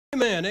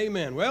Amen,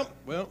 amen. Well,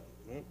 gotta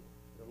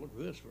look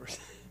at this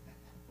first.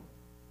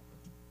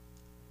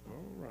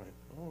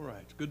 All right.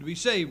 It's good to be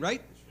saved,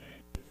 right?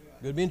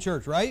 Good to be in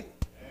church, right?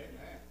 Amen.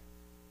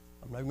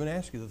 I'm not even going to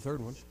ask you the third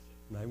one.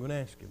 I'm not even going to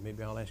ask you.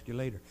 Maybe I'll ask you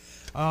later.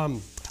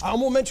 I'm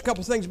going to mention a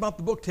couple things about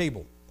the book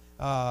table.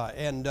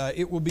 And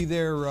it will be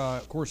there,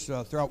 of course,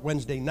 throughout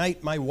Wednesday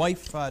night. My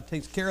wife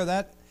takes care of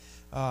that.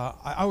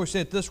 I always say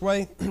it this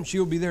way. She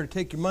will be there to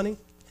take your money.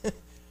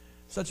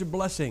 Such a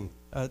blessing.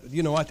 I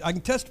can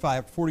testify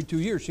after 42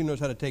 years she knows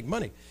how to take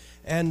money.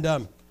 And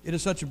it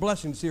is such a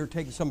blessing to see her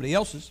taking somebody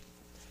else's.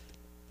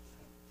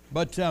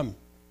 But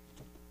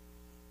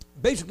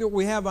basically what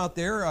we have out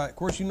there, of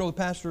course, you know your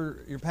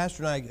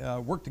pastor and I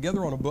worked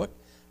together on a book.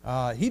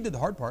 He did the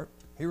hard part.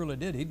 He really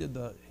did. He did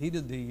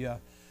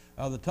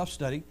the tough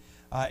study.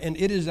 And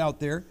it is out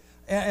there.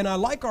 And I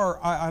like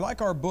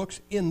our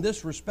books in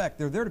this respect.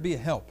 They're there to be a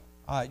help.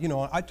 I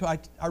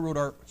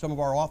wrote some of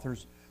our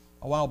authors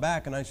a while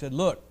back, and I said,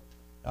 look,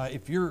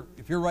 if you're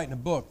writing a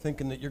book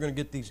thinking that you're going to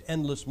get these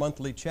endless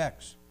monthly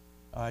checks,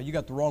 you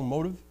got the wrong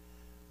motive.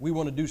 We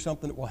want to do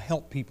something that will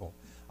help people.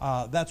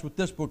 That's what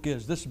this book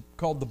is. This is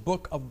called the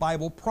Book of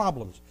Bible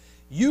Problems.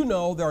 You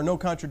know there are no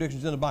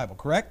contradictions in the Bible,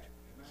 correct?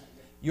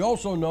 You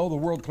also know the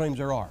world claims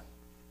there are.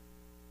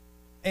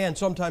 And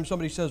sometimes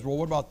somebody says, well,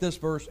 what about this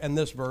verse and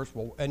this verse?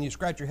 Well, and you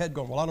scratch your head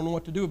going, well, I don't know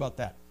what to do about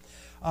that.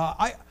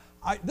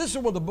 This is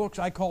one of the books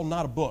I call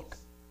not a book.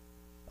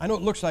 I know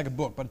it looks like a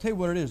book, but I'll tell you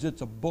what it is.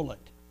 It's a bullet.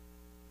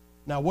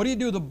 Now, what do you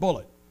do with a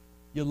bullet?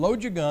 You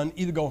load your gun,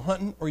 either go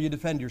hunting or you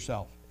defend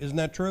yourself. Isn't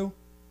that true?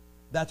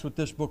 That's what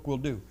this book will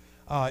do.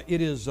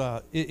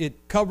 It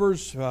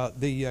covers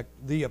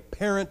the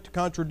apparent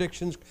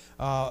contradictions,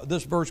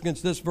 this verse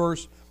against this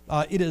verse.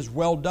 It is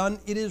well done.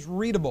 It is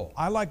readable.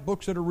 I like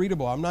books that are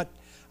readable.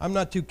 I'm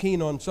not too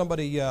keen on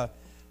somebody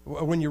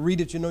when you read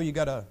it. You know you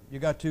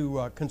got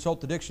to consult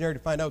the dictionary to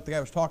find out what the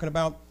guy was talking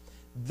about.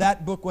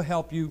 That book will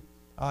help you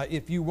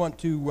if you want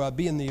to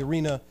be in the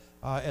arena.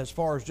 As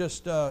far as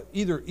just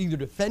either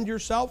defend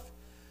yourself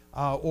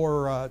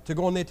or to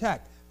go on the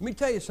attack. Let me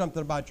tell you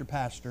something about your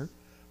pastor.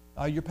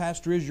 Your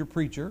pastor is your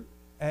preacher,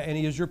 and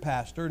he is your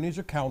pastor, and he's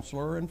a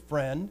counselor and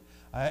friend.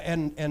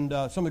 And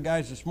some of the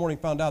guys this morning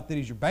found out that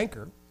he's your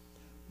banker.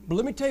 But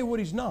let me tell you what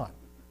he's not.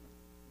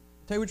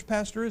 I'll tell you what your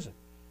pastor isn't.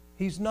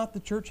 He's not the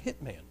church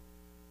hitman.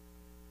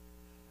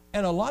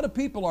 And a lot of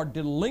people are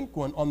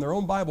delinquent on their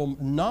own Bible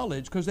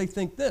knowledge because they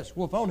think this.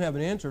 Well, if I don't have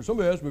an answer,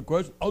 somebody asks me a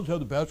question, I'll just have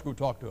the pastor go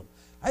talk to him.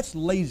 That's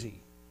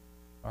lazy,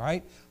 all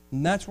right?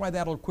 And that's why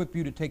that'll equip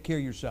you to take care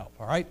of yourself,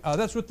 all right?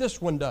 That's what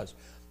this one does.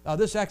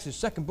 This actually is the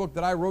second book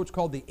that I wrote. It's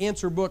called The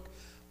Answer Book.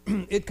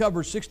 It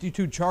covers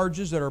 62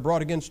 charges that are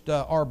brought against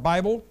our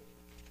Bible.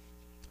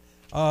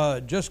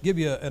 Just give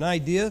you an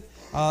idea.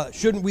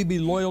 Shouldn't we be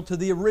loyal to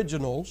the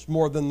originals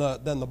more than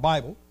the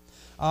Bible?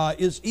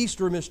 Is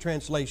Easter a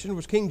mistranslation?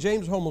 Was King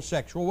James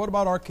homosexual? What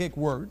about archaic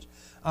words?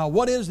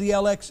 What is the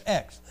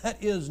LXX?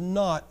 That is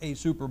not a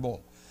Super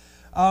Bowl.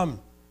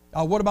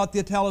 What about the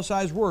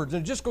italicized words?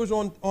 And it just goes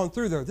on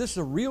through there. This is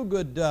a real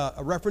good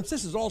reference.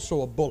 This is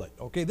also a bullet,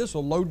 okay? This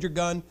will load your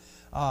gun.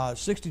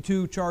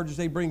 62 charges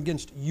they bring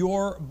against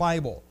your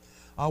Bible.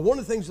 One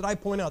of the things that I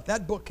point out,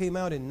 that book came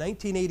out in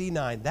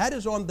 1989. That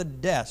is on the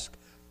desk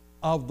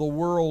of the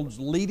world's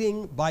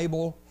leading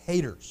Bible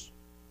haters.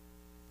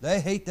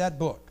 They hate that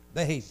book.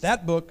 They hate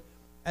that book,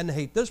 and they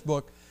hate this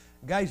book.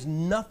 Guys,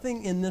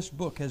 nothing in this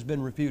book has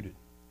been refuted.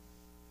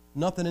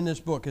 Nothing in this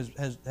book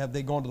have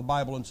they gone to the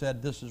Bible and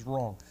said this is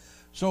wrong.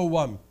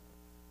 So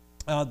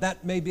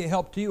that may be a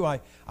help to you.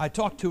 I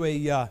talked to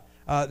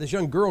this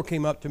young girl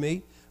came up to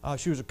me.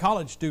 She was a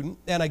college student,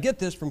 and I get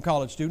this from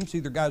college students,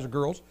 either guys or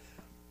girls.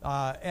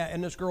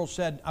 And this girl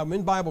said, I'm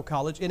in Bible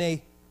college, in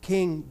a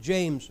King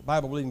James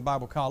Bible-believing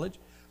Bible college,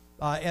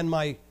 and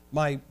one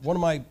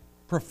of my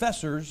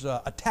professors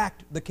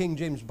attacked the King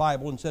James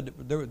Bible and said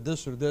that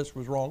this or this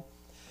was wrong.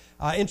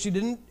 And she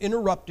didn't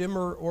interrupt him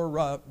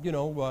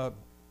or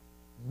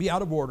be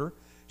out of order.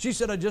 She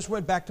said, I just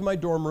went back to my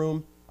dorm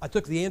room. I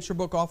took the answer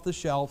book off the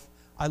shelf.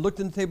 I looked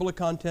in the table of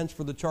contents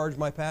for the charge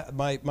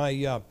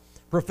my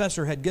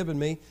professor had given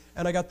me,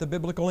 and I got the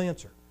biblical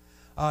answer.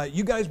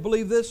 You guys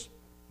believe this?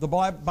 The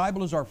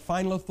Bible is our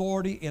final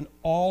authority in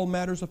all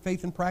matters of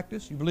faith and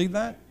practice. You believe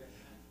that?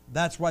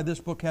 That's why this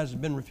book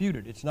hasn't been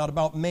refuted. It's not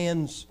about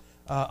man's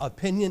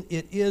opinion.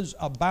 It is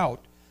about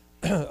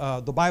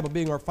the Bible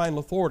being our final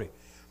authority.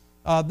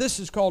 This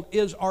is called,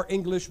 Is Our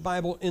English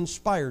Bible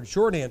Inspired?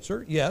 Short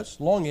answer, yes.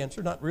 Long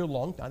answer, not real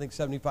long. I think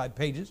 75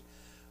 pages.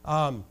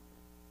 I'll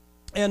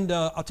tell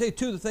you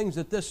two of the things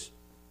that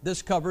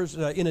this covers,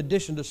 in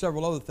addition to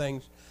several other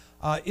things.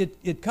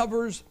 It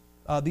covers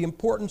the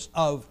importance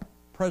of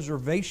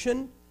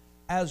preservation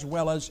as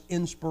well as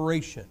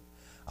inspiration.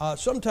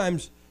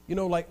 Sometimes,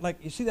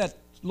 like you see that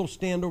little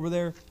stand over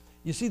there?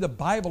 You see the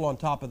Bible on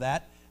top of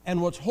that. And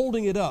what's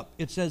holding it up,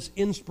 it says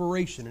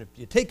inspiration. And if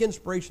you take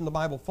inspiration, the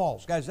Bible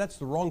falls. Guys, that's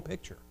the wrong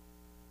picture.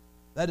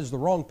 That is the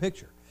wrong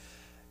picture.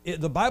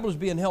 The Bible is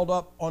being held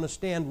up on a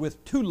stand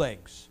with two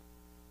legs.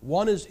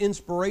 One is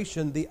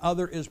inspiration, the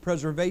other is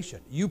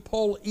preservation. You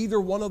pull either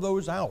one of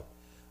those out,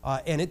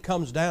 and it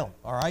comes down,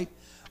 all right?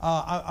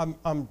 I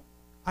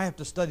have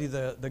to study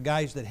the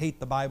guys that hate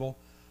the Bible.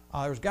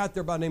 There's a guy out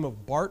there by the name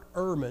of Bart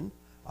Ehrman.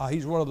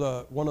 He's one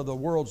of the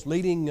world's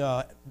leading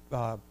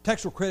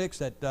textual critics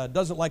that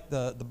doesn't like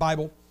the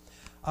Bible.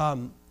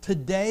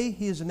 Today,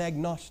 he is an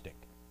agnostic.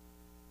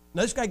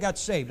 Now, this guy got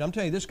saved. I'm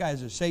telling you, this guy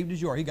is as saved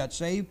as you are. He got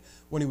saved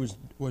when he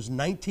was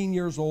 19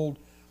 years old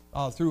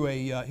through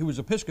he was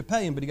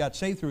Episcopalian, but he got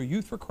saved through a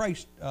Youth for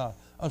Christ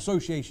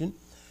association,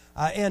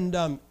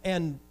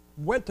 and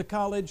went to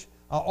college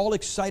all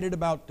excited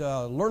about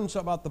learning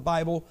something about the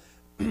Bible,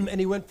 and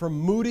he went from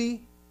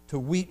Moody to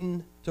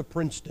Wheaton to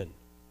Princeton.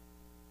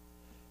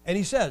 And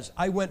he says,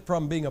 I went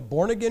from being a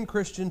born-again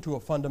Christian to a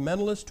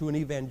fundamentalist to an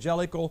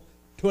evangelical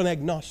to an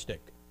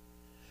agnostic.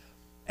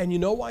 And you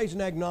know why he's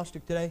an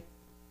agnostic today?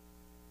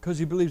 Because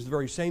he believes the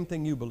very same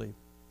thing you believe.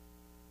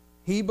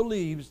 He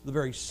believes the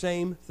very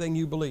same thing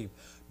you believe.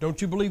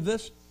 Don't you believe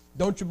this?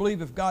 Don't you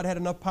believe if God had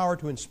enough power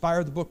to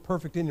inspire the book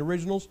perfect in the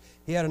originals,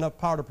 he had enough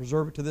power to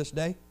preserve it to this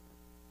day?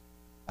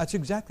 That's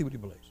exactly what he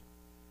believes.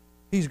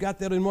 He's got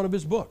that in one of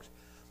his books.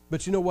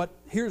 But you know what?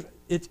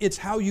 It's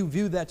how you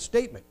view that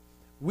statement.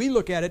 We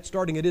look at it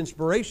starting at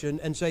inspiration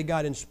and say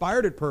God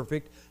inspired it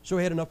perfect, so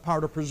he had enough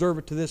power to preserve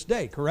it to this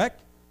day,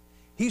 correct?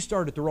 He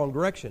started the wrong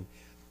direction.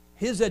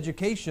 His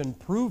education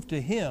proved to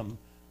him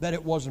that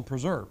it wasn't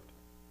preserved.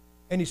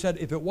 And he said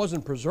if it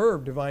wasn't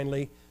preserved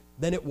divinely,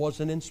 then it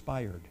wasn't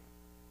inspired.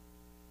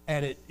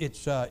 And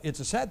it's a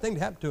sad thing to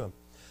happen to him.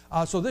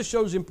 So this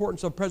shows the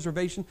importance of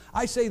preservation.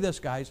 I say this,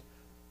 guys,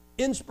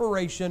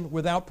 inspiration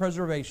without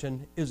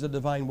preservation is a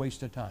divine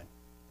waste of time.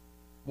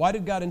 Why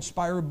did God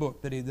inspire a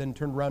book that he then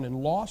turned around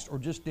and lost or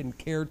just didn't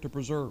care to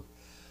preserve?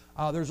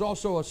 There's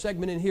also a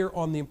segment in here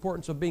on the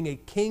importance of being a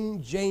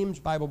King James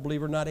Bible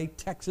believer, not a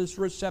Texas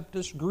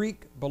Receptus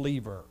Greek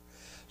believer.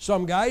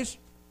 Some guys,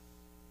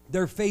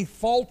 their faith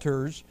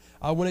falters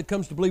when it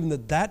comes to believing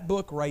that that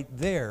book right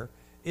there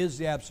is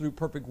the absolute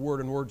perfect word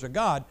and words of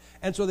God.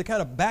 And so they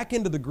kind of back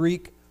into the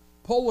Greek,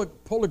 pull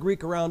the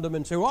Greek around them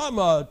and say, well, I'm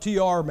a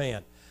TR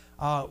man.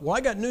 Well,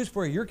 I got news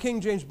for you. Your King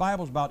James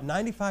Bible is about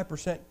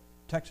 95%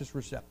 Texas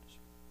Receptus.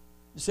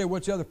 You say,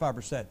 what's the other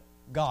 5%?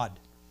 God.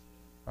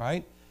 All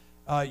right?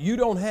 You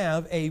don't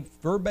have a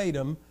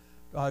verbatim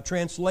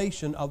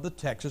translation of the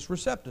Texas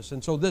Receptus.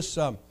 And so this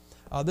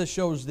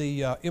shows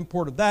the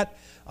import of that.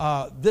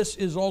 This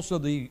is also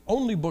the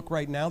only book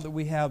right now that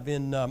we have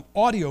in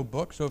audio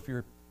book. So if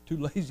you're too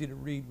lazy to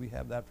read, we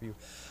have that for you.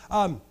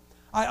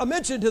 I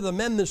mentioned to the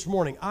men this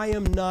morning, I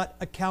am not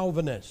a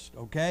Calvinist,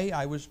 okay?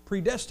 I was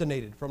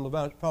predestinated from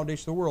the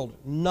foundation of the world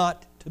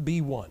not to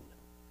be one.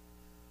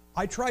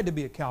 I tried to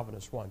be a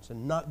Calvinist once,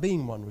 and not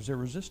being one was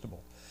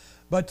irresistible.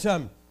 But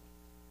a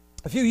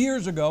few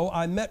years ago,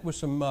 I met with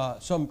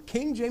some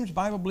King James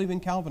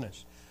Bible-believing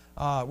Calvinists.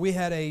 It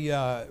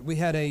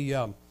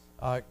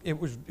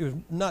was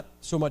not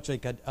so much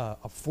like a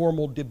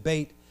formal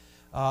debate,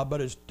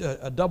 but it's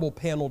a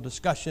double-panel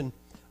discussion,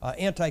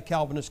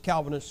 anti-Calvinist,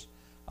 Calvinist,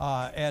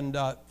 and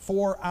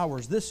 4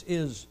 hours. This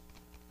is,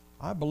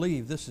 I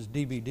believe, this is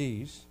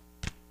DVDs.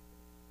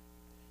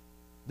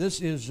 This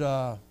is,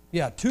 two-hour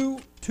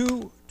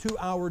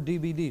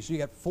DVDs. So you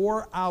got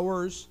 4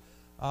 hours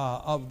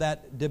of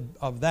that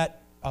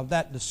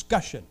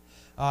discussion.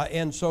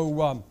 And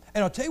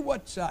I'll tell you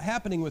what's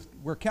happening with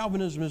where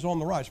Calvinism is on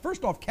the rise.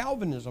 First off,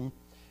 Calvinism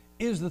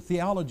is the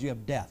theology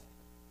of death.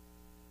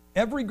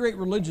 Every great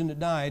religion that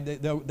died,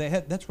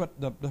 that's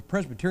what the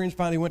Presbyterians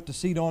finally went to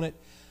seat on it.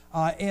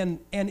 And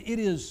it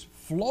is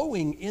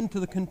flowing into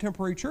the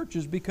contemporary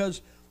churches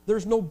because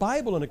there's no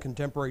Bible in a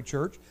contemporary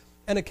church.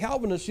 And a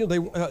Calvinist,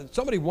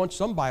 somebody wants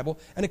some Bible,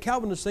 and a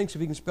Calvinist thinks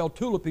if he can spell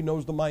tulip, he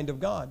knows the mind of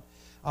God.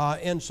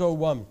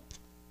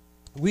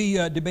 We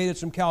debated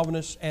some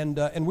Calvinists,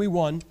 and we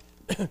won.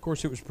 Of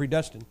course, it was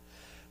predestined.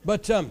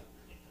 But a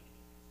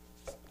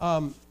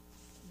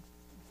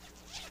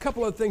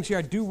couple of things here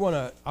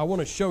I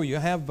want to show you. I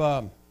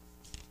have,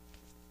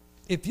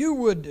 if you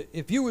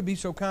would be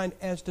so kind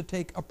as to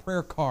take a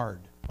prayer card.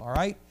 All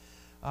right,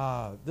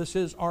 this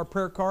is our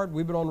prayer card.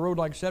 We've been on the road,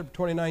 like I said, for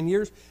 29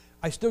 years.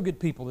 I still get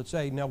people that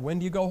say, now, when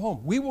do you go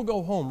home? We will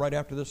go home right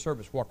after this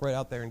service, walk right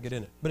out there and get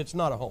in it. But it's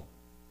not a home.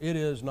 It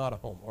is not a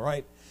home, all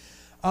right?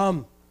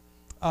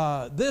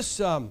 This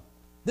has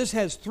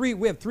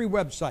we have three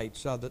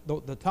websites.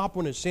 The top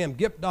one is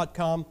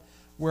samgipp.com,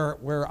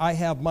 where I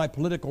have my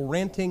political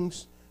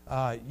rantings.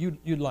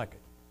 You'd like it.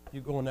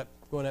 You go on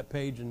that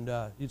page and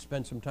you'd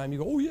spend some time. You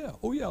go,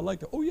 oh yeah, I like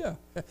that. Oh yeah.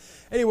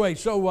 Anyway,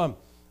 so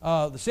the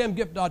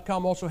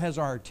samgipp.com also has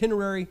our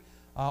itinerary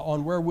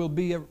on where we'll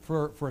be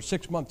for a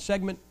 6-month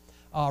segment.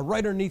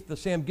 Right underneath the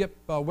Sam Gipp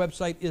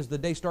website is the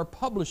Daystar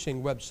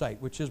Publishing website,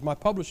 which is my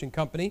publishing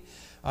company.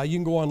 You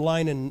can go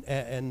online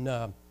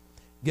and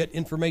get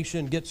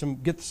information, get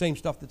the same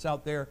stuff that's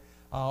out there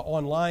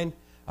online.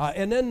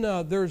 And then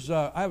I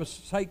have a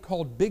site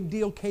called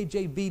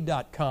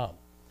BigDealKJV.com.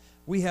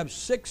 We have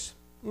 6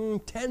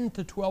 10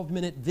 to 12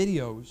 minute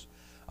videos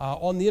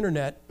on the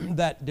internet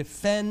that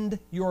defend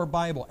your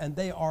Bible, and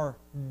they are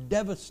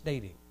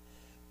devastating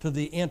to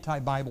the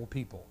anti-Bible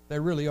people. They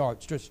really are.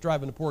 It's just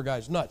driving the poor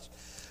guys nuts.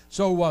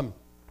 So,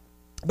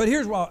 but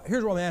here's why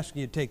I'm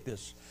asking you to take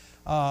this.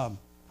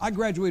 I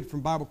graduated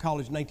from Bible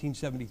college in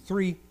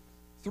 1973.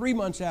 3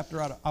 months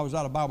after I was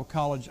out of Bible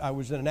college, I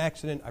was in an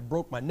accident. I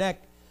broke my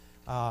neck.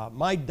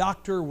 My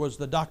doctor was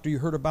the doctor you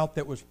heard about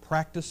that was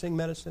practicing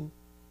medicine,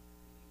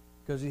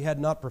 because he had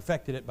not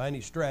perfected it by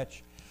any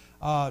stretch.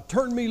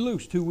 Turned me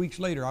loose 2 weeks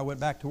later. I went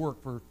back to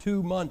work. For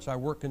 2 months, I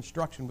worked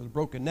construction with a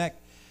broken neck.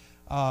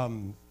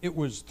 It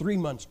was 3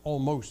 months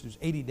almost. It was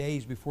 80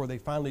 days before they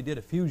finally did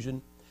a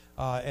fusion,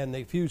 and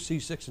they fused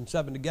C6 and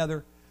 7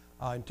 together.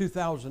 In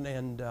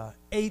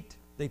 2008,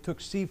 they took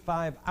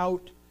C5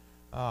 out,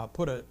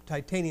 put a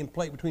titanium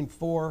plate between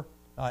 4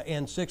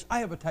 and 6. I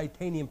have a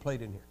titanium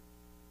plate in here.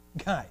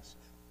 Guys,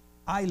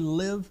 I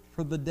live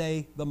for the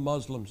day the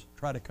Muslims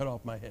try to cut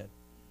off my head.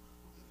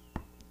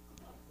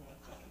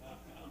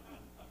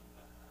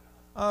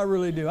 I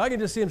really do. I can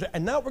just see them say,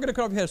 and now we're going to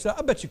cut off your head. So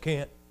I bet you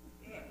can't.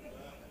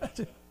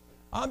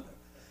 Well,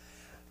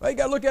 you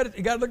got to look at it.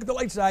 You got to look at the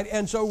light side.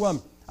 And so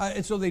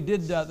they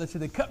did. They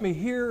said they cut me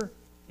here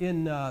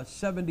in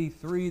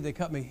 '73. They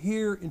cut me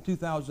here in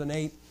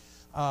 2008.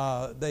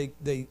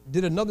 They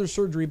did another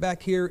surgery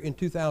back here in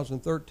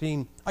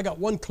 2013. I got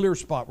one clear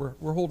spot.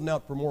 We're holding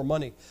out for more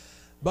money,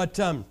 but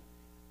I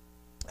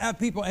have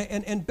people,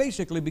 and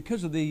basically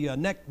because of the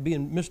neck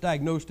being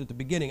misdiagnosed at the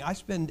beginning, I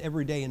spend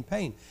every day in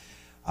pain.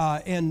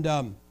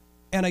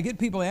 And I get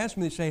people ask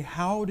me, they say,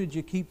 how did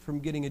you keep from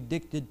getting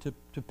addicted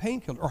to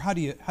painkillers? Or how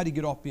do you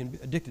get off being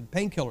addicted to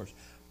painkillers?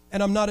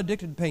 And I'm not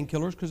addicted to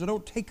painkillers because I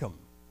don't take them,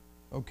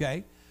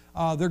 okay?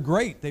 They're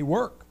great, they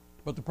work.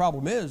 But the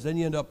problem is, then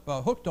you end up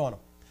hooked on them.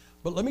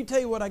 But let me tell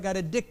you what I got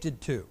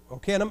addicted to,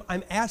 okay? And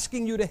I'm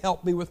asking you to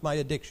help me with my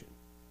addiction.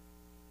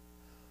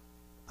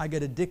 I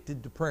get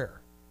addicted to prayer.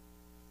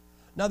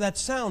 Now that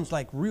sounds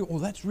like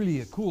that's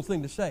really a cool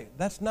thing to say.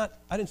 That's not,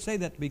 I didn't say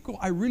that to be cool.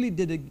 I really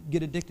did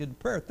get addicted to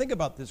prayer. Think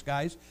about this,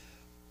 guys.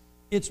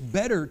 It's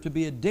better to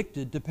be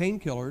addicted to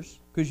painkillers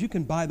because you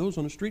can buy those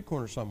on a street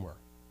corner somewhere.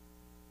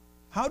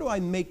 How do I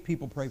make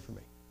people pray for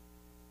me?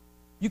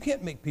 You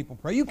can't make people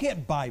pray. You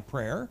can't buy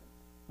prayer,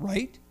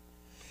 right?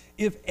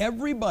 If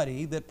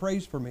everybody that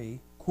prays for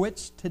me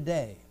quits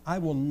today, I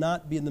will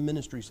not be in the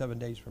ministry 7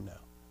 days from now.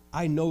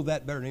 I know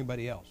that better than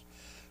anybody else.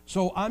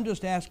 So I'm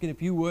just asking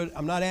if you would.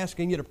 I'm not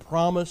asking you to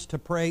promise to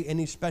pray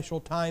any special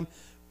time.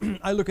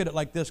 I look at it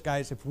like this,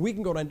 guys. If we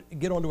can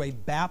get onto a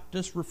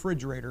Baptist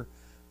refrigerator,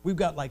 we've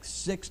got like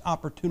 6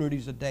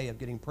 opportunities a day of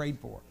getting prayed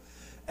for.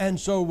 And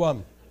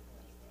so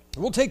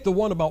we'll take the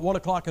one about 1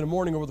 o'clock in the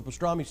morning over the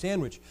pastrami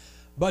sandwich.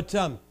 But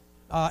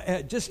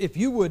just if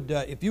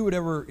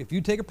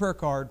you take a prayer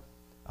card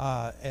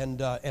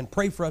and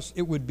pray for us,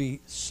 it would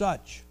be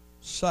such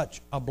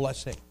a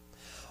blessing.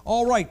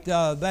 All right,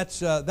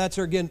 that's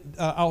again,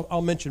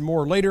 I'll mention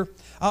more later.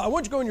 I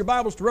want you to go in your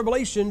Bibles to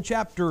Revelation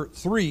chapter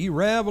 3.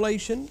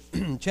 Revelation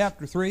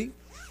chapter 3.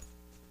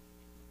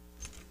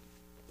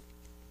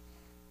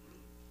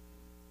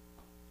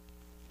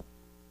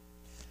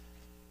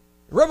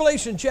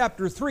 Revelation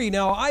chapter 3.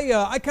 Now,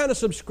 I kind of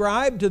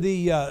subscribe to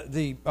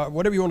the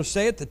whatever you want to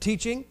say it, the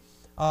teaching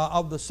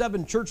of the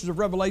 7 churches of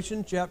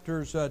Revelation,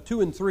 chapters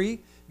 2 and 3. You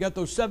got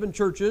those 7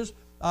 churches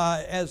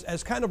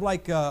as kind of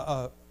like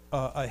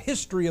a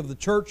history of the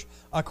church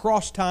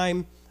across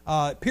time,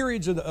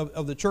 periods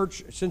of the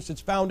church since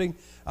its founding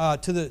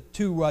to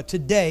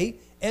today,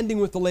 ending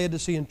with the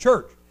Laodicean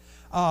church.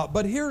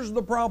 But here's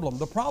the problem.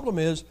 The problem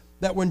is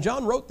that when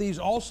John wrote these,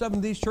 all 7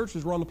 of these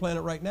churches were on the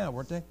planet right now,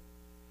 weren't they?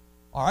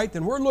 All right,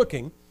 then we're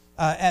looking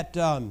at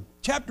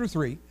chapter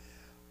 3,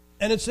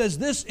 and it says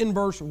this in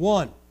verse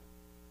 1.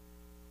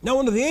 Now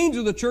unto the angel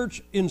of the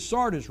church in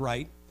Sardis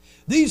write,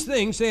 these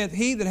things saith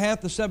he that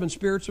hath the 7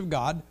 spirits of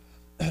God,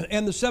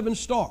 and the 7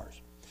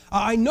 stars.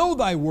 I know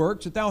thy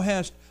works, that thou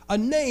hast a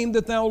name,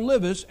 that thou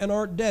livest and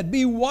art dead.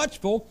 Be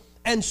watchful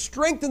and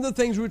strengthen the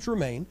things which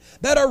remain,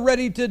 that are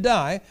ready to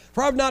die,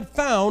 for I have not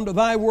found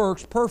thy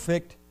works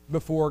perfect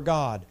before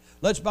God.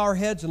 Let's bow our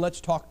heads and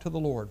let's talk to the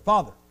Lord.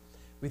 Father,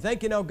 we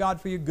thank you now, God,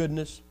 for your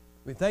goodness.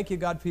 We thank you,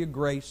 God, for your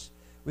grace.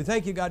 We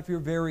thank you, God, for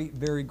your very,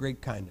 very great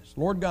kindness.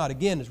 Lord God,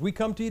 again, as we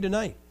come to you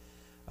tonight,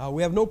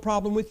 we have no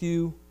problem with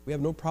you. We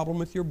have no problem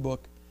with your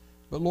book.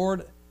 But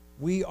Lord,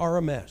 we are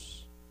a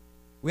mess.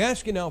 We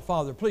ask you now,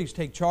 Father, please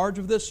take charge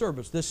of this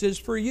service. This is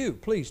for you.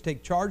 Please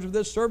take charge of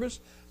this service.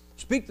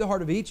 Speak to the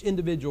heart of each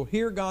individual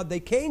here, God. They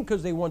came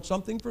because they want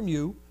something from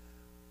you,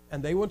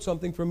 and they want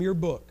something from your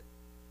book.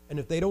 And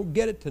if they don't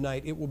get it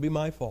tonight, it will be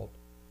my fault.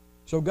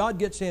 So God,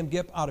 get Sam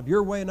Gipp out of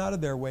your way and out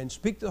of their way, and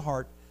speak to the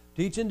heart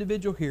to each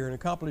individual here and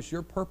accomplish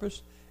your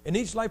purpose in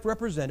each life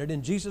represented.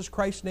 In Jesus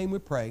Christ's name we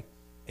pray.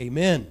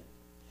 Amen.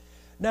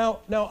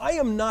 Now, I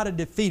am not a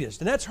defeatist,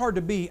 and that's hard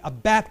to be a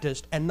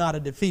Baptist and not a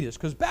defeatist,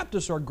 because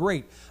Baptists are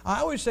great.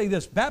 I always say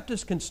this,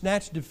 Baptists can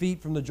snatch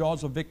defeat from the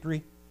jaws of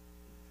victory.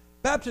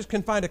 Baptists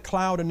can find a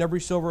cloud in every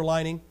silver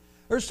lining.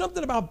 There's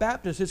something about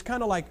Baptists, it's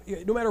kind of like,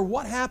 no matter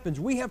what happens,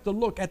 we have to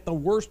look at the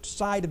worst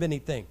side of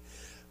anything.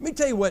 Let me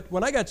tell you what,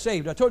 when I got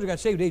saved, I told you I got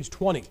saved at age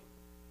 20.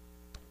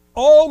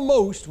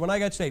 When I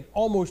got saved,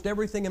 almost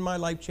everything in my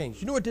life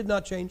changed. You know what did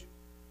not change?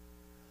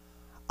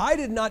 I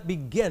did not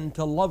begin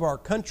to love our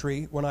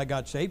country when I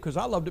got saved because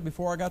I loved it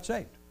before I got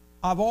saved.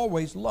 I've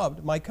always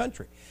loved my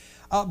country.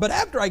 But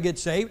after I get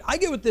saved, I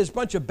get with this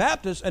bunch of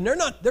Baptists, and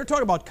they're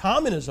talking about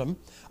communism.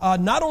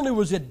 Not only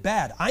was it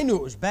bad, I knew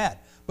it was bad,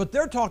 but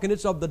they're talking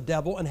it's of the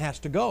devil and has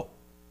to go.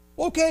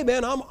 Okay,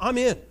 man, I'm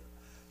in.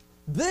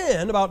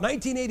 Then, about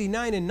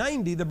 1989 and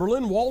 90, the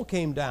Berlin Wall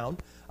came down,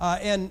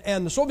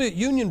 and the Soviet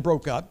Union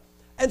broke up,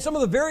 and some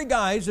of the very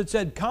guys that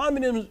said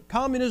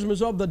communism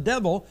is of the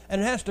devil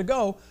and it has to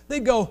go,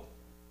 they'd go,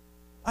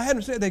 I had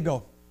to say, they'd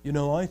go, you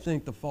know, I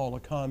think the fall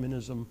of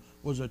communism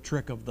was a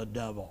trick of the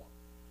devil.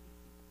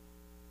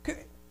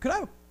 Could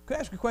I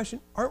ask a question?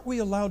 Aren't we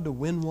allowed to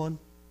win one?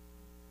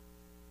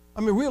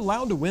 I mean, we're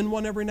allowed to win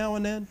one every now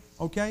and then,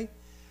 okay?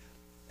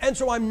 And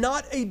so I'm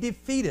not a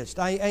defeatist.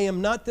 I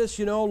am not this,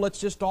 you know, let's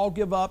just all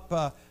give up.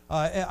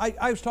 I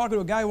was talking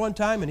to a guy one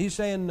time, and he's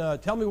saying,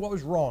 tell me what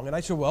was wrong. And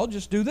I said, well,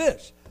 just do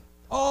this.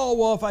 Oh,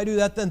 well, if I do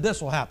that, then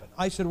this will happen.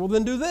 I said, well,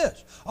 then do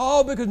this.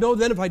 Oh, because no,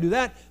 then if I do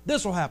that,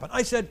 this will happen.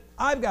 I said,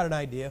 I've got an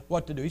idea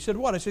what to do. He said,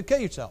 what? I said, kill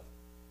yourself.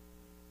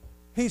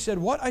 He said,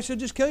 what? I said,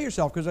 just kill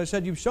yourself, because I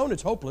said, you've shown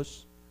it's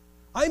hopeless.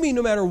 I mean,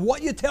 no matter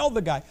what you tell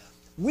the guy.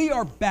 We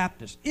are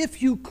Baptists.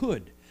 If you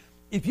could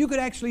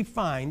actually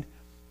find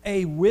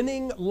a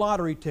winning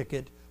lottery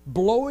ticket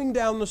blowing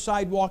down the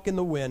sidewalk in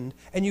the wind,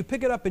 and you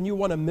pick it up and you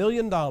won $1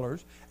 million,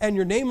 and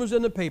your name was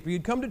in the paper,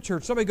 you'd come to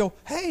church, somebody go,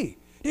 hey,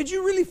 did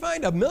you really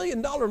find $1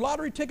 million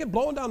lottery ticket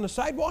blowing down the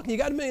sidewalk and you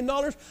got $1 million?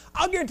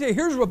 I'll guarantee you,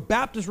 here's a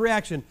Baptist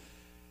reaction.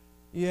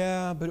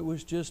 Yeah, but it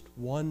was just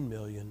 1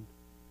 million.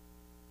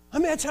 I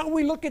mean, that's how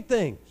we look at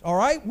things, all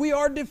right? We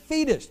are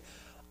defeatists.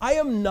 I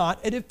am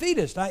not a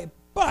defeatist.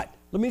 But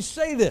let me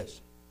say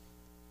this.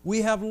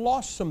 We have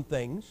lost some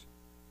things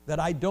that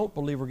I don't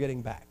believe we're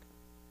getting back,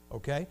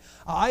 okay?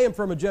 I am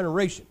from a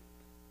generation,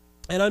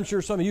 and I'm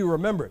sure some of you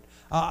remember it.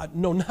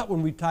 No, not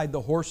when we tied the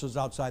horses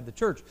outside the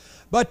church.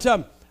 But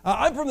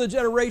I'm from the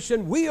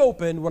generation, we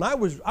opened, when I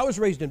was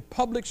raised in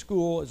public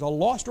school as a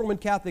lost Roman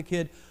Catholic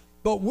kid,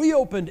 but we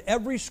opened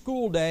every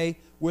school day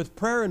with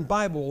prayer and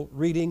Bible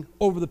reading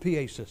over the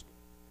PA system.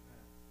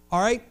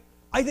 All right?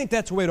 I think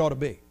that's the way it ought to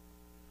be.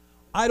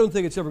 I don't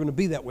think it's ever going to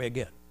be that way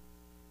again.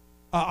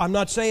 I'm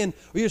not saying,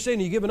 well, you're saying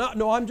you're giving up.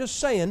 No, I'm just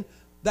saying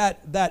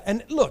that,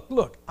 and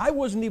look, I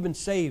wasn't even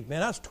saved,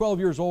 man. I was 12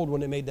 years old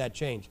when they made that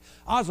change.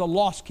 I was a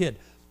lost kid.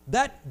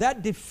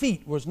 That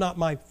defeat was not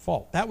my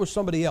fault. That was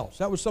somebody else.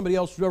 That was somebody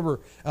else who was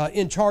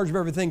in charge of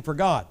everything for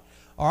God.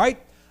 All right?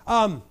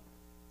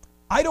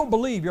 I don't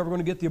believe you're ever going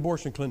to get the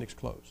abortion clinics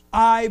closed.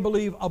 I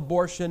believe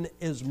abortion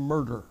is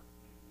murder.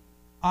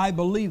 I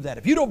believe that.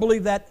 If you don't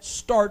believe that,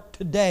 start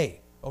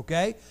today,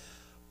 okay?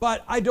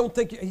 But I don't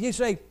think, you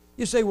say,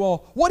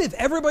 well, what if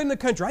everybody in the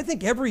country, I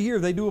think every year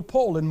they do a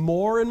poll and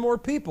more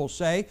people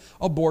say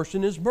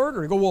abortion is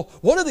murder. You go, well,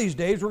 one of these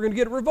days we're going to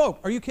get it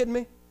revoked. Are you kidding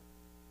me?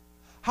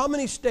 How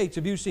many states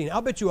have you seen?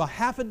 I'll bet you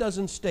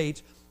 6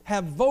 states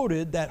have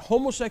voted that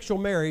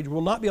homosexual marriage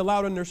will not be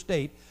allowed in their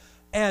state.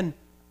 And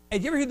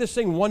you ever hear this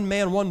thing, one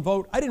man, one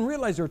vote? I didn't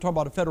realize they were talking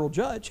about a federal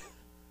judge.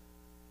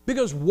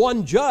 Because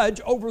one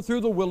judge overthrew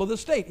the will of the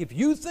state. If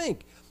you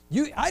think,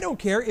 I don't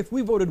care if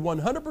we voted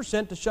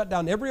 100% to shut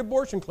down every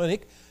abortion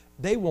clinic,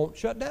 they won't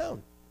shut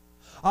down.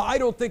 I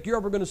don't think you're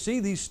ever going to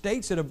see these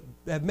states that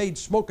have made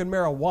smoking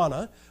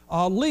marijuana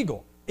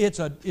legal. It's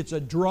a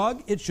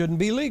drug. It shouldn't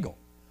be legal.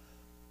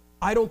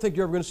 I don't think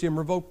you're ever going to see them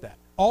revoke that.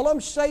 All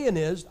I'm saying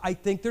is I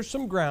think there's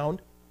some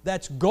ground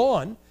that's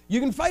gone.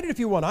 You can fight it if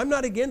you want. I'm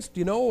not against,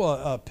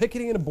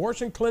 picketing an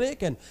abortion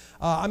clinic. And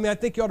I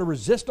think you ought to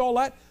resist all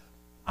that.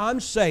 I'm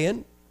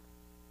saying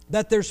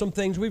that there's some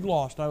things we've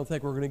lost I don't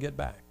think we're going to get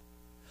back.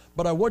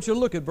 But I want you to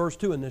look at verse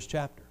 2 in this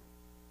chapter.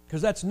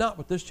 Because that's not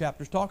what this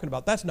chapter is talking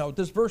about. That's not what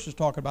this verse is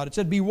talking about. It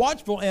said, be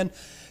watchful and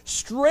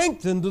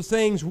strengthen the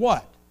things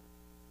what?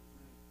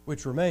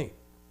 Which remain.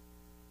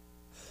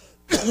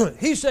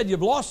 He said,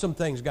 you've lost some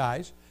things,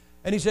 guys.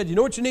 And he said, you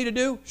know what you need to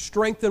do?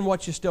 Strengthen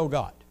what you still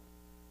got.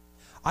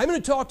 I'm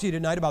going to talk to you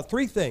tonight about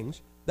 3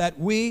 things that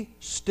we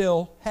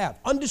still have.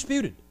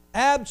 Undisputed.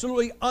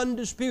 Absolutely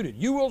undisputed.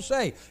 You will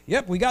say,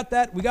 yep, we got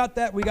that, we got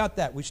that, we got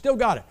that. We still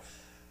got it.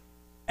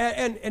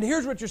 And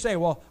here's what you're saying.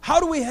 Well, how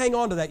do we hang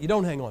on to that? You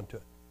don't hang on to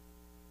it.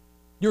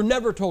 You're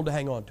never told to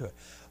hang on to it.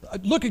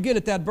 Look again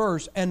at that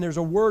verse, and there's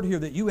a word here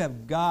that you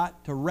have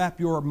got to wrap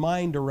your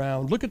mind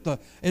around. Look at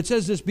it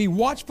says this, be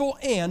watchful,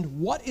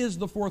 and what is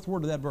the 4th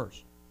word of that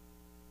verse?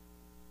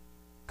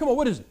 Come on,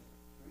 what is it?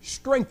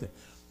 Strengthen.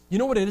 You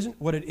know what it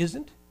isn't? What it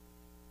isn't?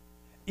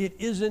 It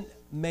isn't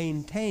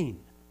maintain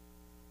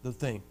the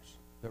things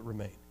that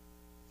remain.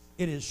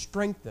 It is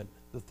strengthen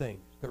the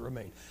things that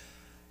remain.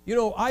 You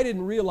know, I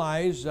didn't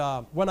realize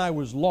when I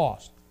was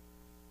lost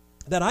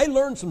that I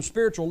learned some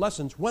spiritual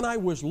lessons when I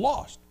was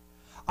lost.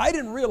 I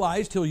didn't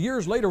realize till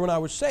years later when I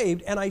was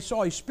saved, and I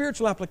saw a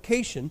spiritual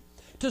application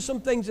to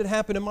some things that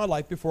happened in my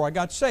life before I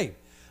got saved.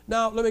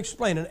 Now, let me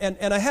explain.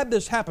 And I had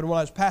this happen when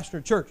I was pastoring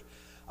a church.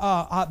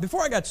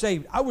 before I got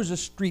saved, I was a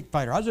street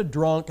fighter. I was a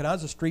drunk, and I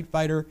was a street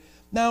fighter.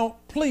 Now,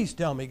 please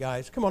tell me,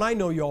 guys, come on, I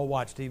know you all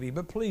watch TV,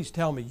 but please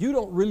tell me, you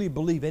don't really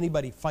believe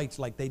anybody fights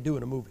like they do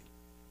in a movie.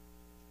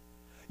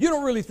 You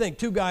don't really think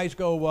two guys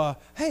go,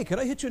 hey, could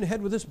I hit you in the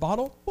head with this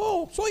bottle?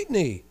 Oh,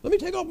 sweetney, let me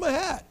take off my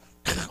hat.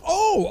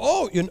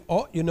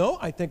 You know,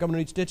 I think I'm going to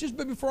need stitches,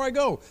 but before I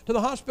go to the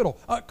hospital,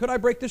 could I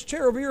break this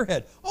chair over your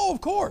head? Oh,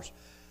 of course.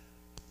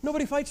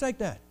 Nobody fights like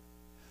that.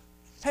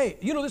 Hey,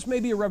 you know, this may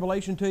be a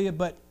revelation to you,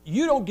 but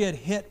you don't get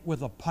hit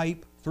with a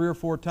pipe 3 or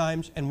 4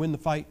 times and win the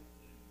fight.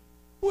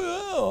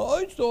 Well,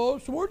 I saw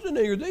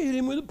Schwarzenegger. They hit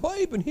him with a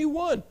pipe and he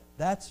won.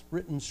 That's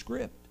written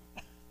script.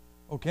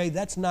 Okay,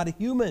 that's not a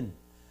human.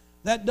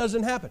 That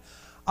doesn't happen.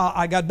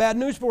 I got bad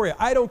news for you.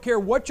 I don't care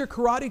what your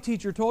karate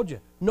teacher told you.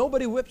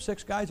 Nobody whipped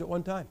 6 guys at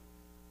one time.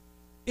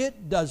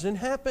 It doesn't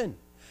happen.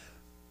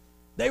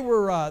 They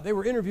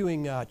were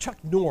interviewing Chuck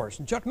Norris,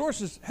 and Chuck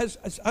Norris has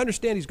I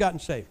understand he's gotten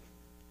saved.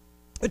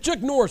 But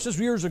Chuck Norris, this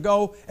was years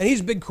ago, and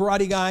he's a big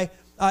karate guy,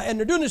 and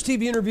they're doing this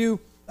TV interview,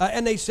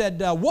 and they said,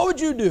 what would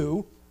you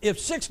do if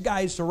 6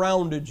 guys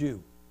surrounded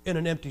you in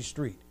an empty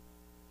street?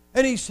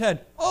 And he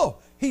said,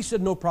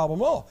 no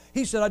problem at all.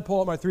 He said, I'd pull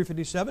out my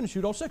 .357 and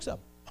shoot all 6 of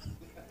them.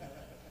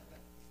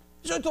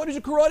 So I thought he's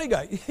a karate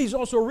guy. He's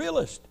also a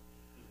realist.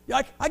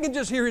 I can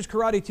just hear his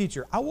karate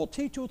teacher. I will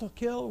teach you to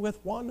kill with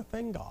one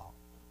finger.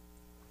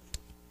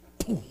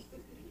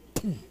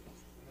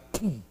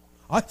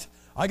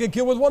 I can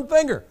kill with one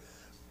finger.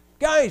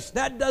 Guys,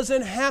 that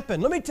doesn't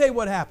happen. Let me tell you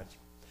what happens.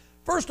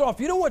 First off,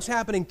 you know what's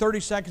happening 30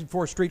 seconds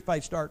before a street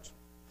fight starts?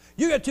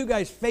 You got 2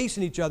 guys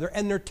facing each other,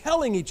 and they're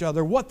telling each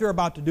other what they're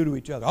about to do to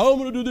each other. Oh, I'm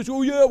going to do this.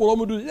 Oh, yeah, well, I'm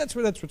going to do this.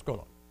 That's what's going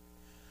on.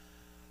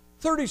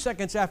 30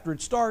 seconds after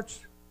it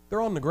starts,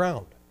 they're on the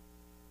ground.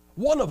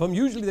 One of them,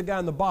 usually the guy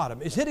on the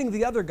bottom, is hitting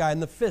the other guy in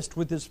the fist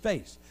with his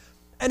face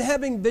and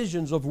having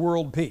visions of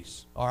world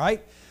peace, all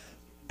right?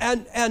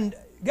 And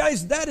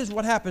guys, that is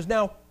what happens.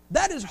 Now,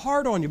 that is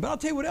hard on you, but I'll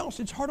tell you what else.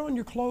 It's hard on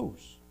your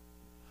clothes.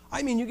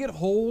 I mean, you get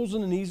holes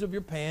in the knees of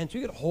your pants.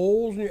 You get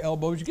holes in your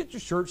elbows. You get your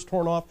shirts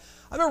torn off.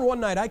 I remember one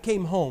night I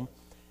came home,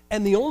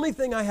 and the only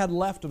thing I had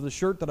left of the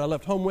shirt that I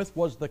left home with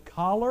was the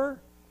collar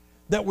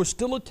that was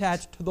still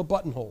attached to the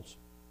buttonholes.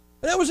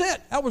 And that was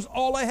it. That was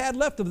all I had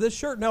left of this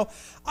shirt. Now,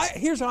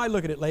 here's how I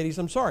look at it, ladies.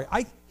 I'm sorry.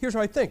 Here's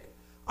how I think.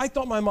 I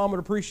thought my mom would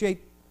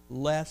appreciate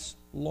less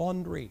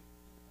laundry.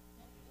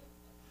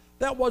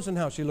 That wasn't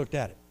how she looked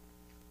at it.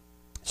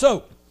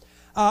 So,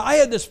 I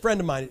had this friend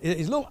of mine.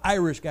 He's a little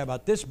Irish guy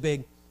about this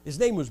big. His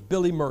name was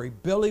Billy Murray.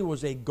 Billy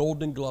was a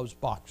Golden Gloves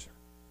boxer.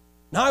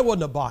 Now, I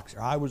wasn't a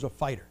boxer. I was a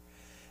fighter.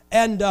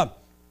 And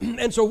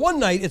so one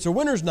night, it's a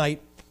winter's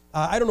night.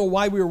 I don't know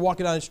why we were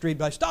walking down the street,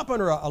 but I stopped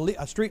under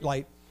a street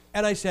light,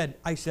 and I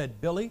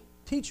said, Billy,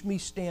 teach me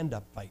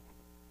stand-up fight.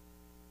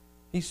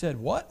 He said,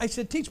 what? I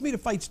said, teach me to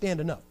fight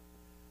standing up.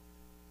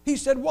 He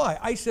said, why?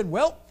 I said,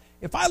 well,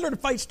 if I learn to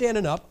fight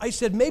standing up, I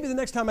said, maybe the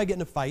next time I get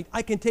in a fight,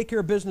 I can take care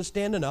of business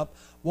standing up,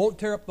 won't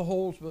tear up the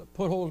holes,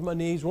 put holes in my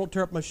knees, won't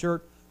tear up my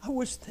shirt. I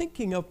was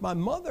thinking of my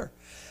mother.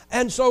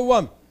 And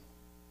so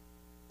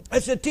I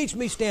said, teach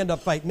me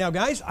stand-up fight. Now,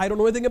 guys, I don't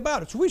know anything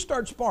about it. So we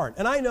start sparring.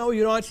 And I know,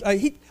 I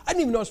didn't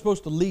even know I was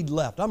supposed to lead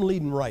left. I'm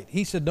leading right.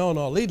 He said, no,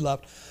 lead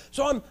left.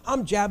 So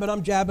I'm jabbing. I'm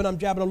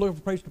looking for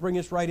a place to bring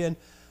this right in.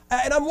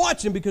 And I'm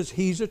watching because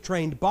he's a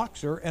trained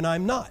boxer and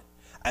I'm not.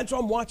 And so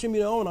I'm watching,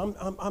 and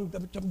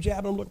I'm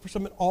jabbing, I'm looking for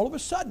something. All of a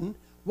sudden,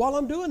 while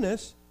I'm doing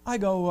this, I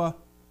go,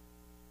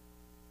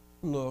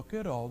 look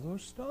at all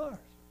those stars.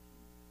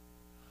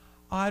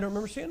 I don't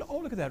remember seeing,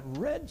 look at that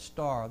red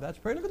star. That's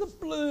pretty. Look at the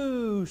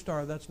blue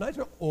star. That's nice.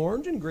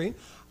 Orange and green.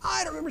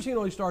 I don't remember seeing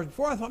all these stars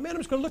before. I thought, man, I'm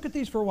just going to look at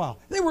these for a while.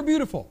 They were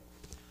beautiful.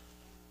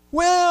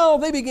 Well,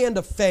 they began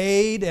to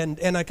fade,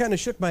 and I kind of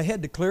shook my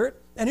head to clear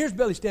it. And here's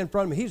Billy standing in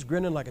front of me. He's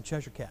grinning like a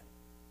Cheshire cat.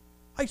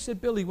 I said,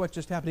 Billy, what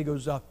just happened? He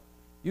goes,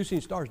 you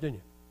seen stars, didn't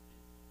you?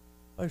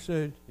 I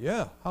said,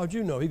 yeah. How'd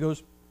you know? He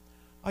goes,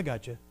 I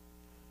got you.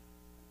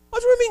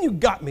 What do you mean you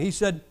got me? He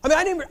said,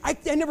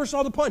 I never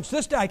saw the punch.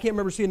 This day I can't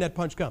remember seeing that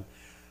punch come.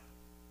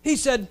 He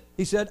said,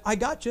 I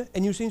got you,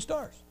 and you seen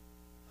stars.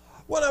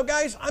 Well, now,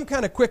 guys, I'm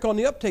kind of quick on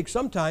the uptake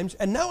sometimes,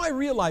 and now I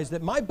realize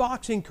that my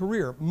boxing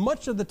career,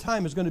 much of the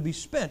time is going to be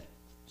spent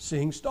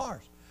seeing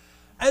stars.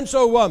 And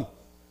so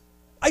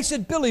I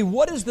said, Billy,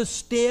 what is the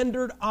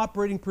standard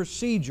operating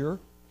procedure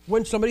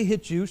when somebody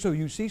hits you so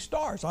you see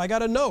stars? I got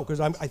to know, because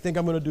I think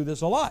I'm going to do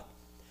this a lot.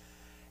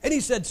 And he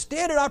said,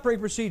 standard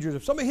operating procedures,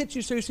 if somebody hits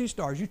you so you see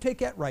stars, you take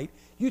that right,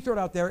 you throw it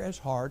out there as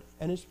hard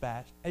and as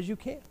fast as you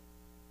can.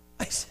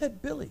 I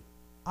said, Billy,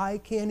 I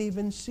can't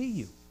even see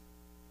you.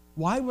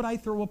 Why would I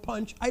throw a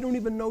punch? I don't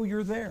even know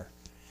you're there.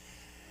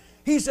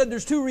 He said,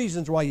 there's 2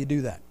 reasons why you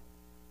do that.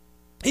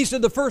 He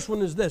said, the first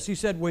one is this. He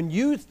said, when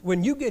you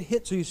get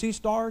hit so you see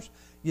stars,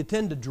 you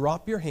tend to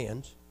drop your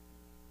hands,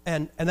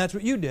 and that's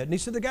what you did. And he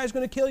said, the guy's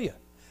going to kill you.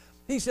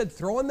 He said,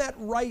 throwing that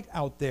right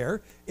out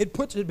there, it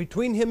puts it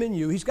between him and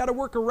you. He's got to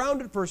work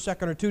around it for a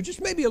second or two,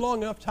 just maybe a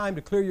long enough time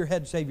to clear your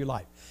head and save your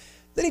life.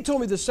 Then he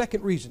told me the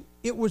second reason.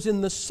 It was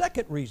in the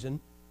second reason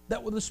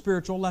that the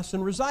spiritual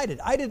lesson resided.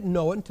 I didn't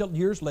know it until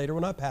years later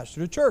when I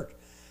pastored a church.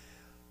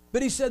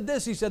 But he said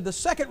this, he said, the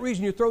second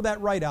reason you throw that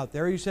right out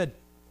there, he said,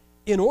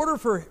 in order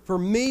for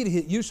me to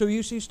hit you so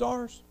you see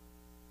stars,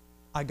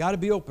 I got to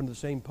be open to the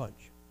same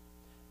punch.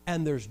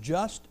 And there's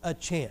just a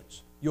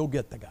chance you'll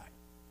get the guy.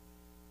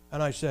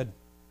 And I said,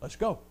 let's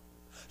go.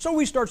 So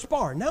we start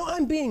sparring. Now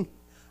I'm being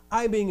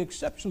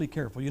exceptionally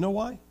careful. You know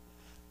why?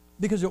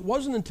 Because it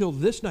wasn't until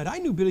this night, I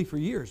knew Billy for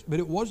years, but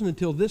it wasn't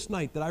until this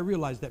night that I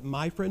realized that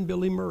my friend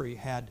Billy Murray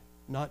had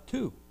not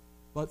 2,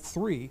 but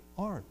 3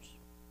 arms.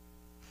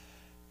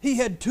 He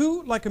had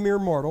 2 like a mere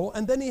mortal,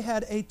 and then he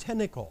had a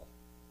tentacle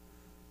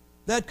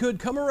that could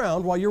come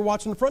around while you're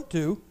watching the front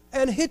 2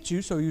 and hit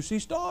you so you see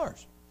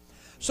stars.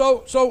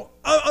 So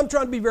I'm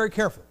trying to be very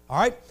careful, all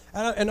right?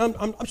 And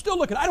I'm still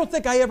looking. I don't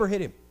think I ever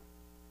hit him.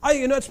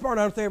 That's smart.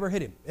 I don't think I ever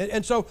hit him.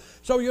 And so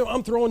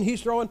I'm throwing,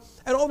 he's throwing,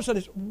 and all of a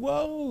sudden it's,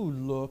 whoa,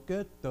 look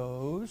at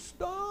those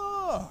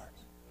stars.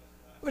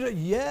 It was a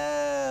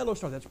yellow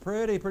star. That's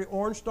pretty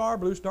orange star,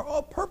 blue star.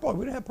 Oh, purple.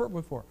 We didn't have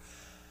purple before.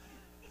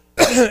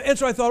 And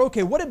so I thought,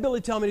 okay, what did Billy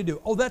tell me to do?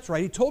 Oh, that's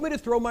right. He told me to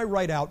throw my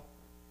right out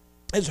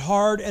as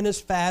hard and as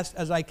fast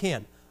as I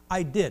can.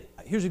 I did.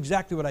 Here's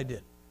exactly what I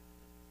did.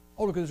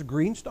 Oh, look, there's a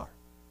green star.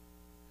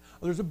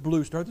 Oh, there's a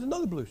blue star. There's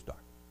another blue star.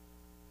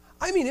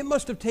 I mean, it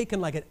must have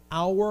taken like an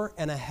hour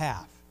and a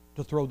half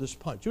to throw this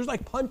punch. It was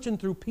like punching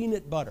through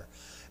peanut butter.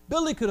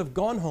 Billy could have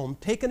gone home,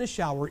 taken a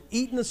shower,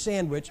 eaten a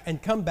sandwich,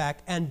 and come back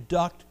and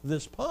ducked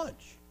this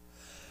punch.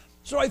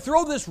 So I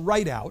throw this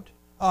right out.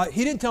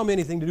 He didn't tell me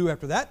anything to do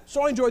after that,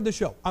 so I enjoyed the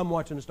show. I'm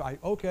watching the stars.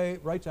 Okay,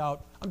 right's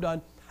out. I'm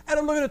done. And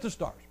I'm looking at the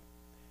stars.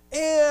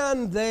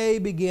 And they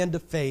began to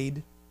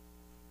fade.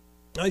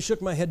 I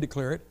shook my head to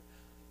clear it.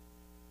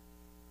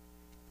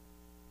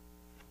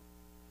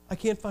 I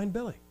can't find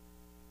Billy.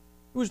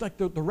 It was like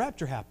the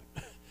rapture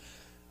happened.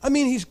 I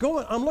mean, he's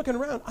going, I'm looking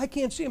around, I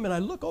can't see him, and I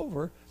look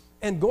over,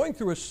 and going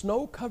through a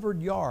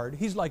snow-covered yard,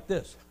 he's like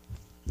this.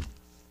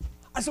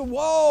 I said,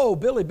 whoa,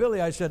 Billy.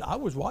 I said, I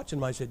was watching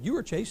him. I said, you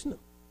were chasing him.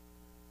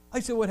 I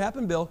said, what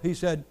happened, Bill? He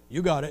said,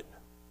 you got it.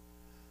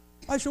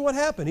 I said, what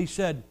happened? He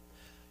said,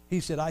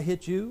 I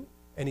hit you,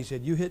 and he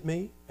said, you hit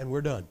me, and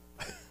we're done.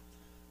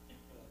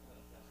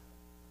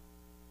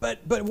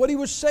 But what he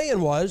was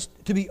saying was,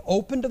 to be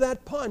open to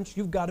that punch,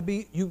 you've got to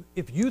be,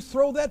 if you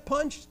throw that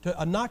punch,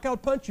 a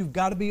knockout punch, you've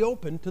got to be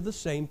open to the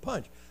same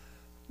punch.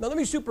 Now let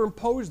me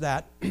superimpose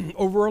that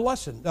over a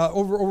lesson,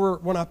 over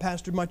when I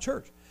pastored my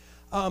church.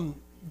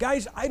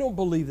 Guys, I don't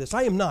believe this.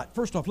 I am not.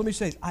 First off, let me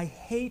say this. I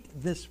hate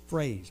this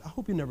phrase. I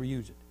hope you never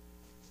use it.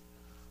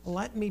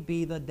 Let me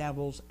be the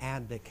devil's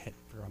advocate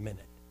for a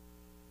minute.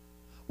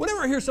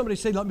 Whenever I hear somebody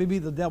say, let me be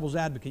the devil's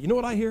advocate, you know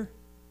what I hear?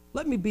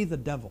 Let me be the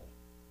devil.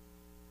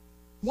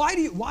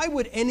 Why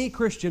would any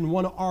Christian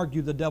want to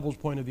argue the devil's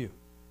point of view?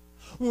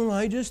 Well,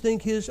 I just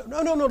think his...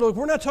 No.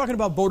 We're not talking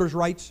about voters'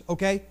 rights,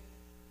 okay?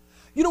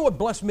 You know what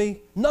blessed me?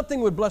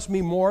 Nothing would bless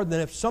me more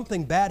than if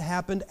something bad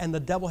happened and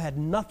the devil had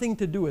nothing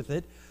to do with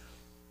it,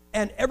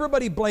 and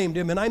everybody blamed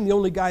him, and I'm the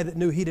only guy that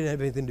knew he didn't have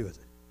anything to do with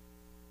it.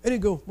 And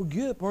he'd go, well,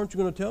 Gipp, aren't you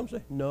going to tell him?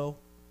 Say, no.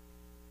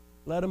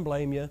 Let him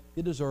blame you.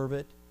 You deserve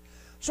it.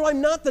 So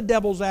I'm not the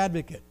devil's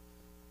advocate.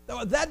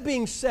 That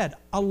being said,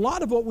 a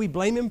lot of what we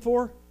blame him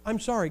for, I'm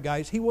sorry,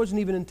 guys, he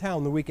wasn't even in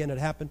town the weekend it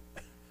happened.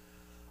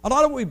 A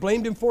lot of what we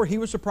blamed him for, he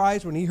was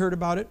surprised when he heard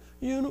about it.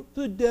 You know,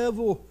 the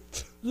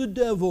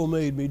devil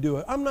made me do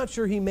it. I'm not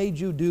sure he made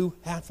you do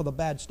half of the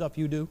bad stuff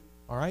you do,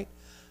 all right?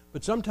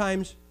 But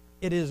sometimes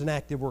it is an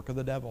active work of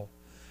the devil.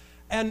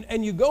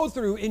 And you go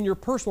through in your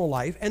personal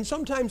life, and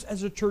sometimes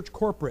as a church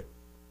corporate,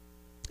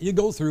 you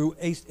go through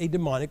a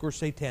demonic or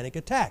satanic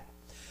attack.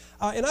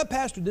 And I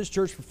pastored this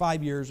church for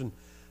 5 years, and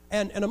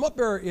I'm up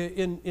there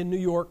in New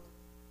York,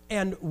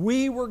 and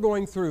we were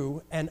going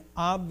through an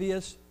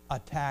obvious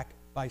attack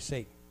by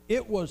Satan.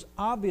 It was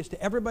obvious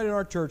to everybody in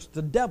our church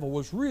the devil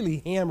was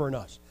really hammering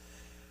us.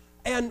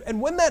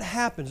 And when that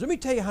happens, let me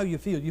tell you how you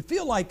feel. You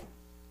feel like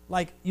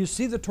you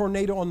see the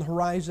tornado on the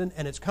horizon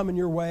and it's coming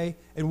your way,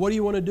 and what do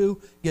you want to do?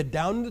 Get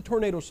down in the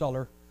tornado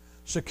cellar,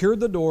 secure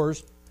the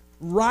doors,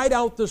 ride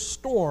out the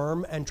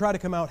storm, and try to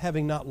come out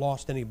having not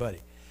lost anybody.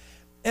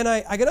 And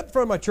I got up in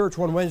front of my church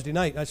one Wednesday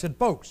night, and I said,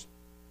 folks,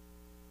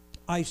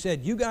 I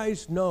said, you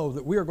guys know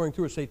that we are going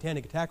through a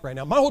satanic attack right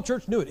now. My whole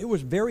church knew it. It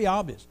was very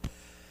obvious.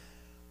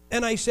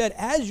 And I said,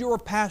 as your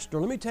pastor,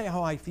 let me tell you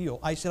how I feel.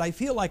 I said, I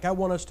feel like I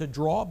want us to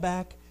draw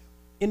back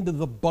into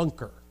the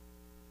bunker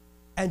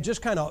and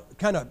just kind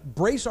of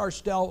brace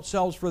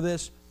ourselves for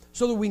this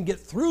so that we can get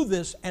through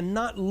this and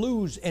not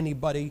lose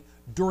anybody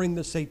during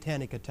the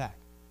satanic attack.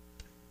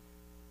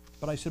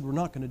 But I said, we're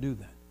not going to do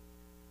that.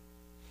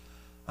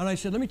 And I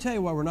said, let me tell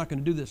you why we're not going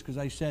to do this, because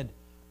I said,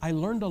 I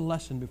learned a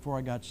lesson before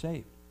I got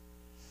saved.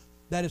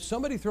 That if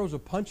somebody throws a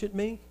punch at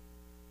me,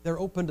 they're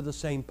open to the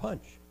same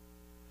punch.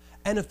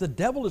 And if the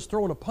devil is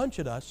throwing a punch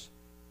at us,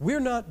 we're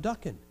not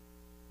ducking.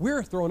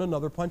 We're throwing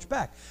another punch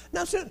back.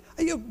 Now,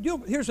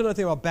 here's another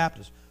thing about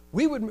Baptists.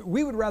 We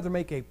would rather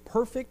make a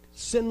perfect,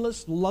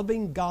 sinless,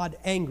 loving God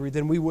angry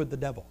than we would the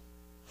devil.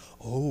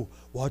 Oh,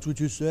 watch what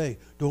you say.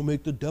 Don't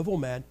make the devil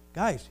mad.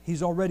 Guys,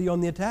 he's already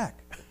on the attack.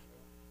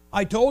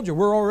 I told you,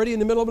 we're already in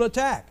the middle of an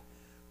attack.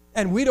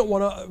 And we don't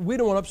want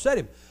to upset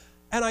him.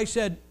 And I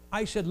said,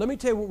 let me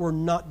tell you what we're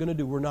not going to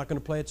do. We're not going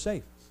to play it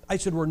safe. I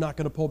said, we're not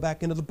going to pull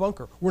back into the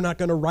bunker. We're not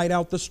going to ride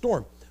out the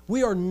storm.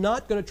 We are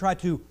not going to try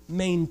to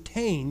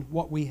maintain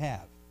what we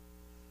have.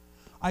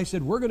 I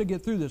said, we're going to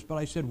get through this, but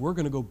I said, we're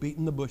going to go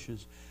beating the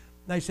bushes.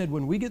 And I said,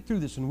 when we get through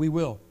this, and we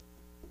will,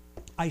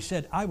 I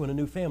said, I want a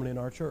new family in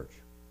our church.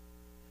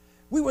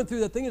 We went through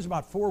that thing. It was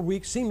about 4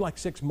 weeks, seemed like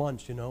 6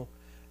 months, you know.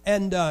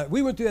 And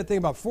we went through that thing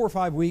about 4 or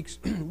 5 weeks.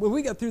 When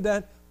we got through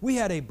that, we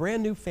had a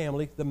brand new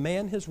family. The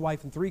man, his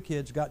wife, and 3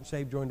 kids got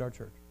saved, joined our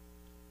church.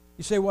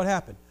 You say, what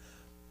happened?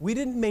 We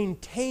didn't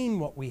maintain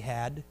what we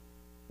had.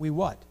 We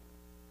what?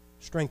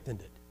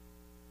 Strengthened it.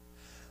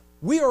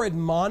 We are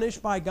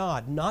admonished by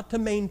God not to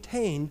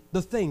maintain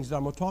the things that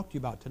I'm going to talk to you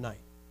about tonight.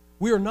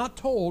 We are not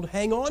told,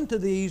 hang on to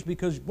these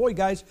because, boy,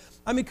 guys,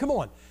 I mean, come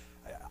on.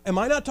 Am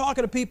I not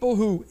talking to people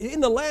who,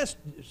 in the last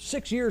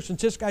 6 years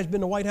since this guy's been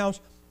in the White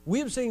House, we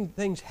have seen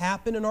things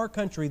happen in our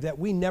country that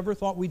we never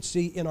thought we'd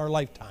see in our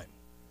lifetime.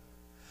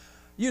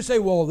 You say,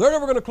 well, they're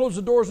never going to close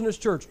the doors in this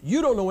church.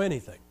 You don't know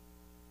anything.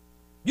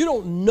 You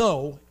don't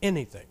know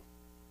anything,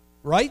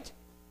 right?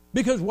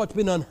 Because what's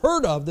been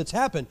unheard of that's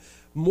happened,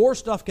 more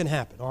stuff can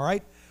happen, all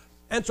right?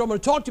 And so I'm going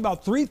to talk to you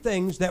about 3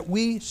 things that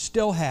we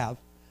still have,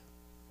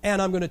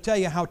 and I'm going to tell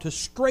you how to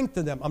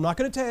strengthen them. I'm not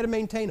going to tell you how to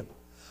maintain them.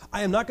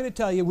 I am not going to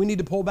tell you we need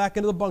to pull back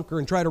into the bunker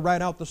and try to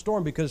ride out the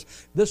storm because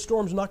this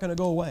storm's not going to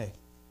go away.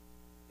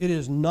 It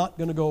is not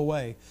going to go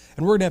away,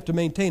 and we're going to have to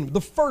maintain them. The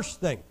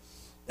first thing,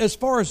 as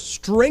far as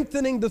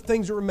strengthening the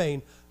things that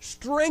remain,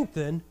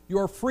 strengthen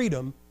your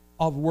freedom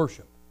of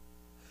worship.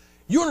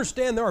 You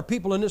understand there are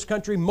people in this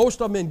country,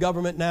 most of them in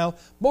government now,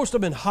 most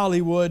of them in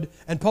Hollywood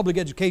and public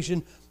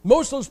education,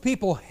 most of those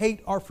people hate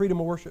our freedom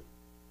of worship.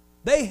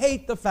 They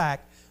hate the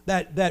fact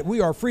that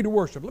we are free to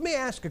worship. Let me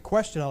ask a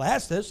question. I'll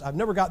ask this. I've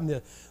never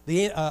gotten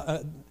the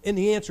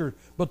answer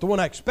but the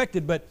one I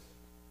expected. But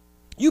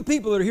you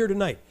people that are here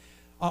tonight,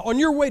 on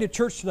your way to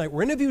church tonight,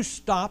 were any of you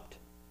stopped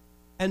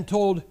and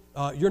told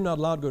you're not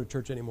allowed to go to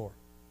church anymore?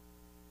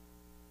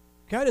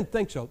 Okay, I didn't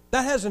think so.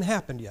 That hasn't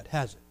happened yet,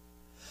 has it?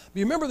 But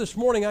you remember this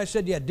morning I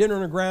said you had dinner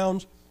on the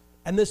grounds,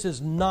 and this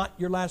is not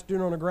your last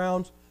dinner on the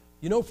grounds.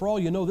 You know, for all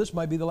you know, this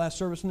might be the last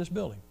service in this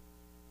building.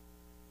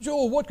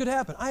 Joel, what could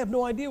happen? I have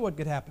no idea what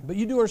could happen, but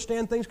you do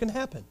understand things can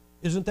happen.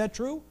 Isn't that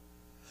true?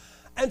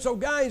 And so,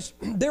 guys,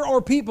 there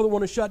are people that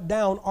want to shut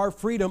down our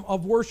freedom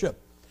of worship.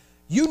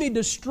 You need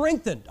to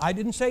strengthen. I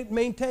didn't say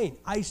maintain.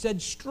 I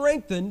said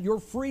strengthen your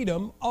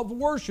freedom of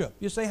worship.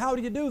 You say, how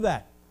do you do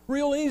that?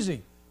 Real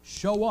easy.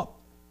 Show up.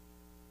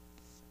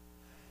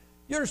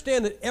 You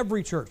understand that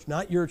every church,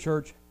 not your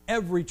church,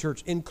 every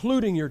church,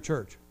 including your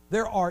church,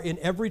 there are in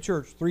every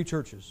church 3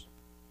 churches.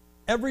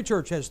 Every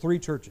church has 3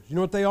 churches. You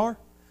know what they are?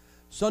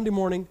 Sunday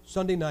morning,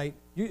 Sunday night.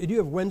 Do you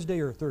have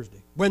Wednesday or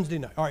Thursday? Wednesday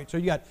night. All right, so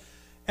you got,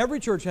 every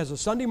church has a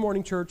Sunday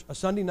morning church, a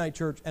Sunday night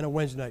church, and a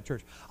Wednesday night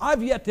church.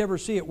 I've yet to ever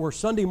see it where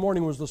Sunday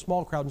morning was the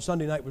small crowd and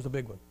Sunday night was the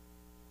big one.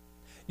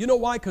 You know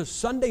why? Because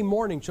Sunday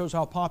morning shows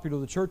how popular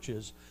the church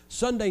is,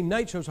 Sunday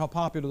night shows how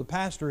popular the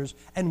pastor is,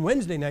 and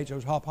Wednesday night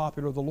shows how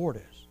popular the Lord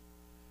is.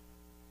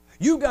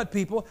 You've got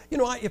people, you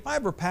know, if I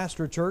ever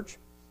pastor a church,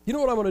 you know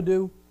what I'm going to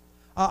do?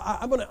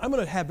 I'm going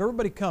to have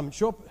everybody come,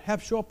 show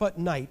up at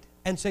night,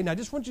 and say, now I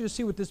just want you to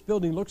see what this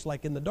building looks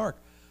like in the dark.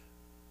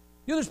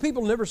 You know, there's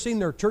people who've never seen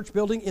their church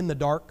building in the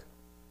dark.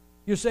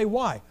 You say,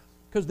 why?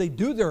 Because they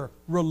do their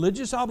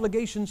religious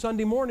obligation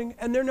Sunday morning,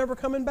 and they're never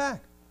coming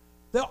back.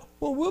 Well,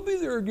 we'll be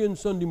there again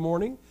Sunday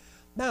morning.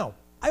 Now,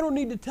 I don't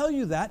need to tell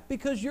you that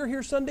because you're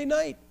here Sunday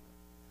night.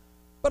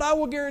 But I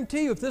will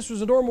guarantee you, if this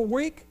was a normal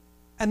week,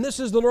 and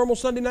this is the normal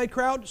Sunday night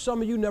crowd,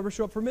 some of you never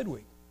show up for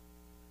midweek.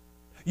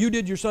 You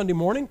did your Sunday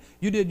morning,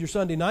 you did your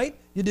Sunday night,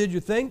 you did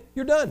your thing,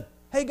 you're done.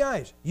 Hey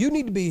guys, you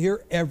need to be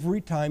here every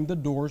time the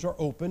doors are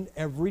open,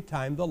 every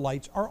time the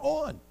lights are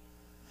on.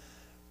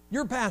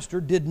 Your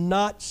pastor did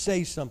not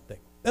say something.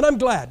 And I'm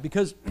glad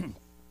because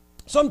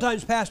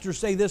sometimes pastors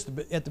say this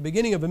at the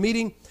beginning of a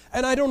meeting,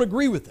 and I don't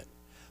agree with it.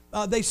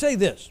 They say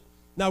this.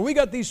 Now, we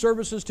got these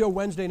services till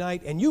Wednesday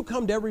night, and you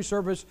come to every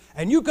service,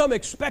 and you come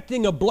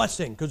expecting a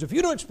blessing, because if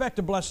you don't expect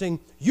a blessing,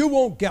 you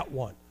won't get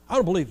one. I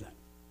don't believe that.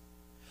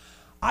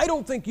 I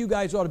don't think you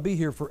guys ought to be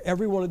here for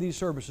every one of these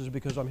services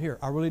because I'm here.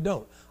 I really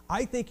don't.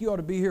 I think you ought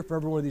to be here for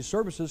every one of these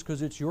services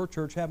because it's your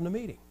church having a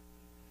meeting.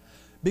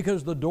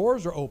 Because the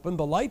doors are open,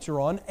 the lights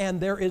are on,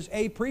 and there is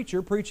a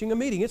preacher preaching a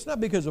meeting. It's not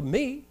because of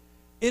me.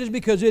 It is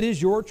because it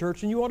is your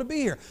church and you ought to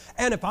be here.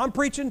 And if I'm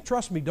preaching,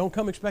 trust me, don't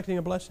come expecting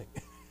a blessing.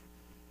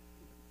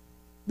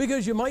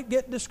 Because you might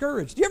get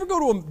discouraged. Do you ever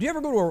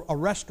go to a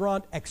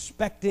restaurant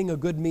expecting a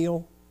good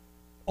meal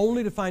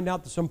only to find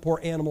out that some poor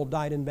animal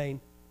died in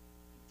vain?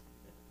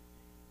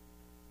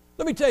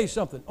 Let me tell you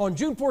something. On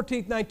June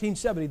 14th,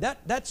 1970,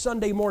 that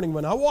Sunday morning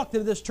when I walked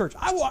into this church,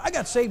 I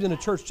got saved in a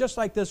church just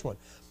like this one.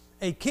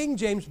 A King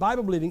James,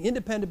 Bible-believing,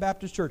 independent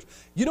Baptist church.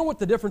 You know what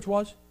the difference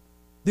was?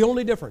 The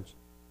only difference?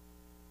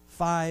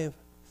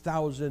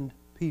 5,000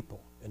 people.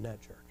 in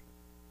that church.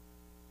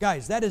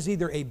 Guys, that is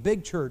either a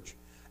big church,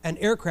 an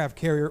aircraft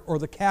carrier, or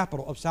the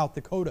capital of South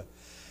Dakota.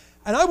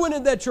 And I went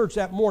into that church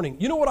that morning.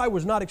 You know what I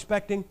was not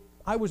expecting?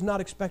 I was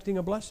not expecting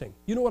a blessing.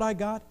 You know what I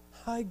got?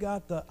 I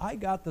got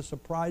the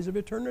surprise of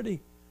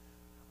eternity.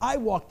 I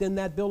walked in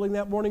that building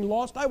that morning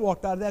lost. I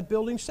walked out of that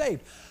building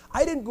saved.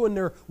 I didn't go in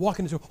there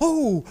walking and say,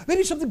 oh,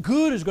 maybe something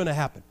good is going to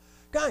happen.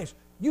 Guys,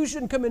 you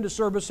shouldn't come into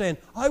service saying,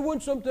 I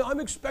want something, I'm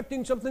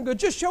expecting something good.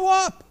 Just show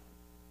up.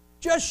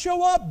 Just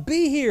show up.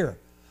 Be here.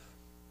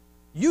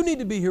 You need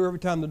to be here every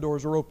time the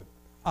doors are open.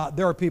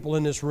 There are people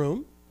in this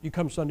room. You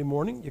come Sunday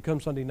morning, you come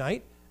Sunday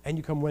night, and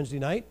you come Wednesday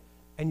night,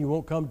 and you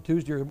won't come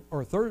Tuesday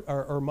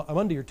or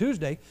Monday or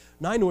Tuesday.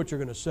 Now I know what you're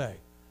going to say.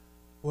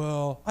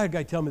 Well, I had a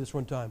guy tell me this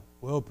one time.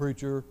 Well,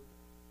 preacher,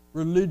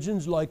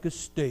 religion's like a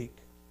steak.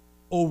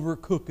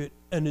 Overcook it,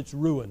 and it's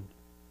ruined.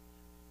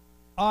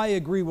 I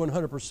agree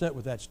 100%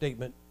 with that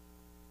statement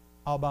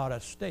about a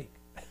steak,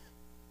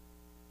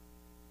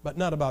 but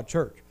not about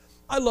church.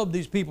 I love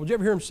these people. Did you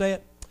ever hear them say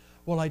it?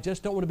 Well, I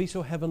just don't want to be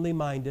so heavenly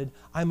minded.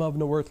 I'm of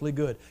no earthly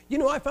good. You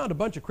know, I found a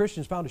bunch of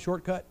Christians found a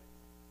shortcut.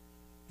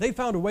 They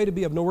found a way to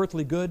be of no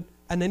earthly good,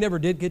 and they never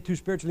did get too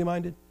spiritually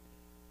minded.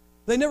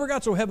 They never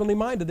got so heavenly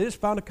minded. They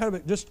just found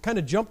just kind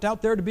of jumped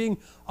out there to being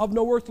of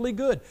no earthly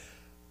good.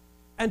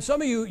 And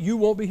some of you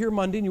won't be here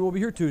Monday and you won't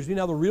be here Tuesday.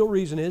 Now, the real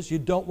reason is you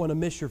don't want to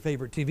miss your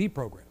favorite TV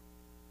program.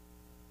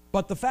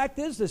 But the fact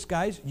is this,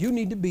 guys, you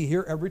need to be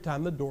here every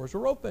time the doors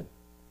are open.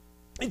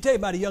 Let me tell you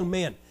about a young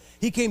man.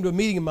 He came to a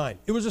meeting of mine.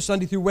 It was a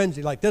Sunday through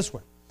Wednesday like this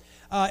one.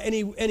 And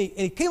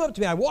he came up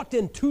to me. I walked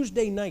in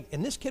Tuesday night,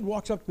 and this kid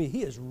walks up to me.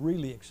 He is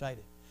really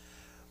excited.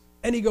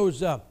 And he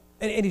goes, and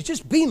he's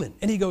just beaming.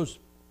 And he goes,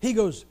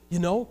 you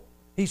know,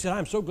 he said,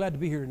 I'm so glad to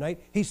be here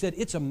tonight. He said,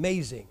 it's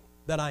amazing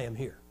that I am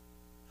here.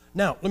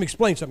 Now, let me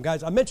explain something,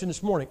 guys. I mentioned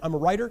this morning, I'm a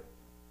writer,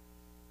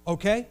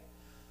 okay?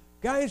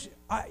 Guys,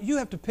 you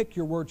have to pick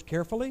your words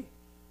carefully.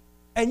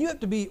 And you have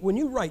to be, when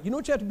you write, you know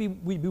what you have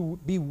to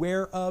be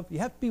aware of? You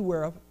have to be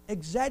aware of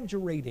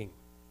exaggerating.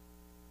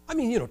 I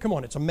mean, you know, come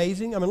on, it's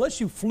amazing. I mean,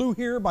 unless you flew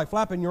here by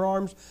flapping your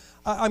arms,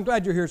 I'm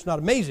glad you're here. It's not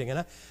amazing.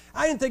 And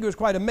I didn't think it was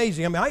quite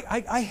amazing. I mean,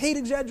 I hate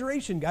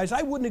exaggeration, guys.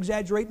 I wouldn't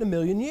exaggerate in a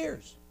million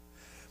years.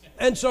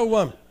 And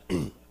so,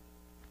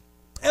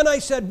 and I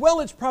said, well,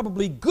 it's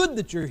probably good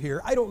that you're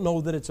here. I don't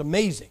know that it's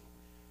amazing.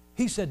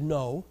 He said,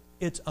 no,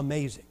 it's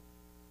amazing.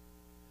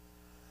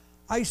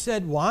 I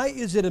said, why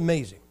is it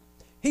amazing?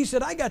 He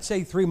said, I got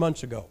saved 3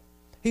 months ago.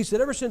 He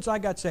said, ever since I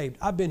got saved,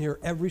 I've been here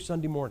every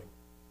Sunday morning.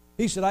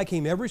 He said, I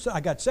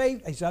got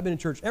saved. He said, I've been in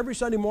church every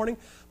Sunday morning,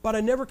 but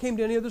I never came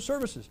to any of the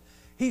services.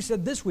 He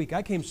said, this week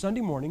I came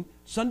Sunday morning,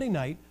 Sunday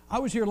night. I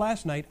was here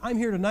last night. I'm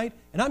here tonight,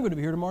 and I'm going to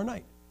be here tomorrow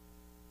night.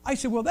 I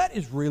said, well, that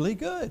is really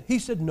good. He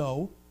said,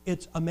 no,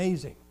 it's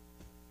amazing.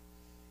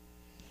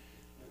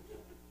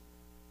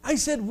 I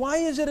said, why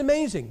is it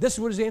amazing? This is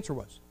what his answer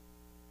was.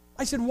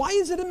 I said, why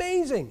is it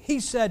amazing? He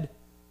said,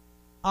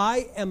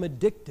 I am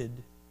addicted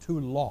to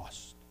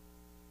Lost.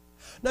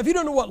 Now, if you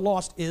don't know what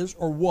Lost is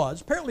or was,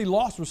 apparently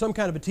Lost was some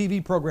kind of a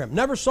TV program.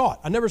 Never saw it.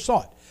 I never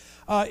saw it.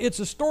 It's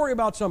a story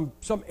about some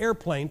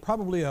airplane,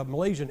 probably a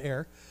Malaysian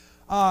Air,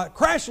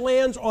 crash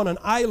lands on an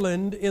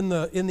island in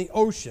the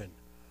ocean.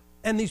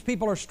 And these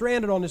people are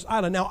stranded on this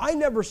island. Now, I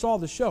never saw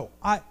the show.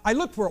 I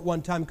looked for it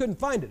one time, couldn't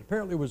find it.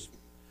 Apparently it was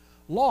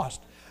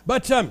lost.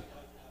 But from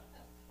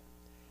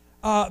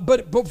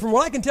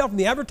what I can tell from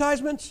the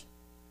advertisements,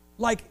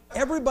 like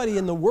everybody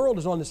in the world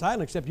is on this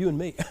island except you and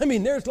me. I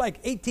mean, there's like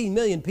 18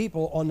 million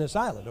people on this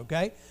island,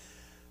 okay?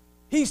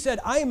 He said,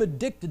 I am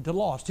addicted to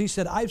Lost. He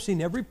said, I've seen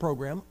every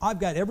program. I've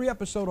got every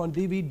episode on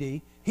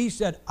DVD. He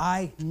said,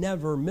 I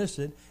never miss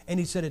it. And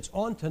he said, it's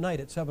on tonight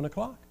at 7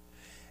 o'clock.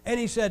 And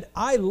he said,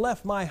 I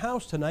left my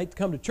house tonight to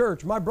come to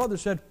church. My brother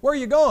said, where are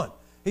you going?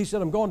 He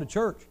said, I'm going to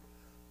church.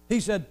 He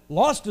said,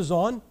 Lost is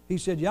on. He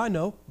said, yeah, I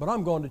know, but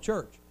I'm going to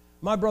church.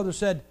 My brother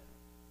said,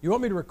 you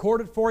want me to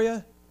record it for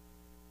you?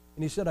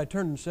 And he said, I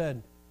turned and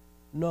said,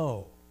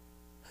 no.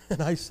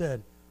 And I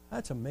said,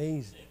 that's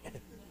amazing.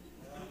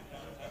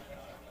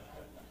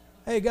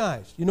 Hey,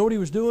 guys, you know what he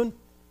was doing?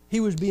 He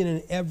was being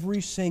in every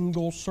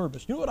single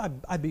service. You know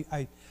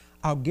what?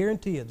 I'll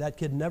guarantee you that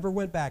kid never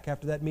went back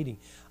after that meeting.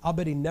 I'll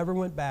bet he never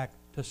went back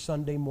to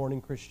Sunday morning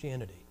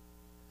Christianity.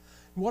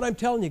 And what I'm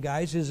telling you,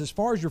 guys, is as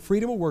far as your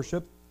freedom of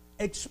worship,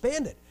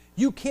 expand it.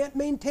 You can't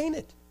maintain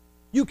it.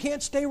 You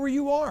can't stay where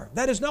you are.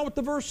 That is not what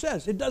the verse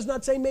says. It does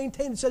not say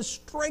maintain. It says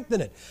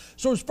strengthen it.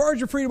 So as far as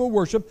your freedom of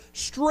worship,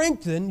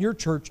 strengthen your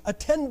church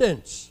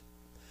attendance.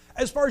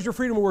 As far as your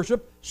freedom of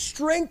worship,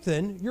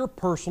 strengthen your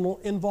personal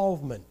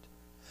involvement.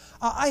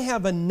 I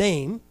have a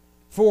name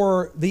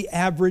for the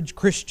average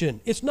Christian.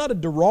 It's not a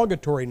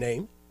derogatory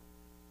name.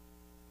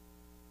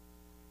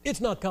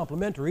 It's not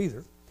complimentary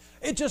either.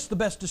 It's just the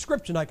best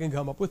description I can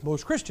come up with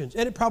most Christians,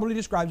 and it probably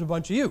describes a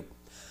bunch of you.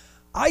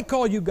 I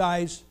call you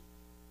guys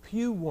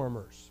pew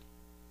warmers.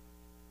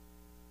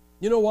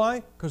 You know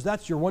why? Because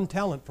that's your one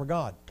talent for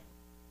God.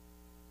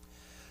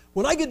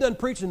 When I get done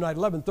preaching tonight at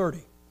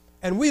 11:30,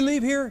 and we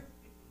leave here,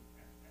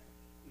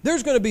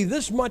 there's going to be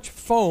this much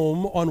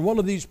foam on one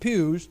of these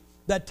pews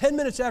that 10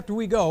 minutes after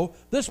we go,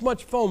 this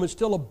much foam is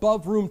still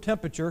above room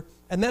temperature,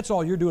 and that's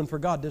all you're doing for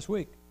God this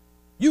week.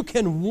 You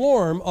can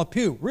warm a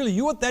pew. Really,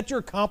 you want that's your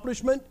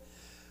accomplishment?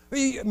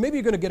 Maybe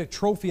you're going to get a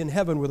trophy in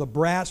heaven with a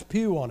brass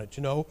pew on it,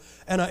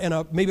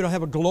 and maybe it'll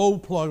have a glow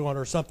plug on it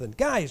or something.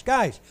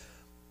 Guys,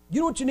 you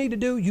know what you need to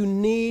do? You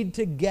need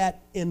to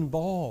get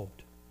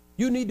involved.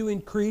 You need to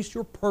increase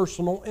your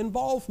personal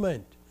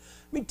involvement.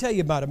 Let me tell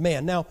you about a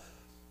man. Now,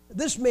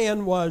 this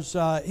man was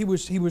he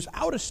was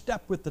out of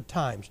step with the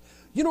times.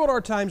 You know what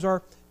our times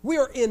are? We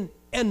are in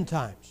end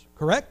times,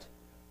 correct?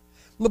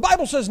 And the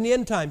Bible says in the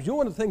end times, you know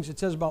one of the things it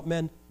says about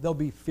men? They'll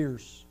be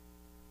fierce.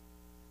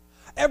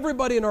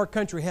 Everybody in our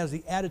country has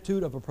the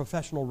attitude of a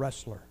professional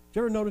wrestler. Did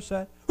you ever notice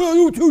that?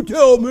 Oh, you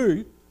tell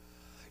me.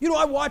 You know,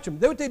 I watch them.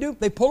 What they do?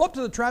 They pull up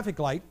to the traffic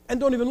light and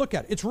don't even look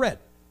at it. It's red.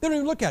 They don't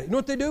even look at it. You know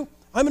what they do?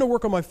 I'm going to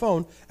work on my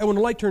phone, and when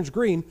the light turns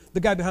green, the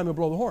guy behind me will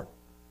blow the horn.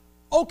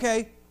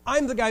 Okay,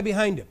 I'm the guy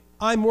behind him.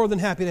 I'm more than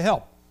happy to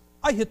help.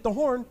 I hit the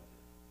horn,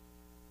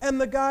 and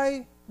the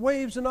guy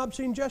waves an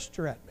obscene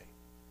gesture at me.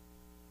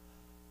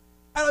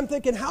 And I'm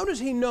thinking, how does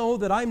he know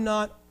that I'm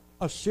not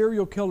a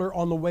serial killer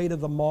on the way to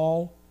the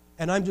mall,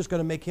 and I'm just going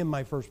to make him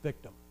my first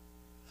victim?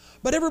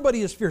 But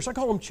everybody is fierce. I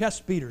call them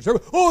chest beaters.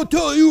 I'll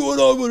tell you what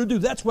I'm going to do.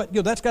 That's what,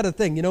 that's got a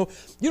thing,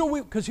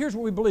 because here's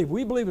what we believe.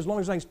 We believe as long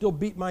as I can still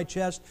beat my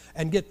chest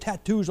and get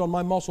tattoos on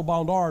my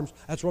muscle-bound arms,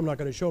 that's why I'm not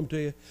going to show them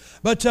to you.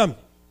 But,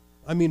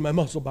 I mean my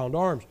muscle-bound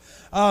arms.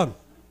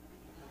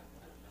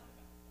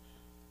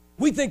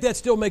 We think that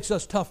still makes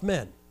us tough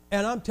men.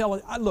 And I'm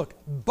telling you, look,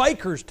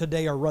 bikers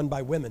today are run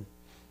by women.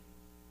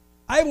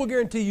 I will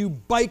guarantee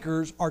you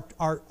bikers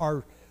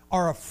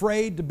are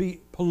afraid to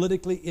be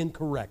politically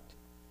incorrect.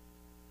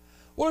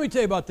 Well, let me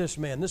tell you about this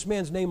man. This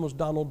man's name was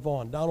Donald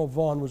Vaughn. Donald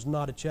Vaughn was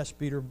not a chest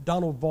beater.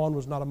 Donald Vaughn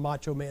was not a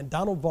macho man.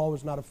 Donald Vaughn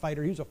was not a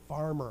fighter. He was a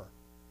farmer.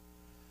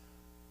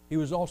 He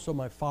was also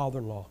my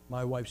father-in-law,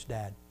 my wife's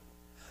dad.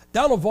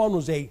 Donald Vaughn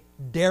was a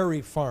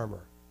dairy farmer.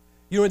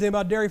 You know anything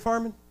about dairy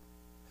farming?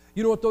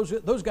 You know what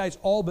those guys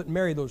all but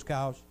marry those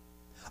cows.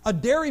 A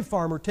dairy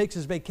farmer takes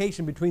his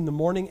vacation between the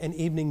morning and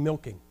evening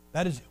milking.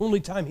 That is the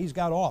only time he's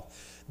got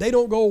off. They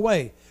don't go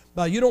away.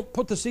 You don't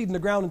put the seed in the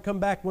ground and come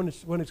back when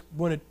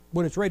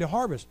it's ready to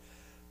harvest.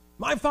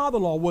 My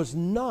father-in-law was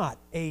not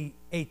a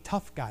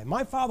tough guy.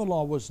 My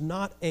father-in-law was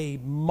not a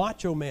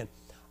macho man.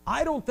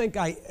 I don't think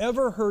I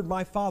ever heard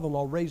my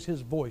father-in-law raise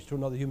his voice to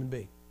another human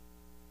being.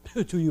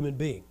 To a human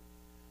being.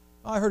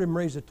 I heard him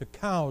raise it to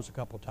cows a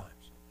couple times.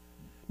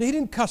 Now, he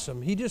didn't cuss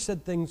them. He just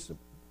said things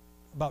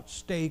about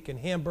steak and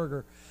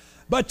hamburger.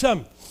 But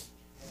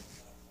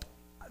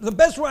the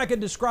best way I could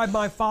describe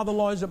my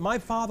father-in-law is that my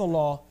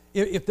father-in-law,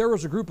 if there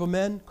was a group of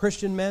men,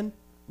 Christian men,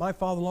 my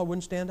father-in-law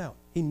wouldn't stand out.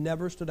 He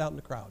never stood out in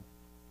the crowd.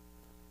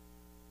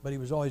 But he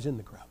was always in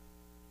the crowd.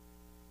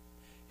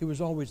 He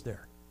was always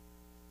there.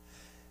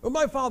 But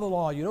my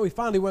father-in-law, he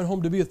finally went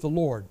home to be with the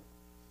Lord.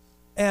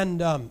 And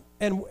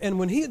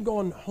when he had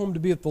gone home to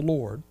be with the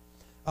Lord,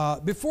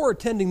 before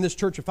attending this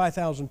church of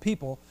 5,000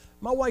 people,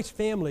 my wife's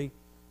family,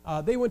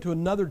 they went to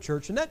another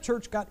church, and that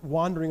church got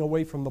wandering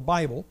away from the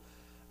Bible.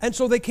 And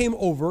so they came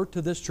over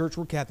to this church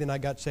where Kathy and I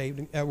got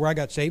saved, where I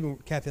got saved,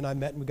 and Kathy and I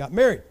met and we got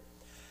married.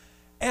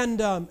 And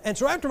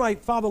so after my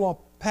father-in-law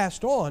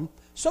passed on,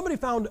 somebody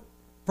found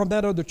from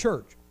that other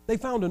church, they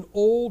found an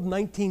old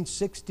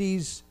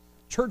 1960s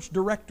church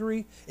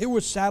directory. It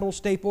was saddle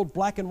stapled,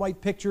 black and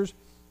white pictures,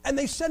 and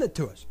they sent it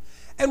to us.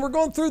 And we're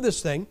going through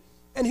this thing,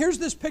 and here's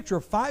this picture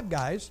of 5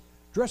 guys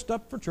dressed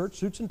up for church,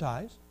 suits and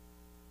ties.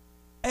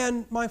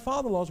 And my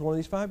father-in-law is one of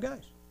these 5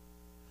 guys.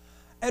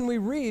 And we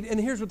read, and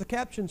here's what the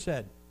caption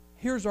said.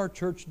 Here's our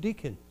church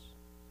deacons.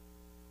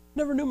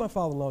 Never knew my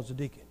father-in-law was a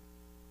deacon.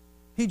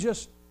 He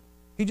just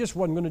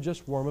wasn't going to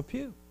just warm a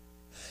pew.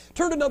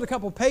 Turned another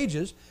couple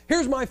pages.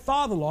 Here's my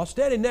father-in-law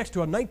standing next to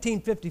a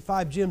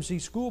 1955 GMC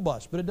school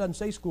bus, but it doesn't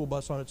say school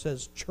bus on it. It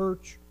says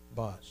church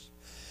bus.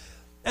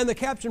 And the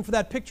caption for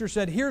that picture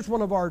said, here's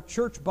one of our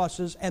church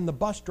buses and the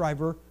bus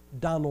driver,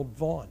 Donald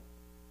Vaughn.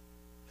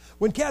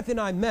 When Kathy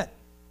and I met,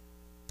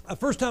 the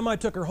first time I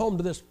took her home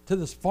to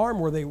this farm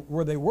where they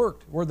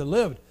worked, where they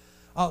lived,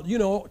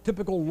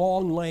 typical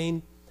long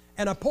lane,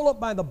 and I pull up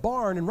by the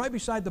barn, and right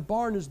beside the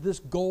barn is this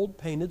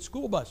gold-painted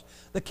school bus.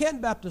 The Canton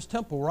Baptist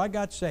Temple, where I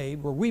got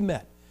saved, where we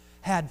met,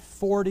 had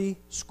 40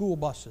 school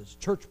buses,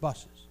 church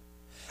buses,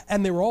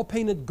 and they were all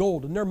painted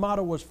gold, and their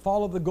motto was,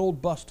 follow the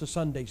gold bus to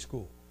Sunday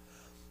school.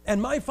 And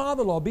my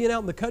father-in-law, being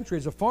out in the country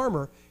as a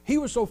farmer, he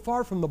was so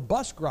far from the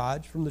bus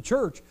garage, from the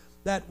church,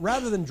 that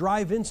rather than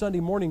drive in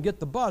Sunday morning and get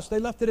the bus, they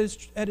left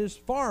it at his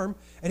farm,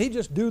 and he'd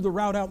just do the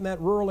route out in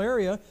that rural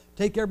area,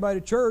 take everybody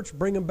to church,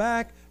 bring them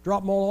back,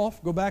 drop them all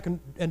off, go back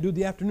and do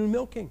the afternoon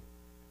milking.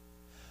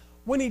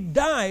 When he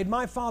died,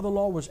 my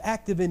father-in-law was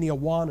active in the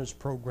Awanas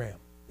program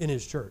in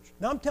his church.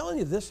 Now, I'm telling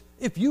you this,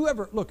 if you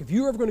ever going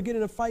to get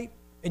in a fight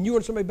and you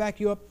want somebody to back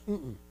you up,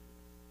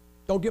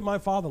 don't get my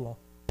father-in-law.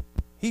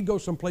 He'd go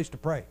someplace to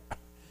pray.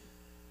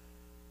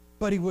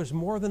 But he was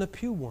more than a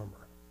pew warmer.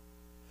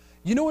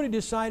 You know what he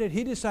decided?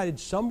 He decided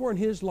somewhere in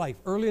his life,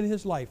 early in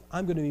his life,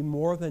 I'm going to be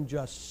more than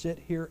just sit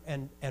here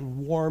and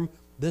warm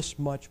this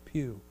much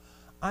pew.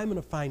 I'm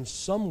going to find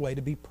some way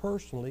to be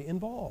personally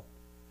involved.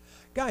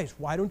 Guys,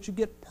 why don't you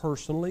get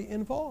personally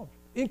involved?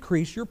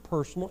 Increase your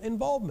personal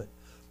involvement.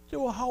 You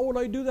say, well, how would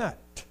I do that?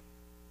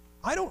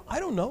 I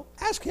don't know.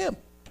 Ask him.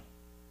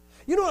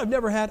 You know what I've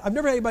never had? I've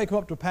never had anybody come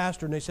up to a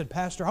pastor and they said,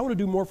 Pastor, I want to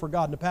do more for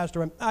God. And the pastor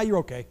went, you're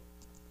okay.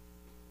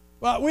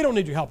 Well, we don't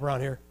need your help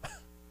around here.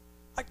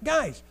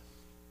 Guys,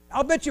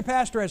 I'll bet your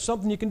pastor has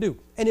something you can do.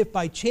 And if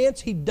by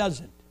chance he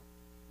doesn't,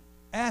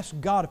 ask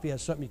God if he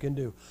has something you can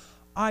do.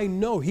 I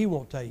know he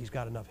won't tell you he's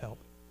got enough help.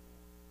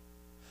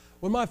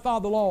 When my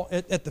father-in-law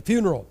at the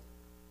funeral,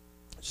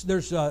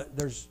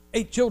 there's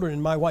 8 children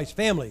in my wife's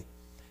family.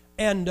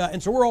 And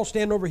so we're all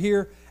standing over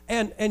here.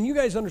 And you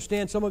guys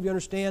understand, some of you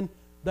understand,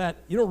 that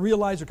you don't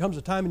realize there comes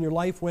a time in your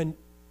life when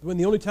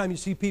the only time you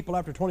see people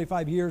after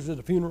 25 years is at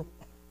a funeral.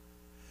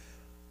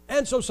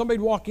 And so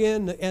somebody'd walk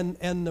in,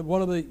 and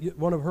one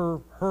of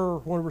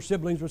her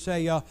siblings would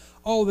say,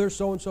 "Oh, there's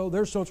so and so,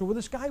 there's so and so." Well,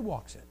 this guy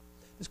walks in.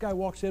 This guy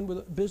walks in with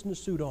a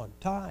business suit on,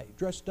 tie,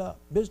 dressed up,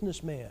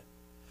 businessman.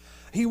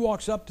 He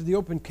walks up to the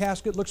open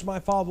casket, looks at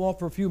my father-in-law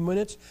for a few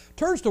minutes,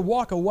 turns to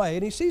walk away,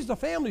 and he sees the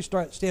family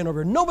stand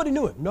over here. Nobody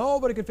knew him.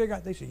 Nobody could figure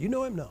out. They say, "You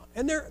know him?" No.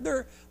 And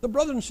the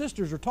brothers and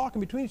sisters are talking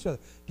between each other.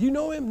 "Do you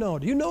know him?" "No."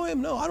 "Do you know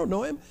him?" "No, I don't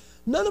know him."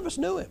 None of us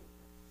knew him.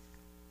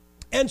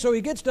 And so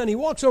he gets done. He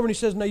walks over and he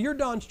says, "Now, you're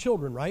Don's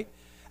children, right?"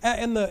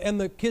 And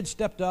the kids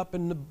stepped up,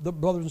 and the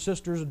brothers and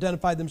sisters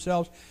identified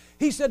themselves.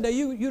 He said, "Now,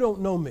 you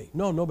don't know me."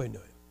 No, nobody knew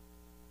him.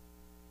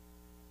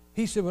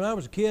 He said, "When I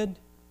was a kid,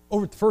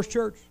 over at the First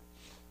Church,"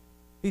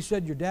 he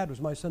said, "your dad was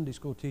my Sunday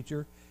school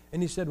teacher."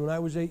 And he said, "When I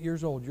was 8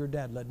 years old, your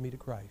dad led me to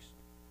Christ."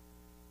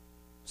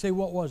 Say,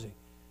 what was he?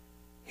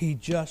 He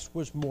just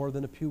was more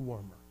than a pew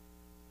warmer.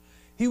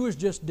 He was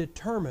just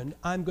determined,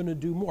 I'm going to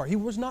do more. He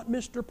was not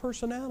Mr.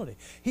 Personality.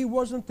 He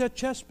wasn't the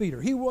chest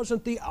beater. He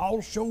wasn't the,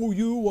 I'll show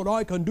you what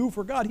I can do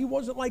for God. He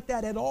wasn't like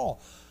that at all.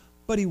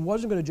 But he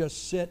wasn't going to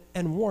just sit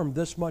and warm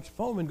this much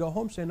foam and go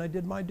home saying, I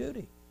did my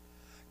duty.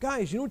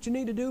 Guys, you know what you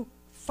need to do?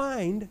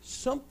 Find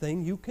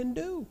something you can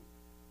do.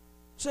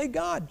 Say,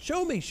 God,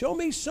 show me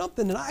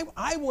something. And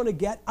I want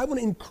to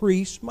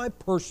increase my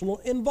personal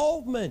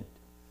involvement.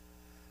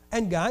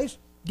 And guys,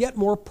 get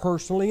more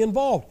personally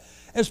involved.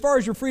 As far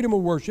as your freedom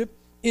of worship,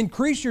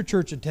 increase your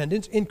church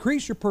attendance,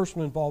 increase your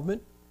personal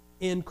involvement,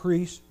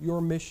 increase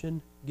your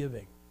mission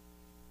giving.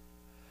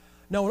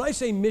 Now, when I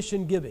say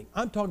mission giving,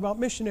 I'm talking about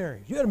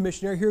missionaries. You had a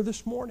missionary here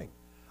this morning.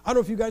 I don't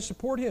know if you guys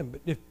support him,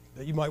 but if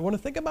you might want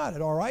to think about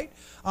it, all right?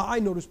 I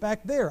noticed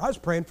back there, I was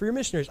praying for your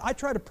missionaries. I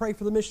try to pray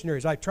for the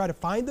missionaries. I try to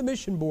find the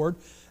mission board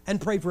and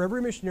pray for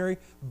every missionary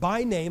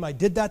by name. I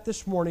did that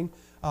this morning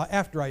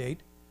after I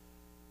ate.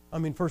 I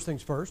mean, first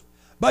things first.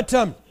 But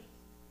I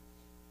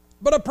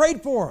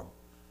prayed for them.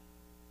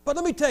 But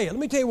let me tell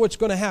you what's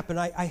going to happen.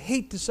 I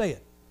hate to say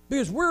it,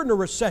 because we're in a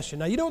recession.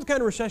 Now, you know what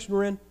kind of recession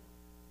we're in?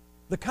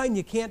 The kind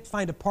you can't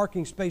find a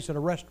parking space at a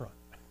restaurant.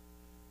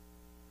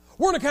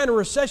 We're in a kind of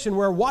recession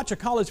where watch a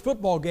college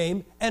football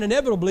game and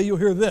inevitably you'll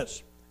hear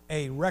this,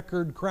 a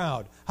record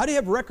crowd. How do you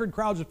have record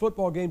crowds at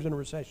football games in a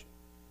recession?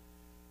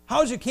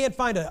 How is it you can't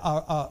find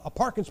a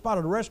parking spot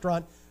at a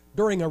restaurant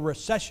during a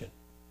recession?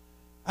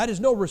 That is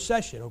no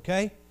recession,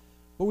 okay?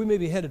 But we may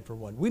be headed for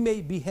one. We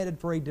may be headed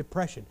for a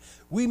depression.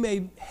 We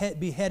may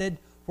be headed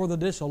for the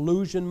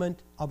disillusionment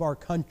of our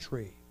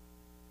country.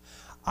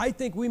 I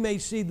think we may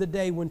see the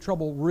day when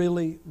trouble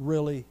really,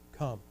 really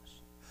comes.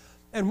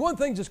 And one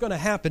thing that's going to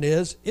happen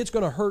is it's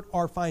going to hurt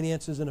our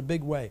finances in a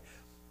big way.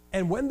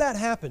 And when that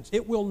happens,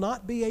 it will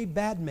not be a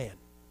bad man.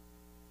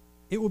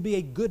 It will be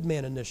a good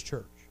man in this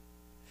church.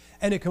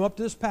 And he'll come up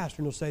to this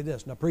pastor and he'll say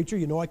this, now, preacher,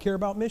 you know I care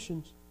about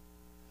missions.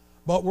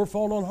 But we're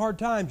falling on hard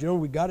times. You know,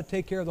 we've got to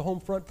take care of the home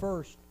front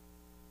first.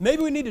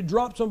 Maybe we need to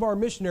drop some of our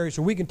missionaries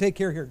so we can take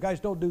care of here. Guys,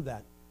 don't do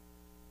that.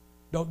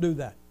 Don't do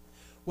that.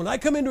 When I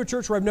come into a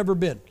church where I've never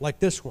been, like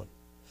this one,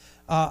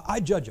 I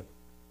judge them.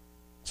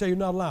 Say, you're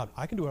not allowed.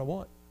 I can do what I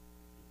want.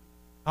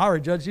 I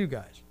already judge you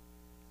guys.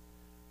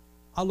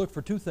 I look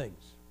for two things.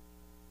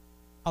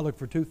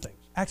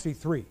 Actually,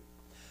 three.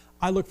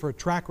 I look for a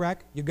track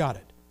rack. You got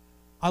it.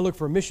 I look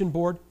for a mission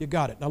board. You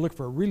got it. And I look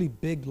for a really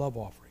big love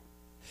offering.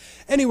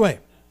 Anyway.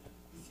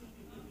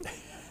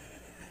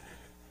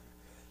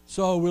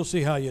 So we'll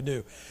see how you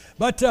do.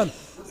 But,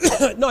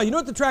 no, you know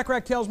what the track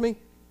rack tells me?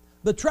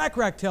 The track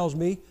rack tells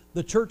me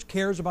the church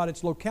cares about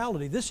its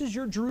locality. This is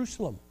your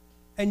Jerusalem.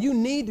 And you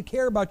need to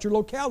care about your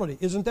locality.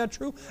 Isn't that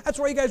true? That's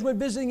why you guys went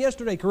visiting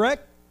yesterday,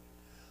 correct?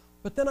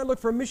 But then I look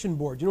for a mission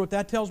board. You know what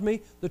that tells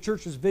me? The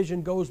church's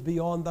vision goes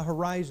beyond the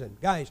horizon.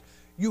 Guys,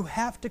 you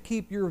have to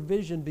keep your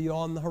vision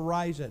beyond the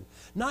horizon.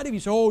 Not if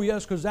you say, oh,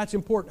 yes, because that's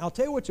important. I'll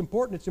tell you what's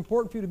important. It's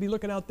important for you to be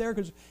looking out there,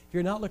 because if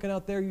you're not looking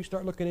out there, you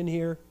start looking in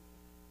here,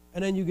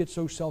 and then you get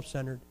so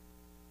self-centered.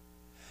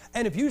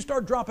 And if you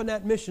start dropping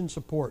that mission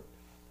support,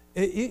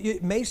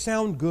 it may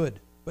sound good,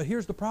 but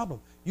here's the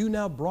problem. You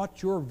now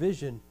brought your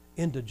vision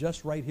into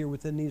just right here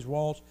within these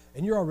walls,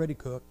 and you're already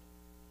cooked.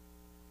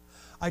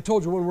 I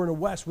told you when we're in the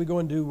West, we go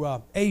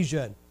into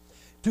Asia.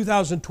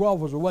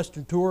 2012 was a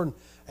Western tour,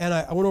 and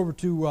I went over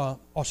to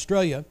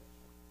Australia,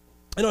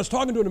 And I was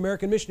talking to an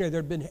American missionary.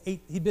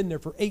 He'd been there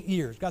for 8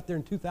 years, got there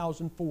in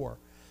 2004.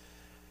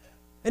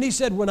 And he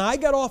said, when I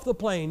got off the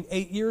plane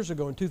 8 years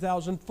ago in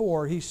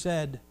 2004, he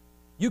said,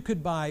 you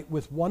could buy,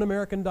 with $1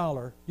 American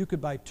dollar, you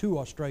could buy 2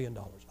 Australian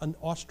dollars. An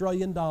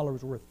Australian dollar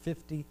is worth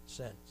 50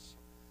 cents.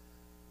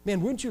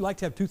 Man, wouldn't you like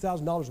to have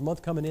 $2,000 a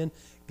month coming in,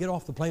 get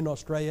off the plane in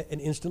Australia, and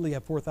instantly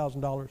have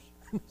 $4,000?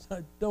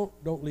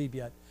 Don't leave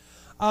yet.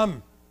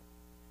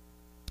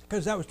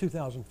 Because that was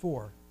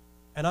 2004,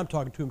 and I'm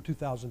talking to him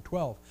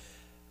 2012.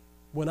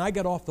 When I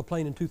got off the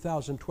plane in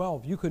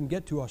 2012, you couldn't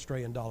get 2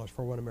 Australian dollars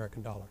for 1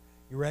 American dollar.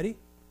 You ready?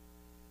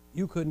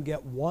 You couldn't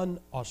get 1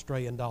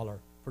 Australian dollar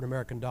for an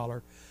American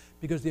dollar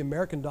because the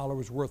American dollar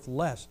was worth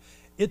less.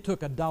 It took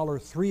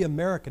 $1.03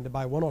 American to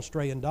buy 1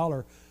 Australian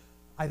dollar.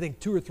 I think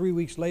 2 or 3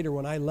 weeks later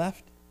when I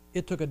left,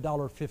 it took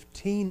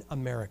 $1.15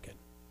 American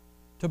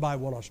to buy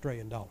 1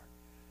 Australian dollar.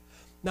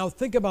 Now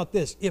think about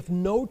this. If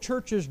no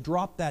churches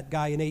dropped that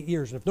guy in 8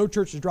 years, and if no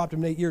churches dropped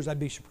him in 8 years,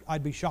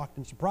 I'd be shocked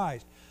and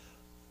surprised.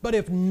 But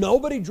if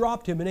nobody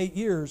dropped him in 8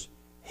 years,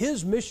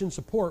 his mission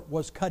support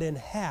was cut in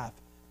half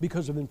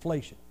because of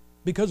inflation,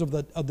 because of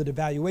the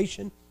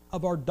devaluation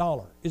of our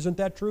dollar. Isn't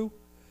that true?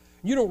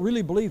 You don't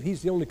really believe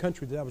he's the only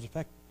country that was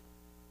affected.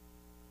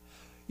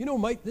 You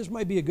know, this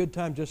might be a good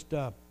time just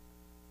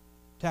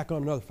tack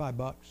on another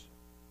 $5.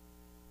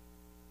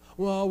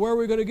 Well, where are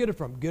we going to get it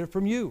from? Get it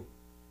from you.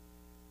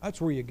 That's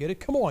where you get it.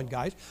 Come on,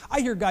 guys. I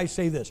hear guys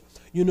say this.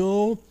 You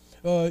know,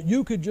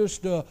 you could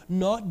just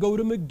not go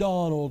to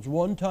McDonald's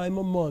 1 time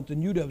a month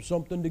and you'd have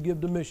something to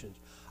give to missions.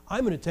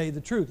 I'm going to tell you the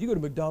truth. You go to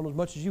McDonald's as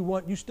much as you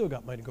want, you still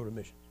got money to go to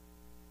missions.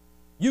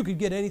 You could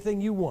get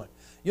anything you want.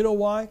 You know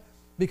why?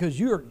 Because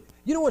you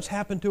know what's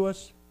happened to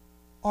us?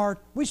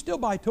 We still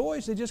buy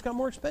toys, they just got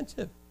more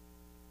expensive.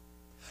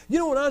 You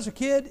know, when I was a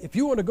kid, if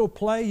you want to go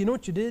play, you know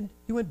what you did?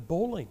 You went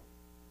bowling.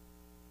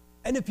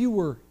 And if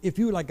you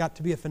like got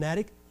to be a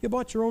fanatic, you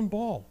bought your own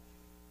ball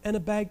and a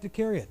bag to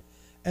carry it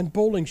and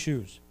bowling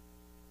shoes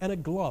and a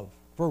glove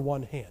for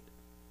one hand.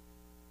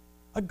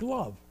 A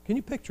glove. Can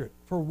you picture it?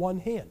 For one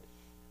hand.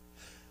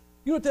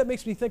 You know what that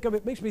makes me think of?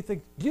 It makes me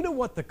think, do you know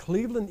what the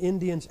Cleveland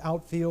Indians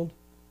outfield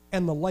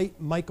and the late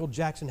Michael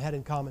Jackson had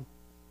in common?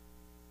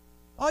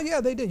 Oh,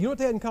 yeah, they did. You know what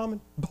they had in common?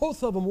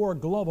 Both of them wore a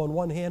glove on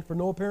one hand for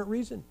no apparent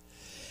reason.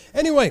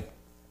 Anyway,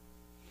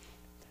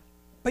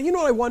 but you know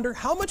what I wonder?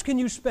 How much can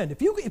you spend?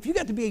 If you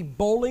got to be a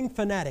bowling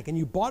fanatic and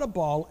you bought a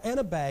ball and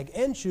a bag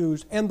and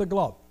shoes and the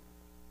glove,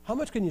 how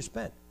much can you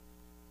spend?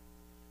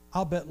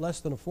 I'll bet less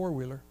than a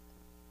four-wheeler.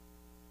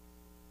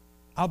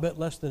 I'll bet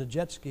less than a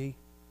jet ski.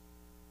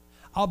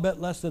 I'll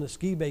bet less than a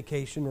ski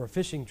vacation or a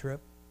fishing trip.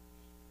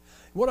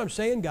 What I'm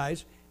saying,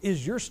 guys,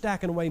 is you're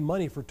stacking away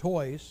money for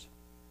toys,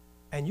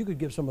 and you could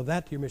give some of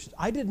that to your missions.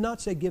 I did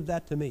not say give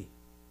that to me.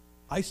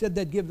 I said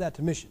that give that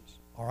to missions,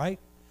 all right?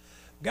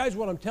 Guys,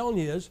 what I'm telling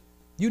you is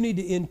you need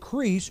to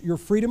increase your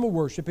freedom of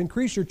worship,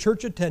 increase your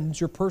church attendance,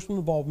 your personal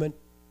involvement,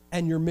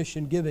 and your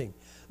mission giving.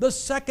 The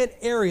second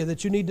area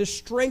that you need to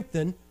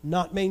strengthen,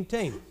 not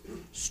maintain.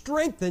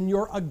 Strengthen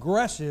your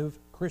aggressive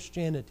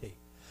Christianity.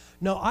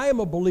 Now, I am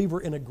a believer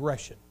in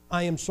aggression.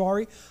 I am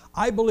sorry.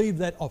 I believe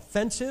that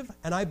offensive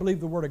and I believe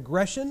the word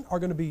aggression are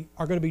going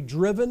to be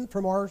driven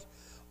from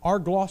our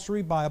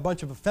glossary by a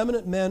bunch of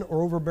effeminate men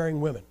or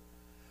overbearing women.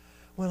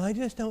 Well, I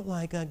just don't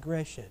like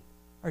aggression.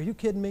 Are you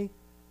kidding me?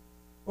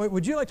 Wait,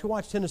 would you like to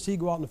watch Tennessee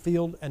go out in the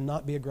field and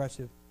not be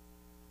aggressive?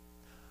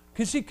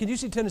 Can you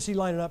see Tennessee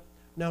lining up?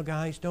 Now,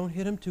 guys, don't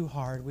hit them too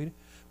hard.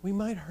 We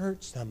might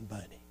hurt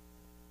somebody.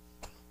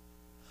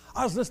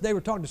 I was listening. They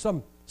were talking to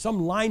some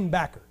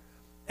linebacker.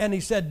 And he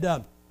said,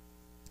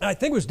 I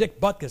think it was Dick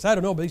Butkus, I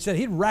don't know, but he said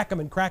he'd rack him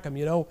and crack him,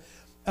 you know.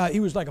 He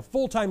was like a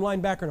full-time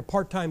linebacker and a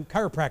part-time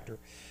chiropractor.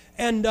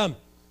 And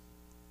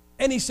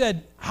he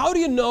said, how do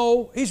you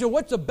know, he said,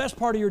 what's the best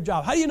part of your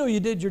job? How do you know you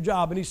did your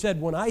job? And he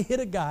said, when I hit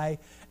a guy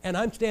and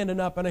I'm standing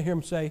up and I hear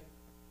him say,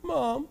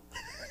 Mom.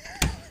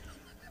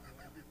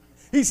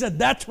 He said,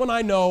 that's when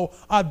I know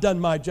I've done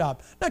my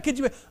job. Now, could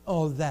you,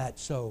 oh,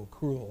 that's so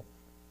cruel.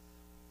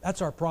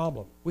 That's our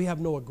problem. We have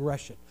no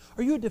aggression.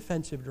 Are you a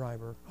defensive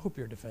driver? I hope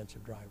you're a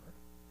defensive driver.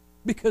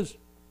 Because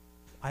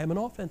I am an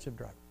offensive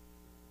driver.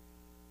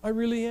 I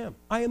really am.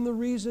 I am the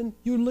reason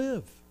you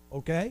live,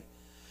 okay?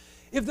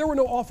 If there were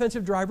no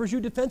offensive drivers, you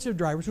defensive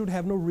drivers would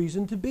have no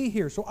reason to be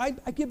here. So I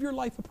give your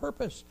life a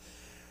purpose.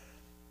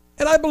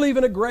 And I believe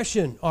in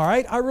aggression, all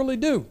right? I really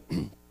do.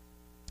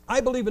 I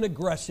believe in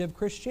aggressive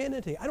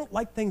Christianity. I don't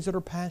like things that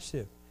are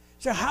passive.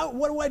 So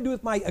what do I do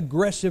with my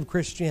aggressive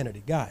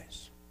Christianity?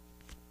 Guys,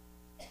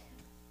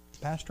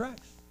 pass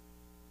tracks.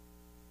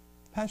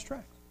 Pass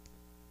tracks.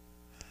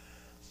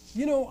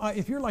 You know,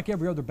 if you're like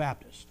every other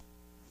Baptist,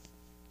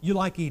 you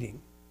like eating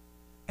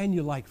and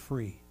you like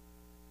free.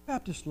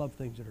 Baptists love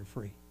things that are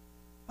free.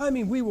 I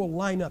mean, we will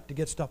line up to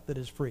get stuff that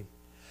is free.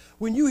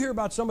 When you hear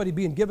about somebody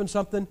being given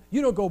something,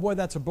 you don't go, boy,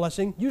 that's a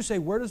blessing. You say,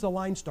 where does the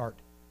line start?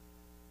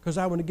 Because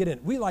I want to get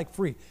in. We like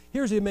free.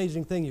 Here's the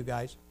amazing thing, you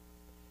guys.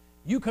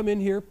 You come in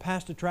here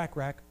past a track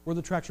rack where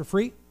the tracks are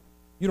free.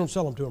 You don't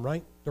sell them to them,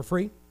 right? They're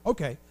free?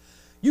 Okay.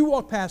 You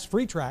walk past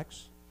free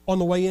tracks on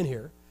the way in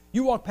here.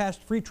 You walk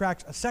past free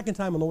tracts a second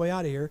time on the way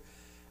out of here,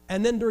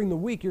 and then during the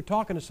week you're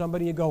talking to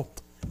somebody and you go,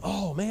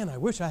 oh man, I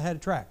wish I had a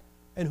tract.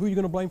 And who are you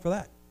going to blame for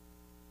that?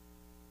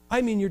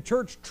 I mean, your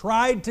church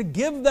tried to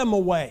give them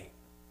away,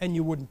 and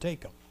you wouldn't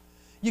take them.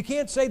 You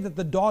can't say that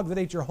the dog that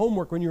ate your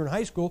homework when you were in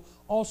high school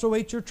also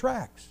ate your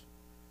tracts.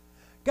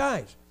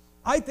 Guys,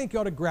 I think you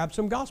ought to grab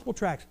some gospel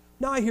tracts.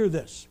 Now I hear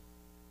this.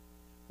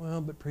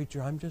 Well, but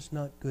preacher, I'm just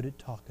not good at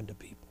talking to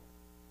people.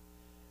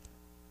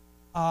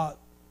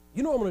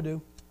 You know what I'm going to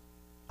do?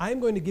 I'm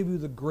going to give you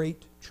the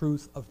great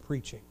truth of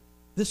preaching.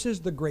 This is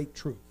the great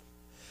truth.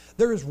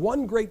 There is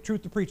one great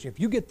truth of preaching. If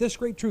you get this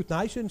great truth, now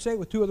I shouldn't say it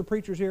with two other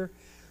preachers here,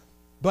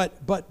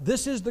 but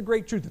this is the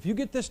great truth. If you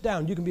get this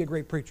down, you can be a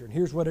great preacher. And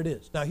here's what it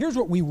is. Now, here's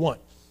what we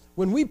want.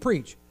 When we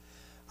preach,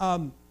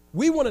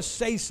 we want to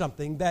say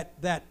something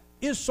that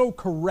is so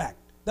correct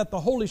that the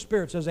Holy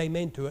Spirit says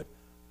amen to it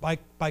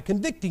by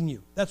convicting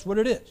you. That's what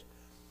it is.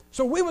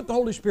 So we want the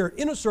Holy Spirit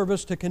in a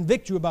service to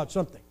convict you about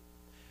something.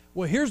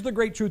 Well, here's the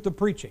great truth of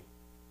preaching.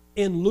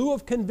 In lieu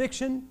of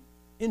conviction,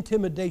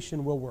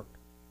 intimidation will work.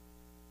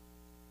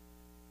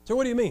 So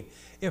what do you mean?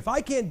 If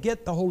I can't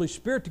get the Holy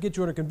Spirit to get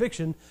you under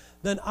conviction,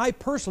 then I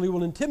personally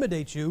will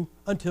intimidate you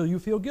until you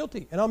feel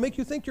guilty. And I'll make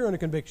you think you're under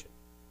conviction.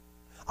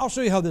 I'll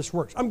show you how this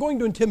works. I'm going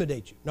to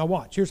intimidate you. Now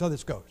watch. Here's how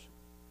this goes.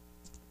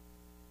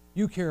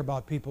 You care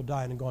about people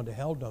dying and going to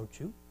hell, don't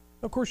you?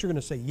 Of course you're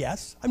going to say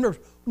yes. I'm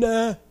nervous.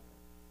 Nah.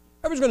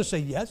 Everyone's going to say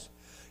yes.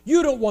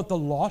 You don't want the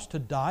lost to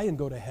die and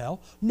go to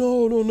hell.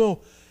 No, no, no.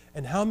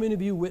 And how many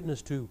of you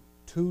witnessed to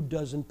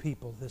 24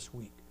 people this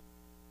week?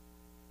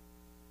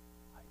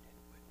 I did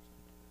witness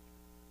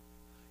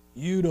to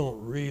 2. You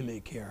don't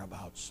really care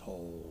about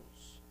souls.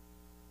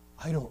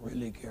 I don't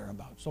really care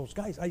about souls.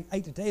 Guys, I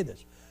hate to tell you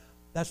this.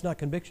 That's not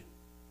conviction.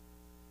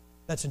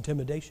 That's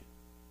intimidation.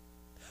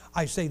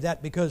 I say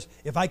that because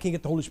if I can't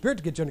get the Holy Spirit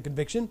to get you under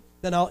conviction,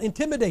 then I'll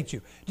intimidate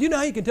you. Do you know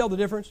how you can tell the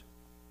difference?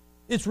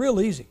 It's real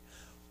easy.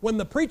 When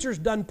the preacher's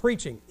done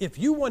preaching, if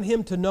you want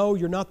him to know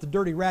you're not the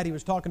dirty rat he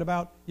was talking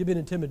about, you've been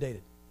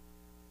intimidated.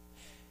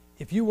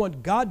 If you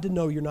want God to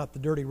know you're not the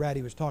dirty rat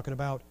he was talking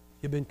about,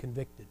 you've been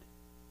convicted.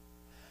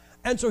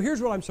 And so here's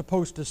what I'm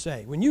supposed to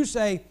say. When you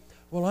say,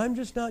 well, I'm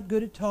just not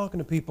good at talking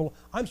to people,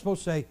 I'm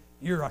supposed to say,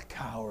 you're a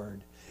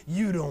coward.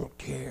 You don't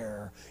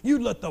care. You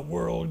let the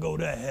world go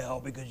to hell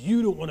because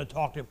you don't want to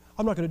talk to him.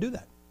 I'm not going to do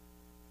that.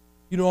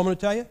 You know what I'm going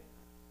to tell you?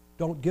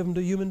 Don't give them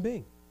to a human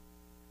being.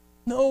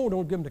 No,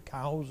 don't give them to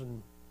cows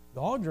and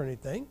dogs or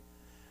anything.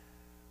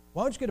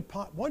 Why don't you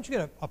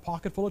get a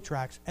pocket full of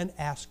tracts and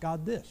ask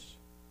God this?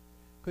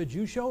 Could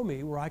you show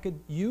me where I could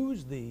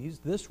use these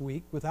this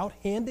week without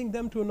handing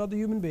them to another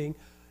human being?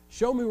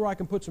 Show me where I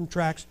can put some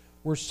tracts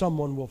where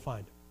someone will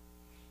find them.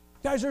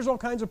 Guys, there's all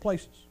kinds of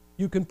places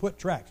you can put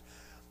tracts.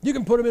 You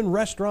can put them in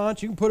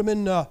restaurants. You can put them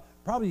in,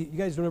 probably you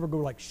guys don't ever go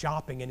like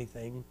shopping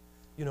anything,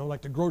 you know,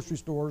 like the grocery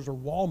stores or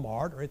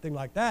Walmart or anything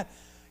like that.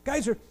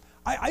 Guys,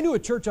 I knew a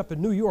church up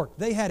in New York.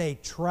 They had a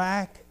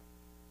tract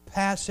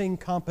passing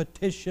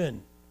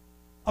competition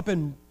up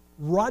in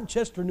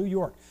Rochester, New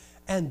York,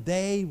 and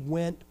they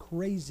went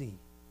crazy.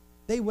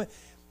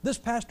 This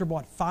pastor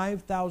bought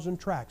 5,000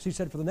 tracts. He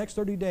said, for the next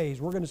 30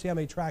 days, we're going to see how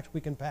many tracts we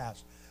can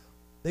pass.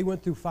 They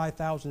went through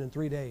 5,000 in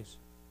 3 days.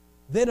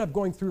 They ended up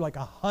going through like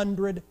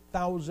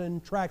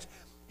 100,000 tracts.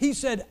 He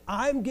said,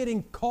 I'm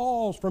getting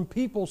calls from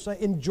people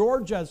in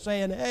Georgia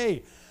saying,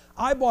 hey,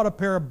 I bought a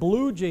pair of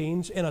blue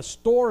jeans in a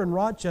store in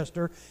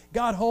Rochester,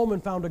 got home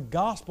and found a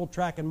gospel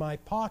tract in my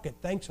pocket.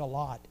 Thanks a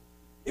lot.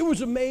 It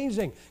was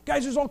amazing.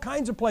 Guys, there's all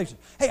kinds of places.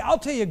 Hey, I'll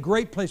tell you a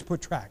great place to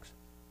put tracts.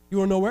 You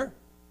want to know where?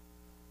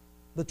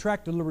 The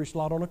tract delivery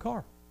slot on a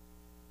car.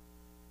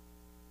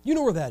 You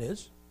know where that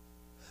is.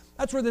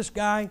 That's where this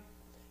guy,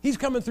 he's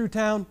coming through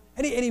town,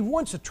 and he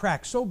wants a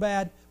tract so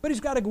bad, but he's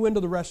got to go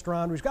into the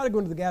restaurant, or he's got to go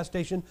into the gas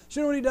station. So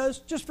you know what he does?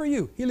 Just for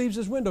you. He leaves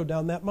his window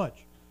down that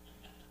much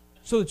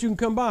so that you can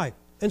come by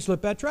and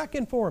slip that tract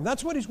in for him.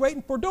 That's what he's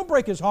waiting for. Don't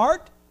break his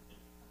heart.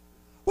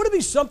 Wouldn't it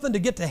be something to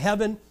get to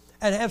heaven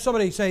and have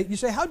somebody say, you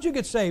say, how'd you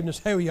get saved? And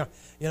say, well, you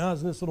know, I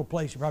was in this little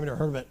place, you probably never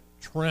heard of it,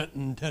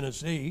 Trenton,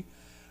 Tennessee,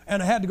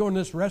 and I had to go in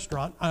this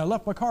restaurant. I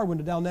left my car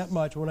window down that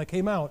much. When I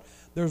came out,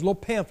 there was a little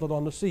pamphlet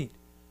on the seat,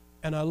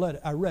 and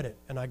I read it,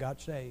 and I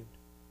got saved.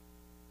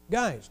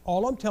 Guys,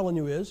 all I'm telling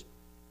you is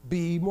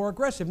be more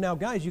aggressive. Now,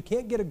 guys, you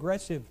can't get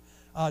aggressive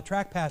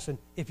tract passing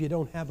if you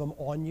don't have them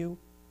on you.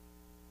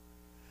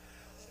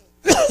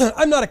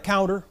 I'm not a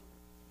counter.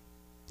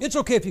 It's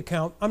okay if you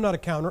count. I'm not a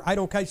counter. I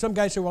don't count. Some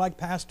guys say, well, I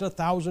passed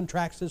 1,000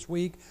 tracts this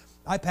week.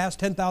 I passed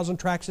 10,000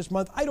 tracts this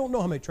month. I don't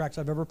know how many tracts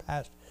I've ever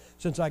passed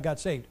since I got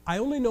saved. I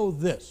only know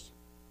this.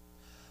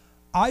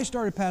 I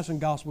started passing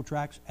gospel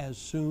tracts as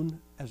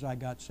soon as I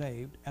got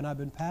saved, and I've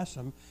been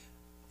passing them.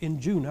 In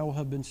June, I will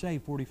have been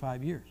saved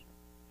 45 years.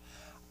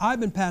 I've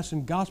been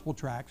passing gospel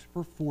tracts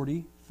for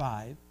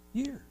 45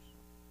 years.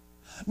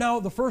 Now,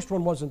 the first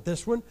one wasn't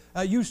this one.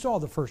 You saw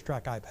the first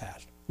tract I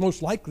passed.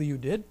 Most likely you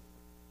did.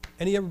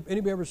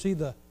 Anybody ever see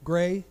the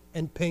gray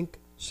and pink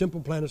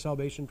Simple Plan of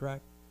Salvation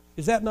tract?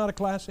 Is that not a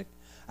classic?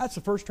 That's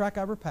the first tract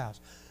I ever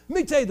passed. Let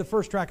me tell you the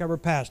first tract I ever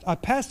passed. I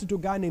passed it to a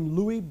guy named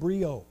Louis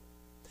Brio.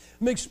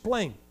 Let me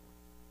explain.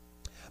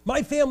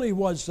 My family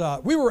was,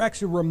 we were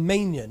actually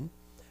Romanian,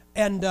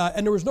 and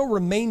there was no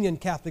Romanian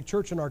Catholic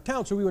church in our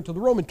town, so we went to the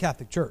Roman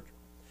Catholic Church.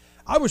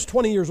 I was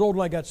 20 years old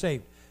when I got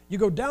saved. You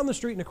go down the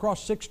street and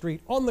across 6th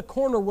Street. On the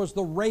corner was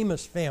the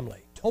Ramus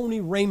family.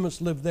 Tony Ramus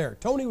lived there.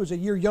 Tony was a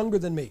year younger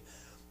than me.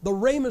 The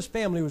Ramus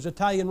family was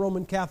Italian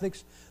Roman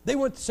Catholics. They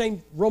went to the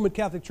same Roman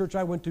Catholic church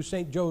I went to,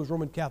 St. Joe's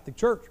Roman Catholic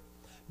Church.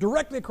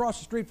 Directly across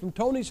the street from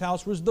Tony's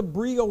house was the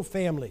Brio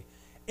family,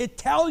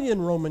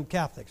 Italian Roman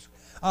Catholics.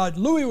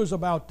 Louis was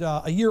about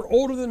a year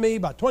older than me,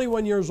 about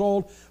 21 years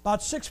old, about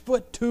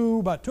 6'2",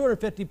 about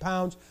 250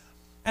 pounds,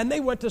 and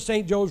they went to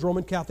St. Joe's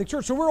Roman Catholic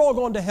Church. So we're all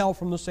going to hell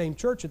from the same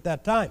church at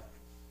that time.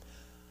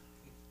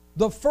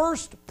 The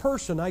first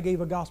person I gave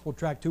a gospel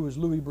tract to was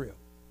Louis Brio.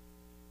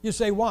 You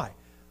say, why?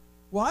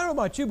 Well, I don't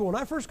know about you, but when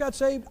I first got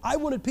saved, I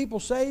wanted people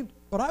saved,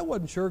 but I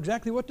wasn't sure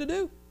exactly what to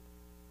do.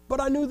 But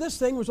I knew this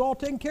thing was all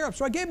taken care of,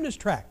 so I gave him this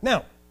tract.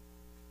 Now,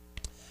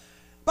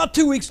 about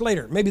 2 weeks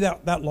later, maybe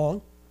that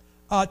long,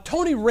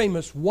 Tony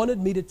Ramus wanted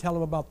me to tell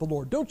him about the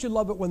Lord. Don't you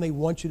love it when they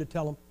want you to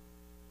tell him?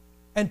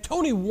 And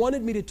Tony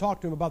wanted me to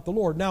talk to him about the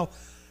Lord. Now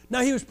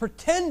he was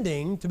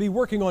pretending to be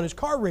working on his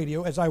car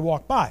radio as I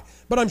walked by.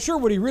 But I'm sure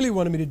what he really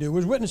wanted me to do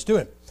was witness to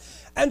him.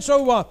 And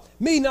so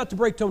me, not to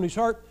break Tony's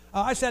heart,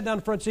 I sat down in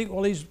the front seat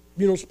while these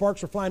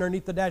sparks are flying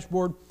underneath the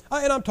dashboard,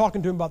 and I'm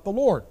talking to him about the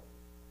Lord.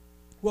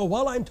 Well,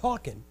 while I'm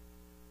talking,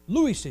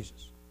 Louis sees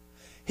us.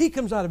 He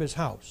comes out of his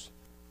house,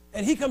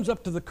 and he comes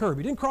up to the curb.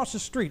 He didn't cross the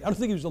street. I don't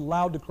think he was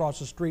allowed to cross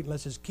the street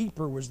unless his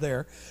keeper was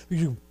there.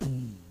 And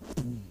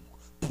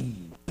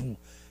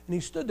he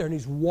stood there and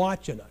he's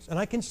watching us. And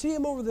I can see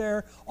him over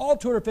there, all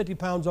 250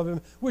 pounds of him,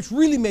 which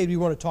really made me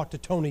want to talk to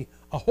Tony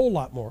a whole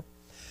lot more.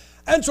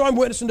 And so I'm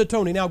witnessing to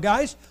Tony. Now,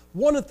 guys,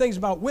 one of the things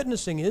about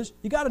witnessing is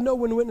you got to know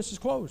when the witness is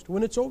closed,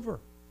 when it's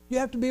over. You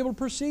have to be able to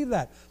perceive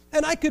that.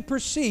 And I could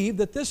perceive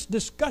that this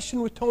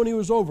discussion with Tony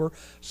was over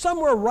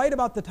somewhere right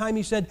about the time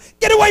he said,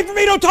 "Get away from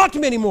me, don't talk to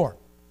me anymore."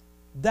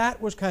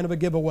 That was kind of a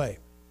giveaway.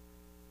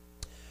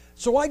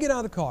 So I get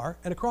out of the car,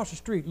 and across the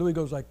street, Louis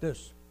goes like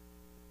this.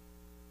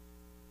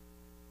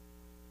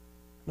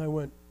 And I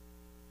went,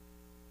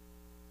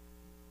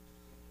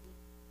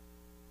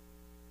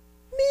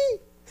 me?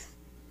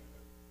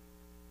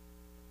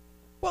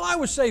 Well, I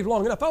was saved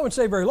long enough. I wouldn't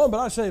say very long, but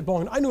I was saved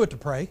long enough. I knew what to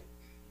pray.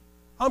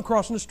 I'm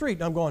crossing the street,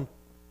 and I'm going,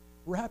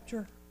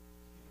 rapture.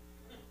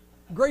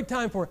 Great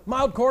time for it.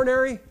 Mild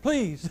coronary,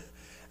 please.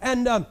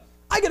 And I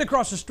get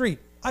across the street.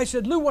 I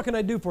said, "Lou, what can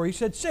I do for you?" He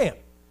said, "Sam."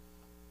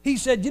 He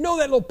said, "You know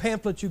that little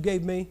pamphlet you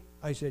gave me?"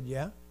 I said,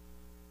 "Yeah."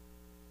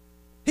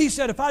 He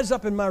said, "If I was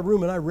up in my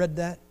room and I read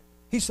that,"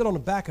 he said on the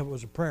back of it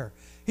was a prayer.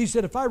 He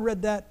said, "If I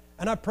read that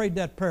and I prayed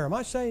that prayer, am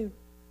I saved?"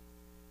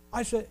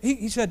 I said,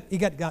 he said, he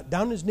got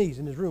down on his knees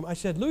in his room. I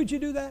said, "Lou, did you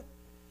do that?"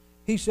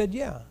 He said,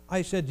 "Yeah."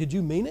 I said, "Did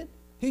you mean it?"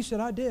 He said,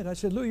 "I did." I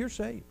said, "Lou, you're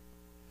saved."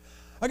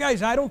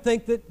 Guys, I don't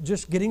think that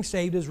just getting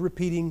saved is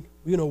repeating,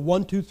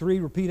 1, 2, 3,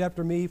 repeat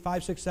after me,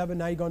 5, 6, 7,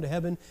 now you're going to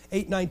heaven,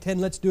 8, 9, 10,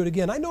 let's do it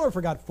again. I know I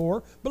forgot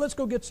 4, but let's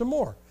go get some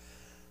more.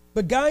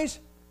 But guys,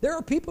 there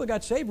are people that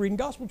got saved reading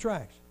gospel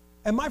tracts.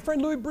 And my friend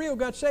Louis Brio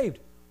got saved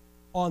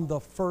on the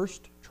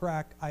first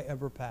tract I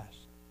ever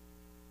passed.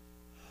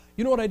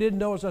 You know what I didn't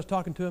know as I was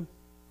talking to him?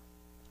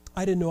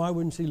 I didn't know I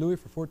wouldn't see Louis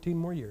for 14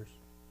 more years.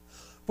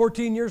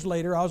 14 years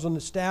later, I was on the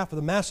staff of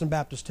the Masson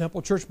Baptist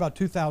Temple, church about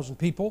 2,000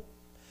 people.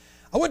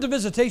 I went to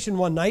visitation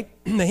one night,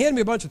 and they handed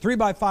me a bunch of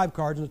 3x5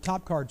 cards, and the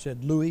top card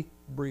said, Louis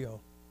Brio.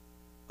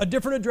 A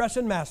different address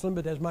in Massillon,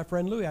 but as my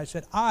friend Louis, I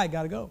said, I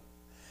got to go.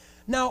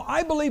 Now,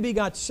 I believe he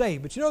got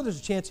saved, but there's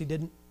a chance he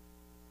didn't.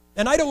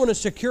 And I don't want to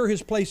secure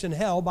his place in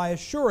hell by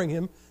assuring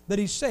him that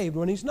he's saved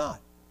when he's not.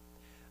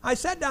 I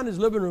sat down in his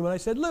living room, and I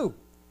said, Lou,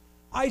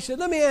 I said,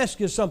 let me ask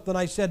you something.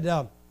 I said,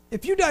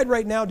 if you died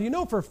right now, do you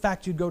know for a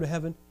fact you'd go to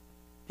heaven?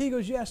 He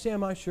goes, yeah,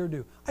 Sam, I sure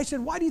do. I said,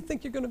 why do you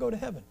think you're going to go to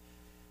heaven?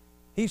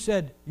 He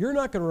said, you're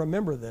not going to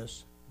remember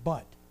this,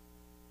 but,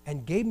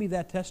 and gave me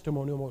that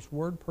testimony almost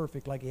word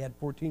perfect like he had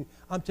 14.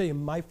 I'm telling you,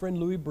 my friend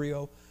Louis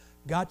Brio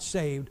got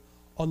saved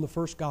on the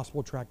first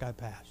gospel tract I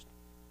passed.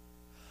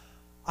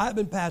 I've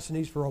been passing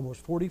these for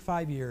almost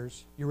 45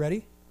 years. You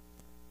ready?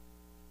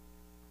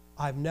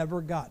 I've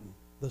never gotten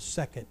the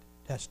second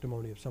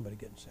testimony of somebody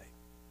getting saved.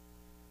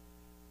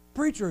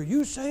 Preacher, are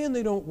you saying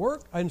they don't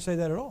work? I didn't say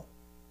that at all.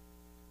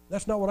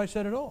 That's not what I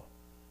said at all.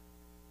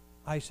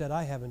 I said,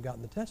 I haven't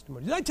gotten the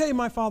testimony. Did I tell you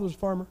my father was a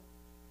farmer?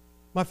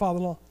 My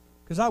father-in-law?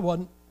 Because I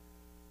wasn't.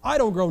 I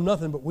don't grow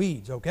nothing but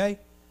weeds, okay?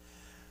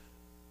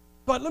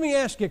 But let me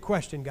ask you a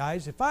question,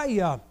 guys. If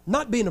I,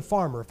 not being a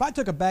farmer, if I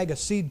took a bag of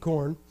seed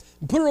corn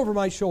and put it over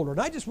my shoulder and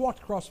I just walked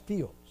across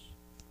fields,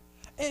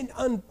 and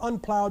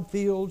unplowed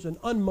fields and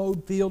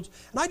unmowed fields,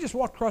 and I just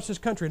walked across this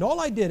country, and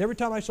all I did every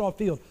time I saw a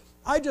field,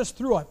 I just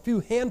threw a few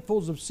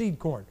handfuls of seed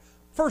corn.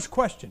 First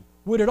question,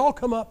 would it all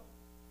come up?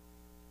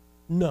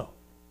 No.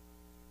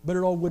 But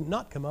it all would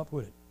not come up,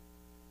 would it?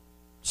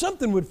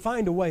 Something would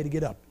find a way to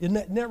get up.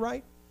 Isn't that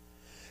right?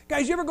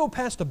 Guys, you ever go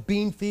past a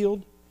bean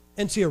field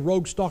and see a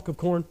rogue stalk of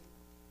corn?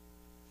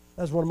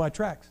 That's one of my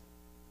tracks.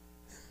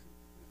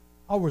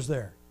 I was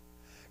there.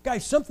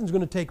 Guys, something's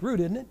going to take root,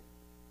 isn't it?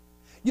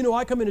 You know,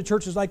 I come into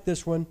churches like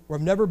this one where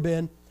I've never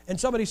been, and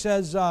somebody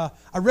says, I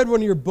read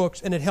one of your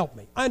books and it helped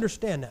me. I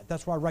understand that.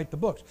 That's why I write the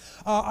books.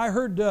 I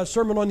heard a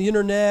sermon on the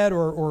internet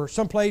or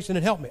someplace and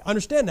it helped me. I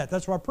understand that.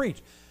 That's why I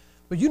preach.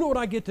 But you know what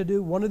I get to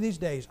do? One of these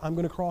days, I'm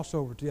going to cross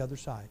over to the other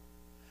side.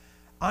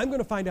 I'm going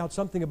to find out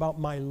something about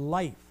my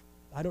life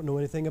I don't know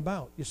anything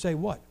about. You say,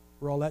 what?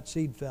 Where all that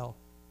seed fell.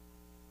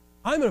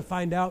 I'm going to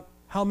find out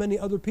how many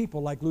other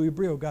people like Louis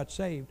Brio got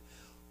saved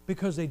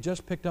because they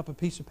just picked up a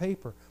piece of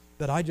paper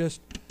that I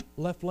just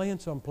left laying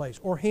someplace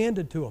or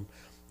handed to them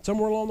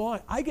somewhere along the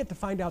line. I get to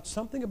find out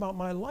something about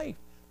my life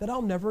that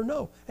I'll never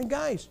know. And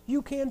guys,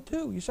 you can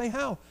too. You say,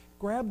 how?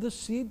 Grab the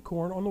seed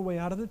corn on the way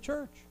out of the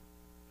church.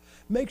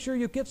 Make sure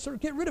you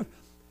get rid of.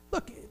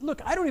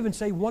 Look, I don't even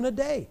say one a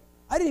day.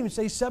 I didn't even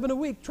say 7 a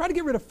week. Try to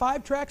get rid of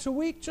 5 tracts a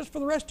week just for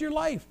the rest of your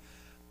life.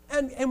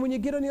 And when you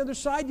get on the other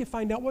side, you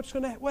find out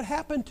what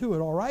happened to it,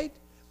 all right?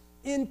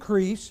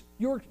 Increase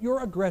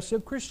your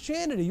aggressive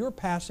Christianity, your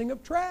passing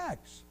of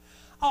tracts.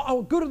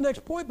 I'll go to the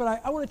next point,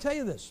 but I want to tell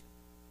you this.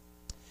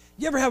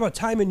 You ever have a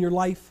time in your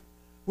life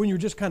when you're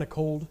just kind of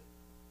cold?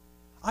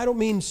 I don't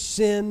mean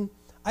sin.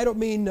 I don't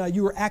mean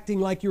you were acting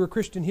like you were a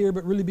Christian here,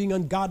 but really being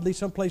ungodly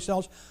someplace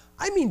else.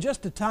 I mean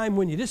just a time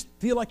when you just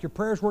feel like your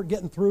prayers weren't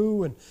getting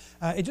through and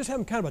it just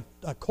having kind of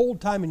a cold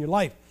time in your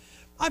life.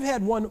 I've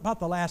had one about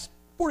the last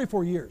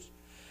 44 years.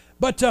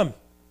 But I'll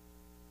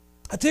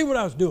tell you what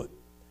I was doing.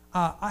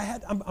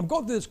 I'm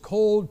going through this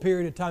cold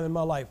period of time in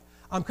my life.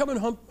 I'm coming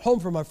home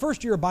from my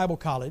first year of Bible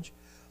college,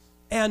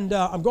 and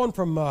I'm going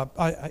from,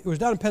 it was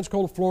down in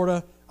Pensacola,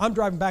 Florida. I'm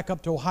driving back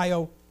up to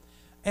Ohio,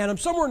 and I'm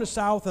somewhere in the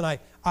south, and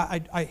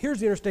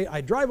here's the interstate.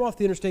 I drive off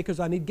the interstate because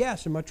I need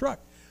gas in my truck.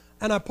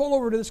 And I pull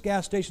over to this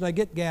gas station, I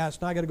get gas,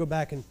 and I got to go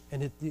back and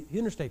hit the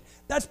interstate.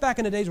 That's back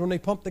in the days when they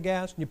pumped the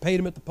gas, and you paid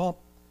him at the pump.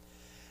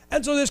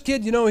 And so this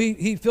kid, you know,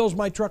 he fills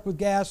my truck with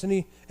gas,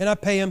 and I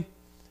pay him,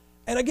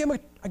 and I give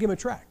him a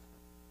tract.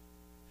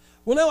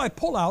 Well, now I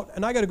pull out,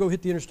 and I got to go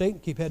hit the interstate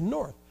and keep heading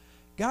north.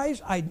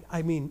 Guys,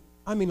 I mean,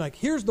 like,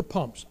 here's the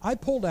pumps. I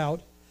pulled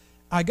out,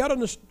 I got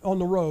on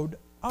the road.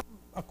 I'm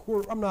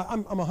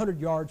 100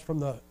 yards from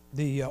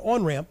the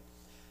on-ramp.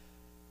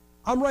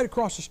 I'm right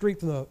across the street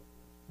from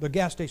the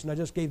gas station I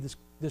just gave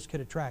this kid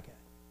a tract at.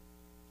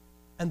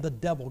 And the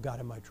devil got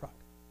in my truck.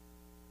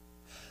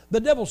 The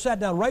devil sat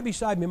down right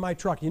beside me in my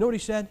truck. You know what he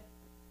said?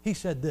 He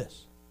said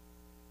this.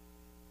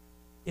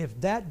 If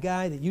that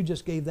guy that you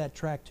just gave that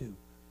tract to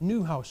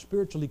knew how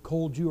spiritually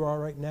cold you are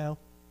right now,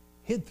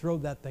 he'd throw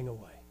that thing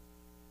away.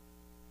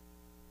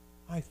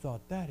 I thought,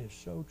 that is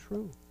so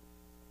true.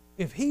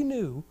 If he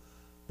knew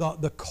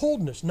the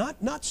coldness,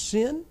 not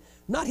sin,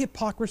 not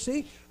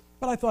hypocrisy,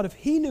 but I thought if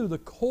he knew the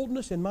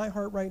coldness in my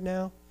heart right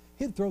now,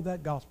 he'd throw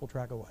that gospel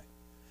tract away.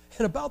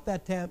 And about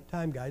that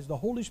time, guys, the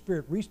Holy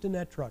Spirit reached in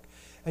that truck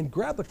and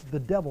grabbed the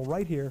devil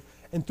right here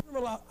and threw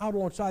him out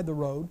alongside the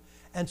road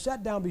and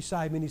sat down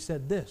beside me, and he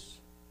said this,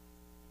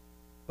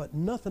 but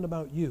nothing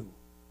about you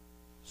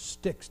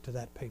sticks to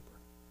that paper.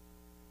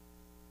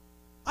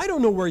 I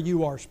don't know where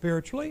you are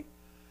spiritually.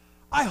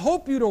 I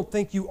hope you don't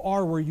think you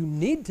are where you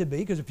need to be,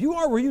 because if you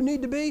are where you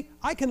need to be,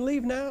 I can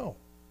leave now.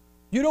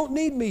 You don't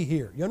need me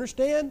here. You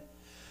understand?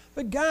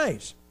 But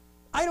guys,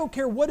 I don't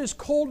care what is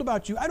cold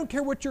about you. I don't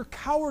care what your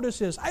cowardice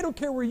is. I don't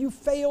care where you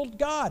failed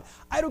God.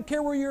 I don't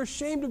care where you're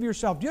ashamed of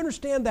yourself. Do you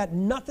understand that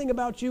nothing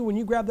about you, when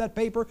you grab that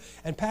paper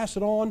and pass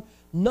it on,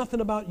 nothing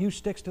about you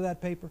sticks to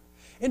that paper?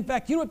 In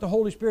fact, you know what the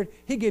Holy Spirit,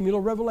 He gave me a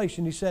little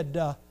revelation. He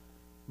said,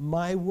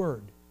 my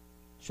word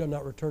shall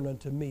not return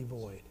unto me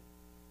void.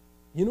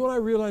 You know what I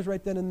realized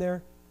right then and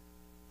there?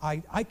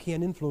 I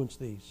can't influence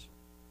these.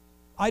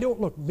 I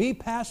don't, look, me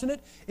passing it,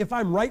 if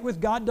I'm right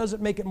with God,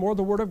 doesn't make it more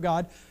the Word of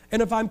God,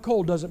 and if I'm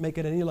cold, doesn't make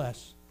it any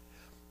less.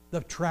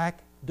 The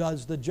tract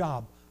does the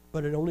job,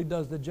 but it only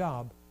does the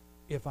job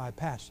if I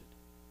pass it.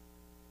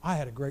 I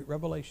had a great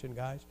revelation,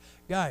 guys.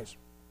 Guys,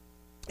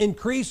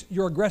 increase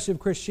your aggressive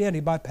Christianity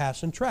by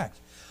passing tracts.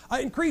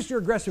 Increase your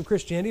aggressive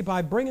Christianity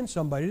by bringing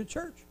somebody to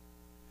church.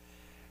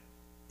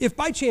 If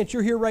by chance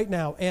you're here right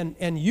now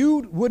and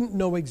you wouldn't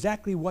know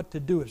exactly what to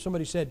do, if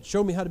somebody said,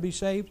 show me how to be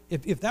saved,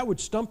 if that would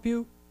stump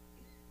you,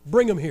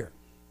 bring them here.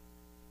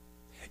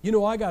 You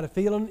know, I got a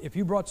feeling if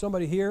you brought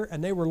somebody here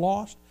and they were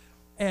lost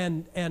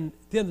and at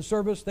the end of the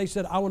service they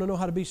said, I want to know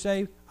how to be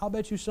saved, I'll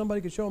bet you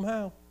somebody could show them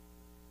how.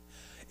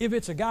 If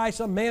it's a guy,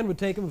 some man would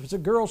take them. If it's a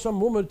girl,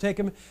 some woman would take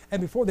them.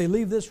 And before they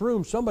leave this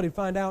room, somebody would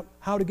find out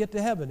how to get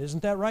to heaven.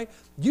 Isn't that right?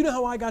 Do you know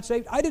how I got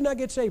saved? I did not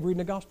get saved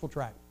reading a gospel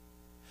tract.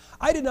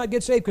 I did not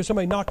get saved because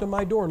somebody knocked on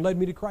my door and led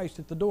me to Christ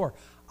at the door.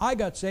 I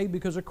got saved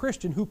because a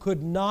Christian who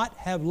could not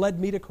have led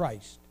me to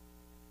Christ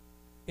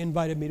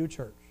invited me to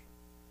church.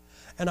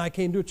 And I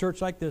came to a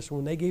church like this.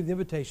 When they gave the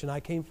invitation, I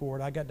came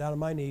forward, I got down on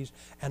my knees,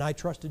 and I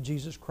trusted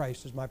Jesus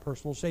Christ as my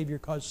personal Savior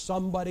because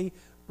somebody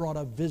brought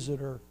a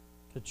visitor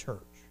to church.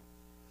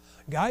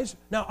 Guys,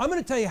 now I'm going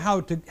to tell you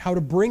how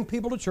to bring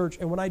people to church,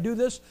 and when I do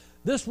this,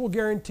 this will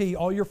guarantee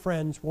all your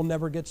friends will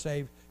never get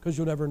saved Because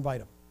you'll never invite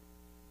them.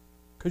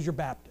 Because you're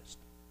Baptist.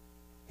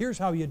 Here's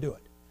how you do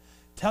it.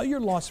 Tell your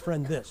lost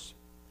friend this.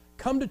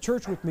 Come to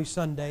church with me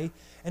Sunday,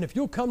 and if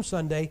you'll come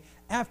Sunday,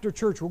 after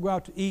church we'll go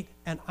out to eat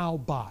and I'll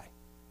buy.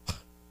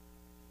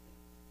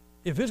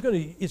 If it's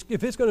going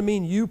to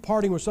mean you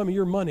parting with some of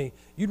your money,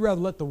 you'd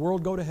rather let the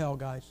world go to hell,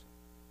 guys.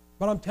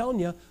 But I'm telling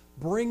you,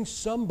 bring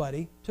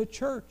somebody to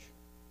church.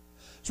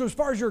 So as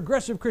far as your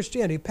aggressive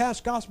Christianity, pass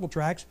gospel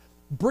tracts,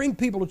 bring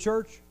people to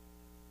church,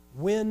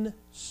 win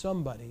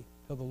somebody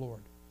to the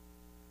Lord.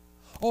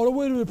 Oh,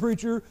 wait a minute,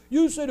 preacher.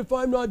 You said if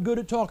I'm not good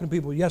at talking to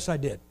people. Yes, I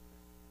did.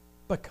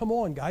 But come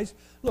on, guys.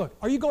 Look,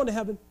 are you going to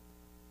heaven?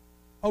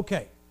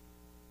 Okay.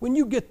 When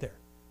you get there,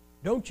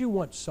 don't you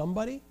want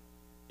somebody,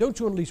 don't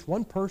you want at least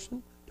one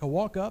person to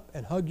walk up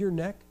and hug your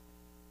neck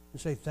and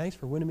say, thanks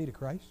for winning me to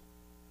Christ?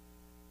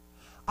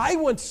 I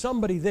want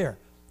somebody there.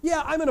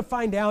 Yeah, I'm going to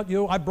find out,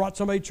 I brought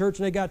somebody to church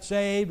and they got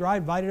saved, or I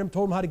invited them,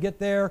 told them how to get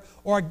there,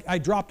 or I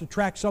dropped a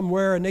tract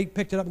somewhere and they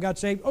picked it up and got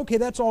saved. Okay,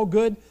 that's all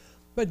good.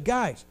 But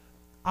guys,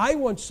 I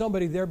want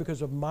somebody there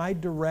because of my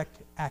direct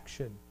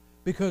action,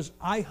 because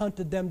I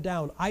hunted them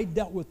down, I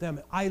dealt with them,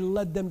 I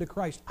led them to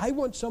Christ. I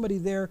want somebody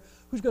there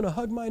who's going to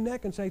hug my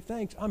neck and say,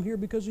 thanks, I'm here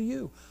because of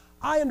you.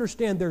 I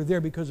understand they're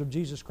there because of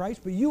Jesus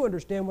Christ, but you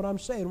understand what I'm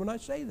saying when I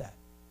say that.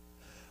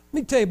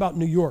 Let me tell you about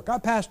New York. I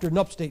pastored in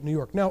upstate New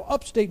York. Now,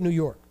 upstate New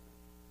York,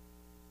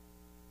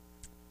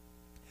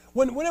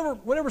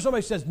 whenever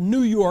somebody says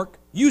New York,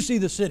 you see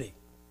the city.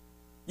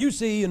 You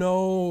see,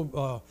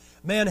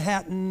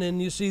 Manhattan,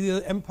 and you see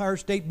the Empire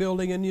State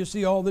Building, and you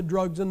see all the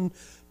drugs and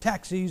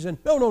taxis, and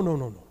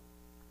no.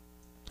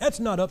 That's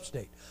not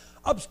upstate.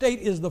 Upstate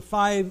is the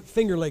 5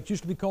 Finger Lakes,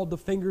 used to be called the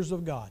Fingers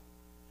of God.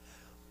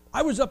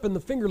 I was up in the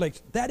Finger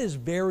Lakes. That is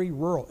very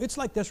rural. It's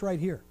like this right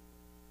here.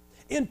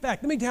 In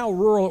fact, let me tell you how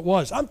rural it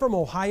was. I'm from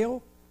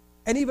Ohio,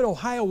 and even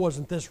Ohio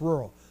wasn't this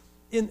rural.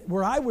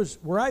 Where I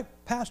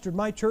pastored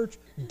my church,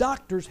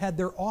 doctors had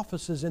their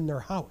offices in their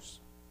house.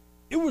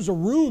 It was a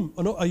room,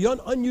 an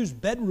unused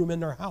bedroom in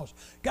their house.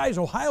 Guys,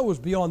 Ohio was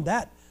beyond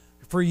that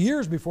for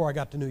years before I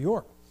got to New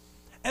York.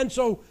 And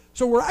so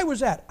where I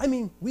was at,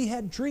 we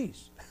had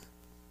trees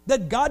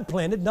that God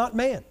planted, not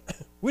man.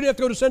 We didn't have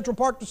to go to Central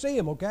Park to see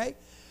them, okay?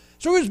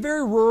 So it was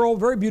very rural,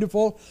 very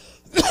beautiful.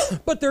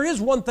 But there is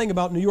one thing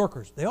about New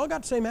Yorkers. They all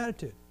got the same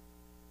attitude.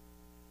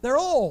 They're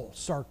all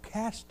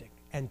sarcastic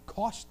and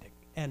caustic,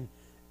 and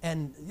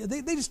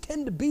they just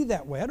tend to be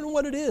that way. I don't know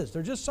what it is.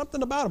 There's just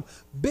something about them.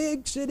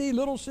 Big city,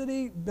 little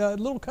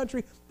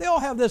country. They all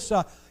have this,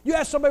 you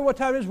ask somebody what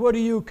time it is, what do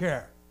you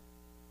care?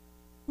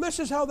 This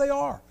is how they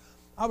are.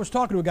 I was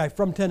talking to a guy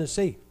from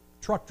Tennessee,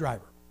 truck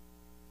driver.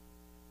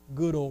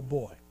 Good old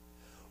boy.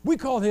 We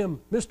called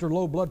him Mr.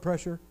 Low Blood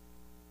Pressure.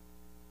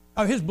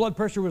 His blood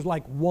pressure was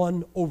like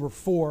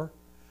 1/4.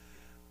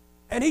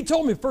 And he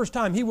told me the first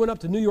time he went up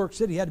to New York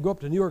City, he had to go up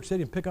to New York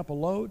City and pick up a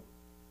load.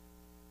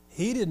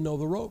 He didn't know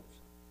the ropes.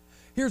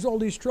 Here's all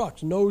these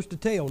trucks, nose to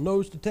tail,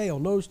 nose to tail,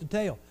 nose to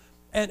tail.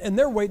 And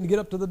they're waiting to get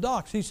up to the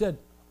docks. He said,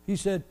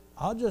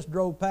 I just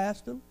drove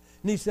past them.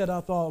 And he said, I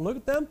thought, look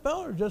at them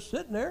fellas just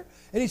sitting there.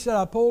 And he said,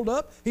 I pulled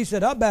up. He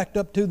said, I backed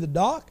up to the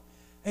dock.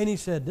 And he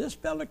said, this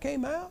fella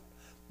came out.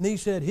 And he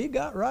said, he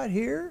got right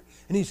here.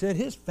 And he said,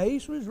 his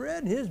face was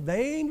red and his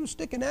vein was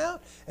sticking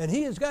out. And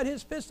he has got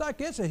his fist like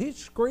this. And he's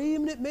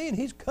screaming at me and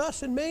he's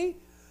cussing me.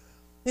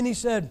 And he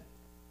said,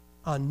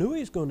 I knew he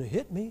was going to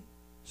hit me,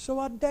 so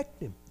I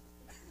decked him.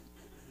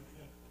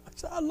 I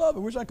said, I love it.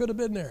 Wish I could have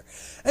been there.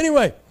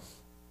 Anyway,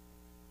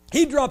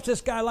 he drops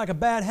this guy like a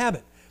bad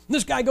habit. And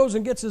this guy goes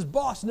and gets his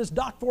boss, and this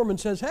dock foreman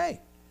says,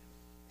 hey,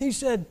 he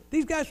said,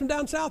 these guys from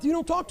down south, you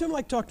don't talk to them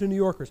like talk to New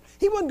Yorkers.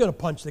 He wasn't going to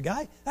punch the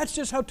guy. That's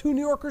just how 2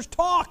 New Yorkers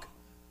talk.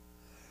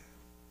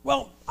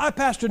 Well, I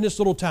pastored in this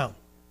little town,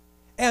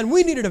 and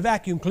we needed a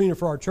vacuum cleaner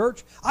for our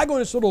church. I go in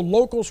this little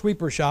local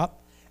sweeper shop,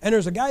 and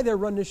there's a guy there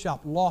running this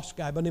shop, lost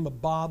guy by the name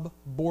of Bob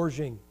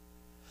Borging.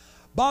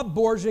 Bob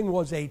Borging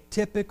was a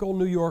typical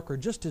New Yorker,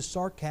 just as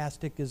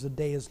sarcastic as the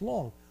day is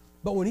long.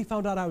 But when he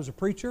found out I was a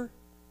preacher,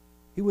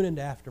 he went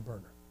into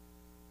afterburner.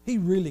 He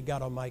really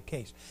got on my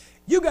case.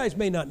 You guys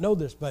may not know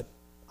this, but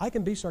I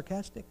can be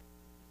sarcastic.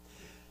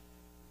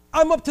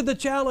 I'm up to the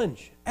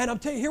challenge. And I'm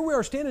telling you, here we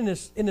are standing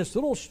in this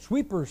little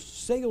sweeper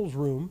sales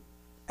room,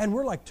 and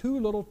we're like 2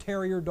 little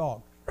terrier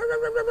dogs.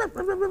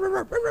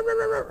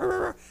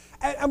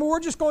 And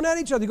we're just going at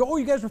each other. You go, oh,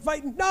 you guys were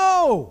fighting?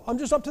 No, I'm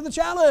just up to the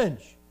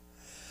challenge.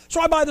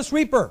 So I buy the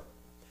sweeper.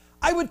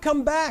 I would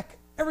come back.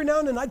 Every now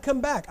and then I'd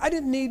come back. I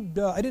didn't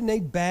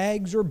need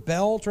bags or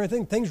belts or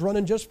anything. Things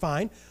running just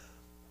fine.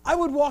 I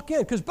would walk in,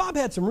 because Bob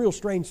had some real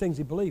strange things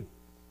he believed.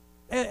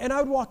 And I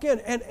would walk in,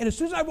 and as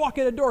soon as I walk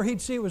in the door, he'd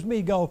see it was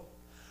me, go,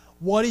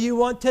 what do you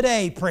want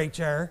today,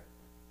 preacher?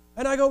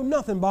 And I go,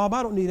 nothing, Bob,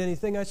 I don't need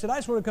anything. I said, I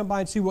just want to come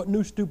by and see what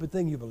new stupid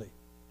thing you believe.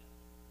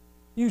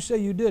 You say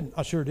you didn't.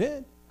 I sure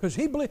did, because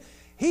he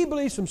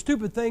believed some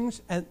stupid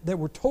things that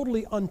were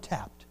totally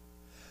untapped.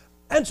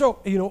 And so,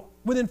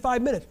 within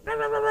 5 minutes,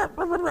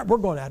 we're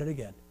going at it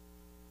again.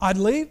 I'd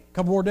leave, a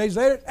couple more days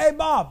later, hey,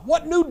 Bob,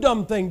 what new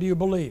dumb thing do you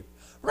believe?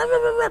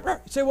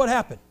 Say, what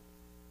happened?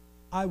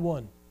 I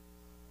won.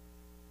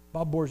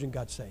 Bob Borzing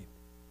got saved.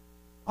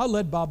 I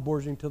led Bob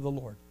Borzing to the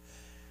Lord.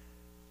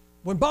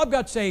 When Bob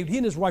got saved, he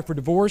and his wife were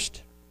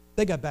divorced.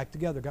 They got back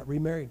together, got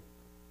remarried.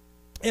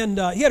 And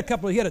he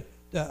had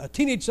a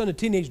teenage son and a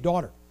teenage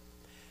daughter.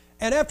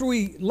 And after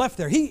we left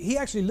there, he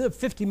actually lived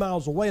 50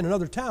 miles away in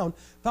another town,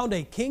 found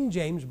a King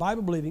James,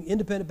 Bible-believing,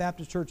 independent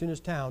Baptist church in his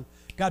town,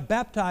 got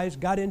baptized,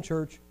 got in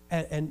church,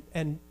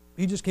 and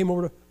he just came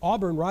over to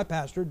Auburn, where I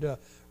pastored, to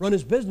run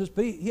his business,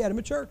 but he had him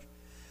at church.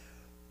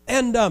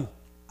 And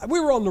we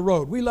were on the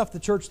road. We left the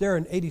church there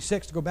in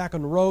 '86 to go back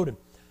on the road,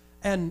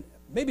 and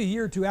maybe a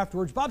year or two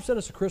afterwards, Bob sent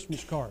us a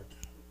Christmas card.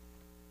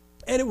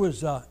 And it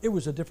was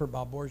a different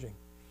Bob Borzing.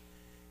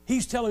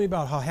 He's telling me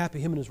about how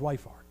happy him and his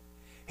wife are.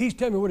 He's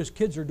telling me what his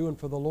kids are doing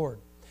for the Lord.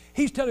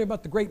 He's telling me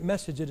about the great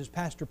message that his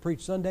pastor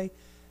preached Sunday.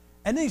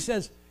 And then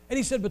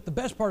he said, but the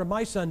best part of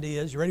my Sunday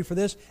is, you ready for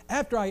this?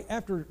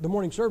 After the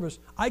morning service,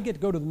 I get to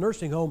go to the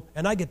nursing home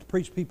and I get to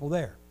preach people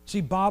there.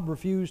 See, Bob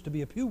refused to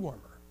be a pew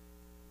warmer.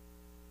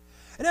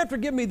 And after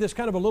giving me this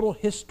kind of a little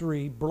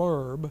history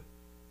blurb,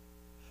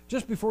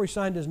 just before he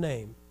signed his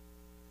name,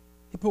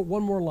 he put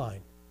one more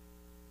line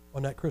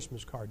on that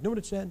Christmas card. You know what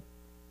it said?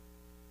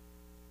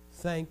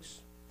 Thanks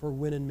for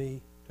winning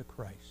me to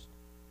Christ.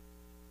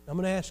 I'm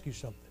going to ask you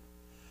something.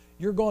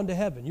 You're going to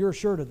heaven. You're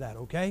assured of that,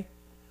 okay?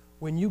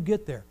 When you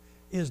get there,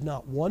 is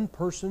not one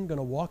person going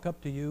to walk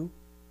up to you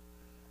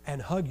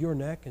and hug your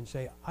neck and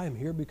say, I am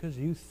here because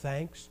of you.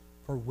 Thanks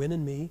for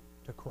winning me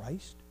to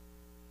Christ?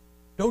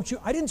 Don't you?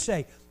 I didn't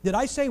say, did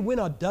I say win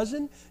a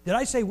dozen? Did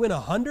I say win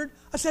 100?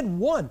 I said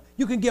one.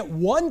 You can get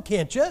one,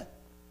 can't you? Let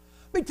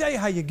me tell you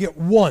how you get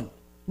one.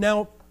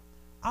 Now,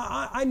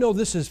 I know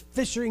this is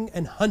fishing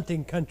and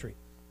hunting country.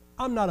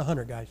 I'm not a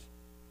hunter, guys.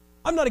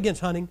 I'm not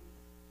against hunting.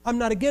 I'm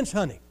not against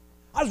hunting.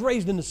 I was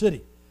raised in the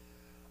city.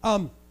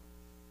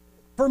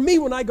 For me,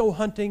 when I go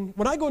hunting,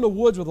 when I go in the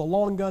woods with a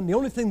long gun, the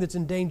only thing that's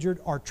endangered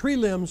are tree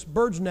limbs,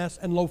 birds' nests,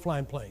 and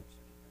low-flying planes.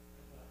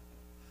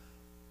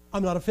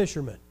 I'm not a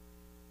fisherman.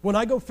 When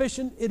I go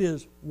fishing, it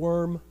is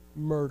worm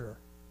murder.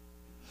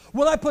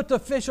 When I put the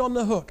fish on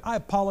the hook, I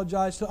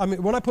apologize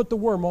when I put the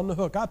worm on the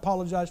hook, I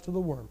apologize to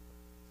the worm.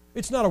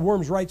 It's not a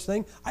worm's rights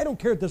thing. I don't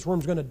care if this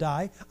worm's going to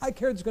die. I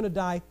care it's going to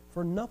die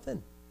for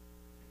nothing.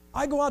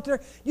 I go out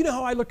there. You know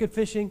how I look at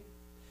fishing?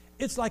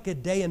 It's like a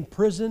day in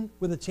prison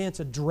with a chance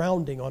of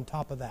drowning on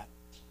top of that.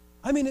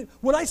 I mean,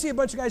 when I see a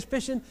bunch of guys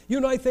fishing, you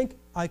know, I think,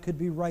 I could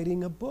be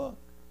writing a book.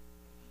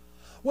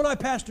 When I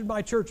pastored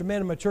my church, a man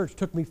in my church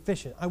took me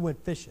fishing. I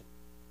went fishing.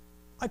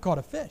 I caught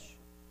a fish.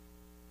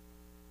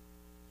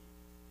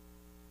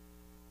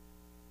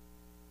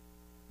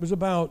 It was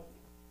about,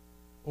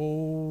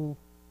 I'm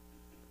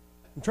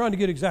trying to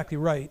get exactly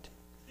right.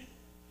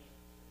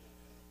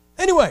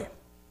 Anyway,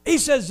 he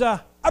says,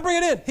 I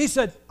bring it in. He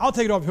said, I'll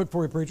take it off the hook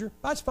for you, preacher.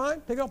 That's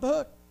fine. Take it off the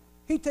hook.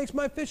 He takes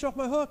my fish off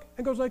my hook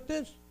and goes like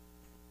this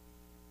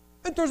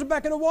and throws it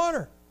back in the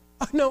water.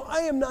 No,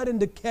 I am not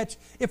into catch.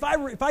 If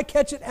I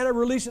catch it and I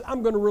release it,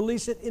 I'm going to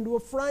release it into a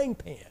frying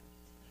pan.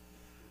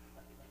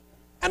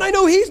 And I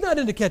know he's not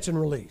into catch and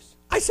release.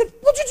 I said,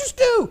 what'd you just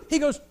do? He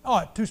goes,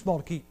 too small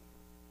to keep.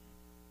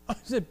 I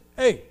said,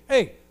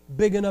 hey,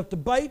 big enough to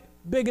bite,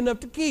 big enough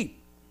to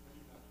keep.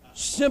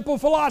 Simple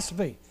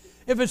philosophy.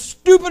 If it's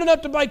stupid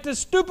enough to bite this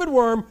stupid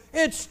worm,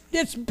 it's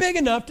big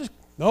enough to...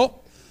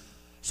 Nope.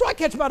 So I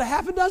catch about a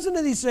half a dozen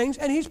of these things,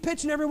 and he's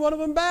pitching every one of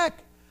them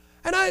back.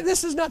 And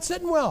this is not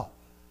sitting well.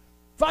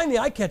 Finally,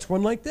 I catch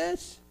one like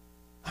this.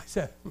 I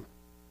said,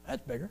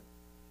 that's bigger.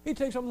 He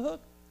takes off the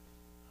hook.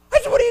 I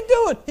said, what are you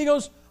doing? He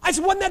goes, I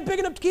said, wasn't that big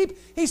enough to keep?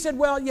 He said,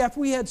 well, yeah, if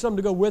we had some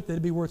to go with it,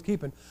 it'd be worth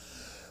keeping.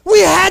 We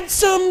had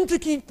some to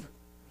keep.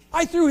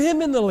 I threw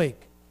him in the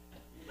lake.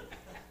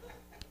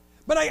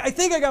 But I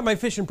think I got my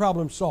fishing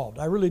problem solved.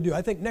 I really do.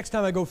 I think next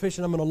time I go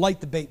fishing, I'm going to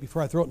light the bait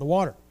before I throw it in the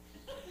water.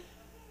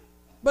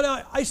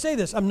 But I say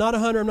this. I'm not a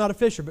hunter. I'm not a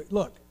fisher. But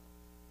look,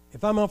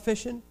 if I'm out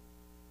fishing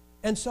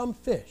and some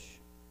fish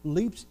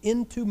leaps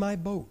into my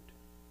boat,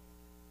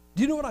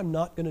 do you know what I'm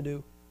not going to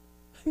do?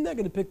 I'm not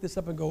going to pick this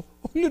up and go,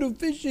 oh, little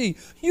fishy,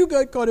 you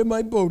got caught in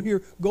my boat.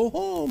 Here, go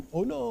home.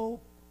 Oh, no.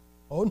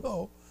 Oh,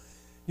 no.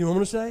 You know what I'm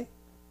going to say?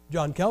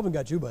 John Calvin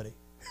got you, buddy.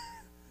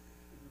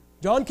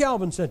 John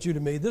Calvin sent you to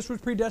me. This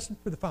was predestined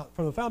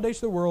from the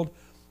foundation of the world.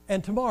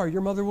 And tomorrow your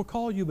mother will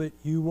call you, but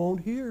you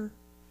won't hear.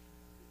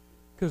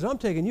 Because I'm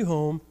taking you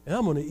home, and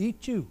I'm going to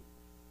eat you.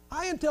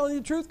 I am telling you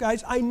the truth,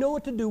 guys. I know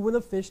what to do when a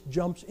fish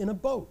jumps in a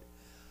boat.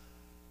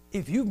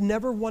 If you've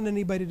never won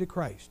anybody to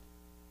Christ,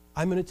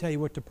 I'm going to tell you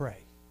what to pray.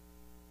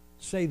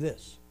 Say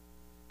this: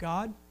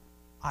 God,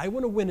 I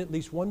want to win at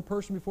least one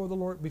person before the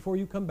Lord, before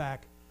you come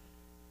back.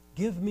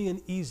 Give me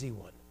an easy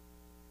one.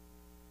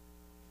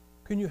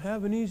 Can you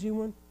have an easy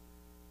one?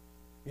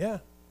 Yeah.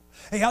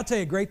 Hey, I'll tell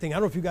you a great thing. I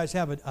don't know if you guys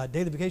have a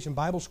daily vacation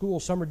Bible school,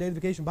 summer daily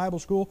vacation Bible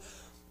school,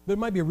 but it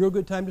might be a real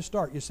good time to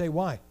start. You say,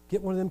 why?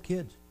 Get one of them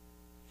kids.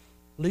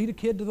 Lead a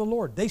kid to the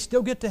Lord. They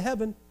still get to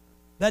heaven.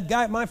 That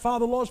guy at my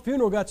father-in-law's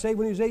funeral got saved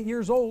when he was 8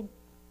 years old.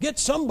 Get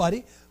somebody.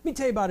 Let me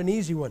tell you about an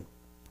easy one.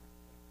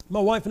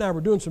 My wife and I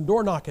were doing some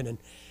door knocking,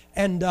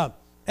 and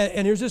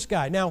here's this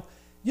guy. Now,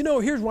 You know,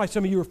 here's why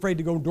some of you are afraid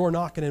to go door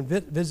knocking and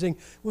visiting.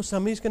 Well,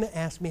 somebody's going to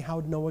ask me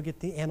how did Noah get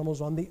the animals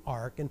on the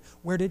ark, and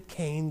where did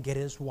Cain get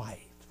his wife?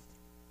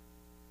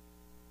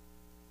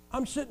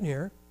 I'm sitting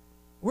here.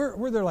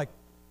 We're there like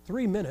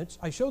 3 minutes.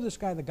 I show this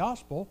guy the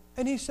gospel,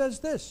 and he says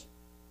this.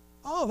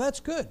 Oh, that's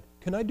good.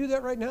 Can I do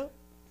that right now?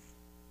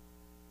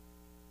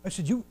 I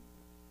said, you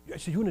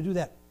want to do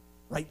that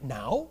right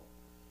now?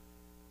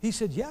 He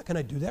said, yeah, can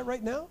I do that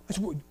right now? I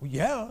said, well,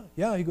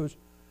 yeah. He goes,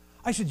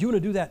 I said, you want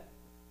to do that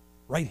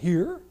right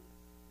here?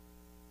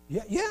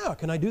 Yeah,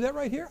 can I do that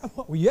right here?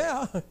 Well,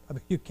 yeah, I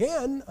mean, you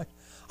can.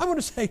 I want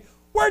to say,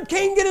 where'd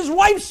Cain get his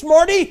wife,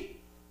 Smarty?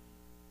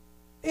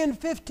 In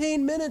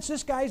 15 minutes,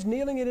 this guy's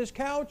kneeling at his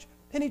couch,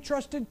 and he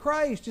trusted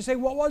Christ. You say,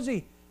 what was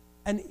he?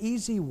 An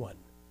easy one.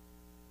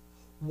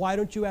 Why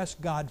don't you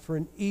ask God for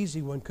an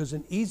easy one? Because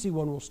an easy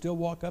one will still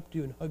walk up to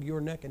you and hug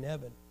your neck in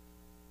heaven.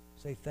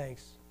 Say,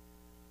 thanks.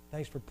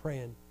 Thanks for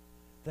praying.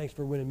 Thanks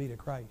for winning me to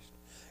Christ.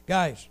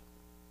 Guys,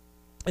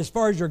 as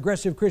far as your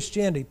aggressive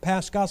Christianity,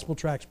 pass gospel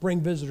tracts,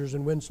 bring visitors,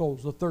 and win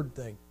souls. The third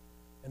thing,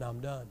 and I'm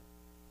done.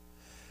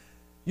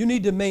 You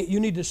need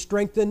to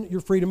strengthen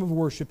your freedom of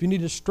worship. You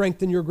need to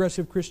strengthen your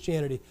aggressive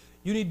Christianity.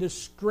 You need to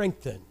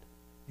strengthen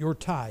your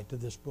tie to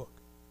this book.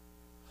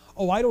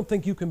 Oh, I don't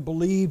think you can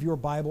believe your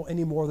Bible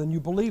any more than you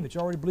believe it.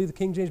 You already believe the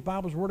King James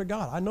Bible is the Word of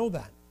God. I know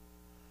that.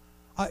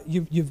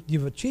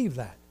 You've achieved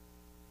that.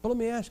 But let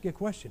me ask you a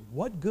question.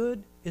 What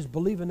good is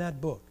believing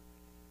that book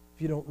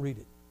if you don't read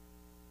it?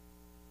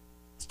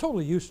 It's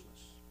totally useless.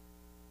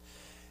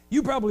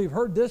 You probably have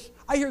heard this.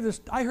 I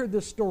heard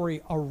this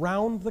story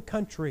around the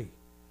country.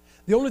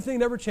 The only thing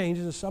that ever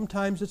changes is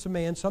sometimes it's a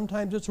man,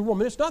 sometimes it's a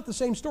woman. It's not the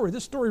same story.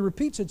 This story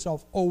repeats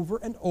itself over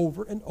and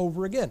over and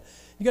over again.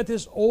 You got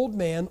this old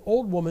man,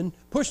 old woman,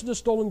 pushing a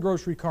stolen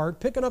grocery cart,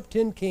 picking up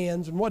tin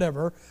cans and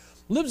whatever,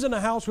 lives in a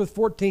house with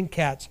 14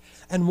 cats,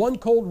 and one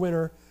cold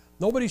winter,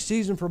 nobody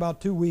sees them for about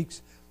 2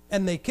 weeks,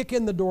 and they kick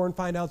in the door and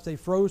find out they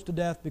froze to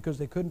death because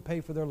they couldn't pay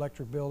for their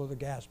electric bill or the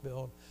gas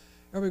bill.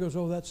 Everybody goes,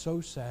 oh, that's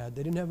so sad.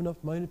 They didn't have enough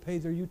money to pay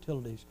their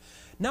utilities.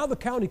 Now the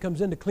county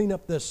comes in to clean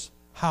up this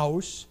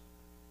house.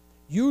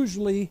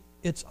 Usually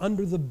it's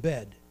under the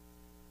bed.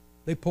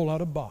 They pull out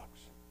a box,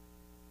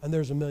 and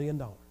there's $1 million.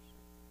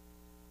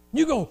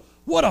 You go,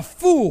 what a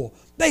fool.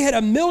 They had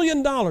 $1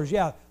 million.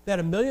 Yeah, they had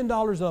 $1 million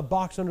in a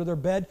box under their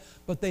bed,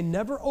 but they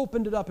never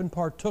opened it up and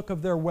partook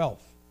of their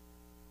wealth.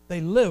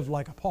 They lived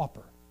like a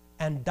pauper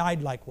and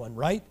died like one,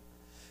 right?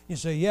 You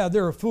say, yeah,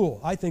 they're a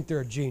fool. I think they're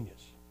a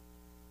genius.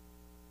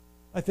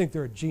 I think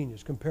they're a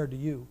genius compared to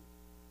you.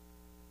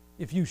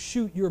 If you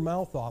shoot your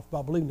mouth off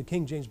about believing the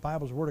King James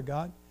Bible is the Word of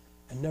God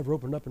and never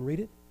open it up and read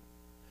it,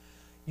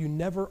 you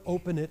never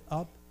open it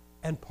up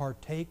and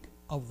partake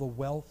of the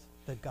wealth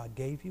that God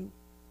gave you.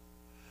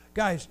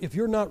 Guys, if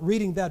you're not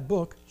reading that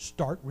book,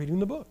 start reading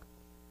the book.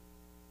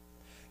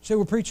 You say,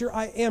 well, preacher,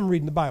 I am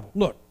reading the Bible.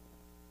 Look,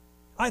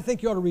 I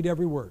think you ought to read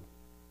every word,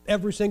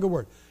 every single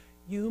word.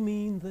 You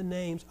mean the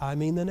names. I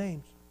mean the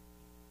names.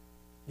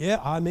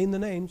 Yeah, I mean the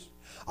names.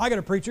 I got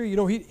a preacher, you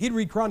know, he'd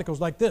read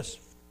Chronicles like this.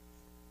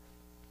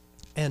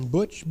 And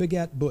Butch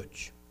begat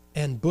Butch,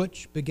 and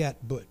Butch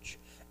begat Butch,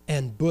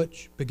 and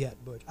Butch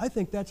begat Butch. I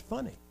think that's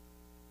funny.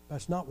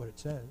 That's not what it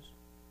says.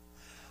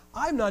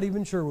 I'm not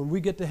even sure when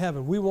we get to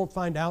heaven, we won't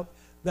find out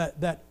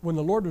that when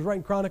the Lord was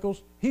writing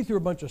Chronicles, he threw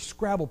a bunch of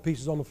Scrabble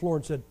pieces on the floor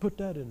and said, put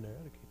that in there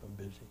to keep them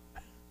busy.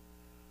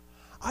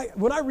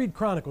 When I read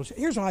Chronicles,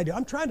 here's what I do.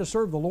 I'm trying to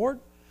serve the Lord,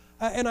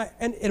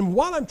 and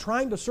while I'm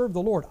trying to serve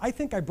the Lord, I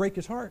think I break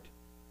his heart.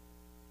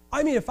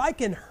 I mean, if I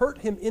can hurt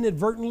him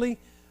inadvertently,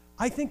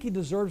 I think he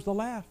deserves the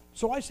laugh.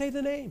 So I say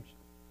the names.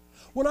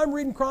 When I'm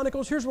reading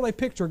Chronicles, here's what I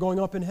picture going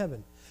on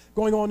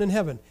in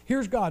heaven.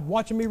 Here's God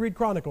watching me read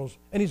Chronicles,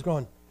 and he's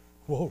going,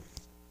 whoa,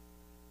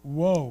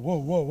 whoa, whoa,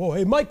 whoa, whoa.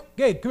 Hey, Mike,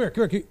 Gabe,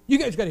 come here. You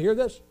guys got to hear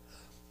this.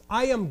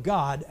 I am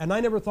God, and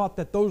I never thought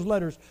that those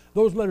letters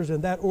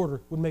in that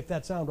order would make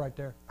that sound right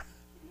there.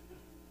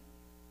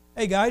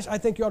 Hey, guys, I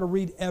think you ought to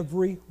read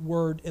every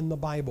word in the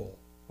Bible,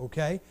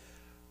 okay?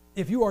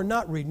 If you are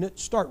not reading it,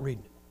 start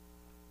reading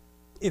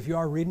it. If you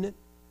are reading it,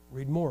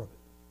 read more of it.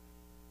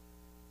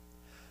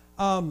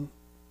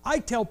 I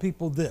tell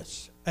people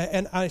this,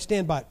 and I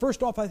stand by it.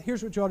 First off,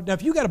 here's what you ought to do. Now,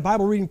 if you got a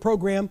Bible reading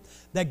program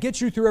that gets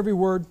you through every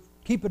word,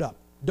 keep it up.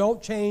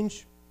 Don't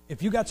change.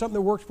 If you got something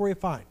that works for you,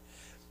 fine.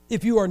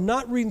 If you are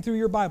not reading through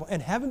your Bible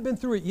and haven't been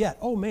through it yet,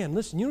 oh man,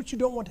 listen, you know what you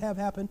don't want to have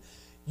happen?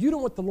 You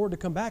don't want the Lord to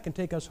come back and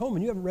take us home,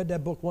 and you haven't read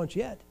that book once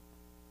yet.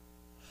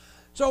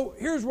 So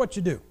here's what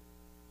you do.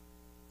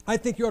 I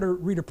think you ought to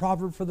read a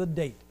proverb for the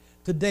date.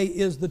 Today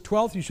is the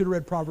 12th. You should have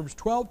read Proverbs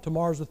 12.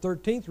 Tomorrow's the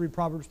 13th. Read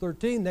Proverbs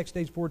 13. Next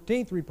day's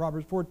 14th. Read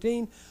Proverbs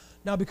 14.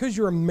 Now, because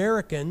you're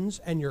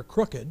Americans and you're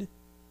crooked,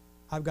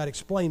 I've got to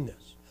explain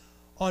this.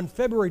 On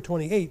February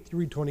 28th, you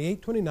read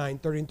 28, 29,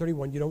 30, and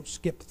 31. You don't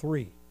skip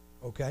 3,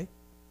 okay?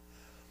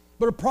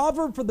 But a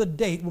proverb for the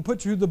date will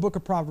put you through the book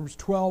of Proverbs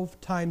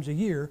 12 times a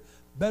year.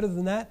 Better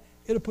than that,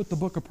 it'll put the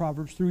book of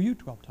Proverbs through you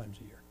 12 times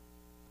a year.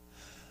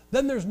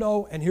 Then there's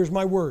no, and here's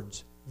my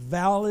words,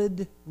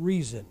 valid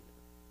reason.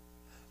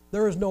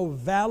 There is no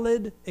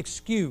valid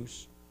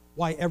excuse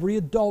why every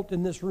adult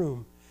in this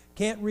room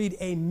can't read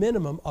a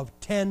minimum of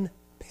 10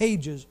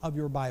 pages of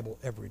your Bible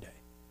every day.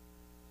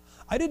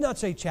 I did not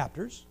say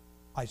chapters.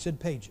 I said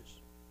pages.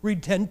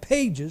 Read 10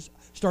 pages.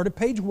 Start at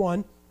page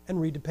 1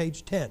 and read to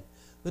page 10.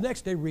 The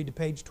next day, read to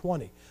page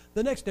 20.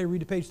 The next day, read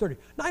to page 30.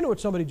 Now, I know what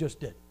somebody just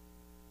did.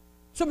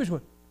 Somebody's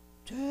went,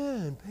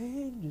 10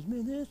 pages,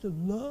 man, that's a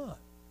lot.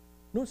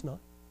 No, it's not.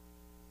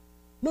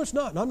 No, it's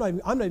not. And I'm not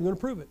even going to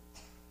prove it.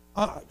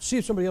 See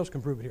if somebody else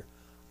can prove it here.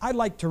 I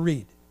like to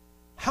read.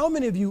 How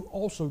many of you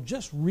also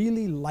just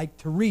really like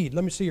to read?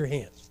 Let me see your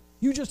hands.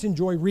 You just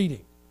enjoy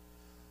reading.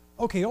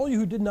 Okay, all you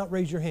who did not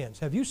raise your hands,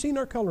 have you seen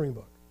our coloring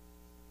book?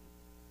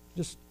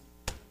 Just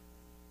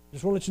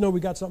want to let you know we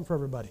got something for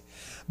everybody.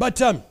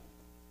 But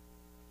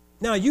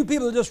now, you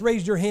people that just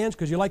raised your hands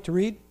because you like to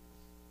read,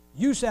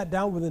 you sat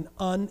down with an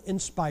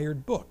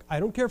uninspired book. I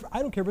don't care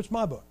if it's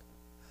my book.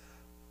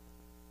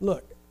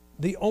 Look,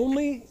 the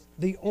only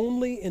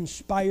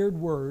inspired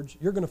words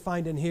you're going to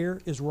find in here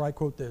is where I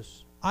quote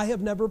this. I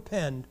have never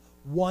penned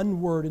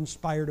one word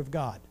inspired of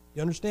God.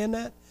 You understand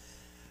that?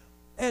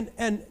 And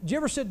do you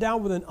ever sit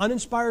down with an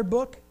uninspired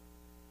book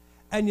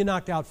and you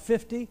knocked out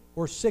 50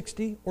 or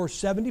 60 or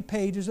 70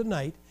 pages a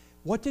night?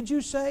 What did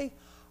you say?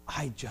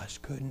 I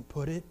just couldn't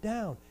put it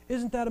down.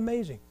 Isn't that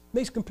amazing?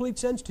 Makes complete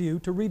sense to you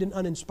to read an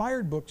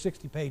uninspired book,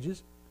 60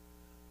 pages,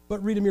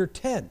 but read a mere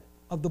 10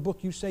 of the book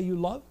you say you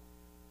love,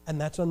 and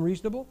that's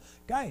unreasonable?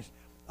 Guys,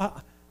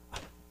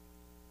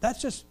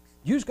 that's just,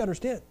 you just got to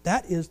understand,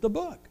 that is the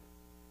book.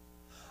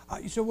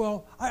 You say,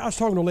 well, I was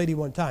talking to a lady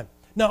one time.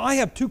 Now, I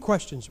have two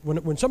questions.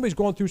 When somebody's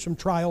going through some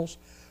trials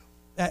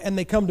and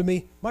they come to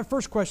me, my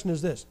first question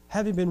is this: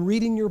 have you been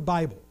reading your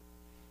Bible?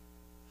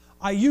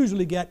 I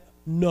usually get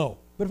no.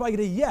 But if I get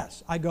a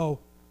yes, I go,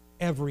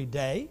 every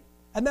day?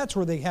 And that's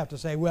where they have to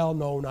say, well,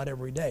 no, not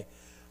every day.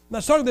 And I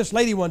was talking to this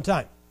lady one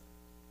time.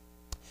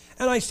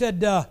 And I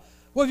said, well,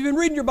 have you been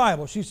reading your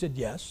Bible? She said,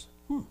 yes.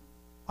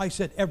 I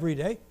said, every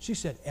day? She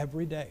said,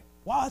 every day.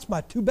 Wow, that's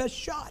my two best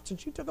shots. And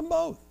she took them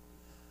both.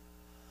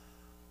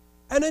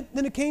 And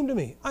then it came to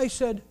me. I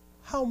said,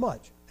 how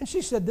much? And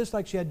she said this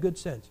like she had good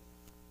sense.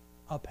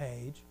 A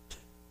page.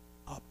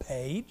 A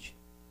page?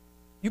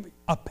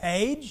 A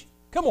page?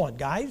 Come on,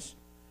 guys.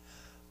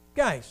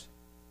 Guys,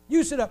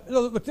 you sit up.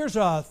 Look, there's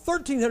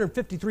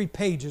 1,353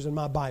 pages in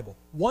my Bible.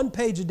 One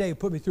page a day would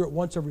put me through it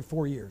once every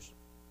 4 years.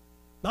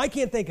 Now, I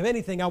can't think of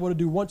anything I want to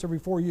do once every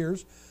 4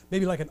 years,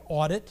 maybe like an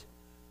audit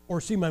or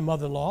see my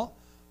mother-in-law.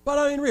 But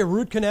I mean, a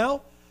root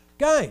canal.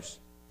 Guys,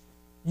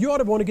 you ought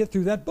to want to get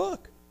through that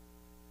book.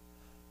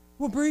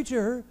 Well,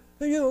 preacher,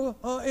 here's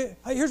what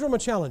I'm going to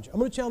challenge you. I'm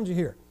going to challenge you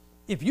here.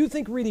 If you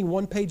think reading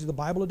one page of the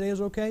Bible a day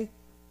is okay,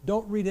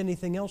 don't read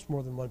anything else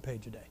more than one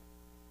page a day.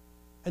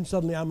 And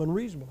suddenly I'm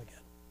unreasonable again.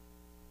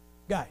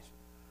 Guys,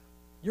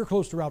 you're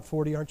close to Route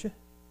 40, aren't you?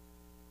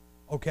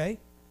 Okay.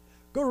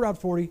 Go to Route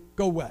 40,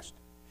 go west.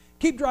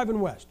 Keep driving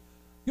west.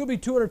 You'll be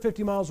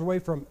 250 miles away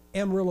from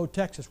Amarillo,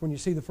 Texas when you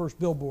see the first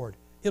billboard.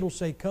 It'll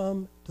say,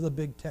 come to the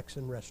Big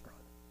Texan Restaurant.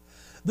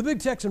 The Big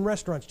Texan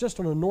Restaurant's just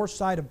on the north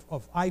side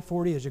of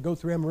I-40 as you go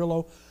through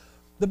Amarillo.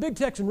 The Big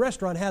Texan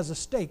Restaurant has a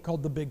steak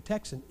called the Big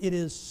Texan. It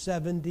is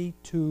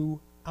 72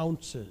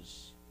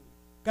 ounces.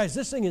 Guys,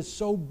 this thing is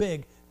so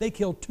big, they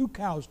killed 2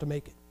 cows to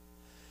make it.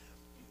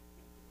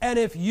 And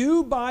if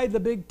you buy the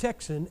Big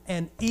Texan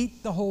and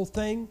eat the whole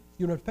thing,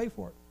 you don't have to pay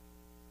for it.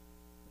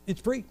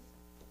 It's free.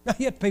 Now,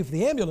 you have to pay for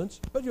the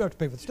ambulance, but you have to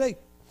pay for the steak.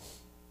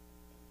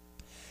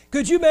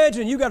 Could you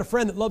imagine you got a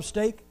friend that loves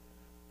steak,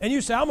 and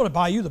you say, I'm going to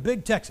buy you the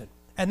Big Texan,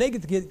 and they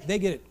get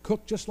it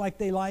cooked just like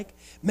they like?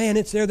 Man,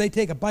 it's there. They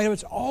take a bite of it.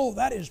 It's, oh,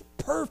 that is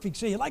perfect.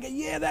 See, you like it?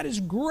 Yeah, that is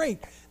great.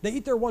 They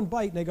eat their one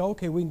bite, and they go,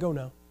 okay, we can go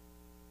now.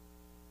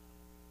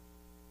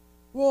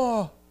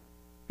 Whoa,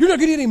 you're not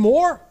going to eat any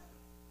more?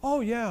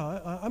 Oh, yeah,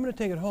 I'm going to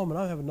take it home, and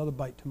I'll have another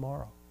bite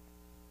tomorrow.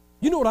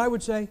 You know what I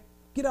would say?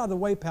 Get out of the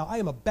way, pal. I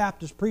am a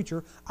Baptist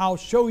preacher. I'll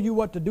show you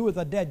what to do with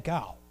a dead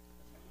cow.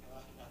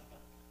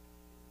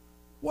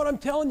 What I'm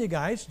telling you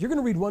guys, you're going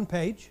to read one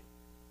page.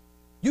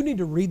 You need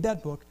to read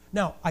that book.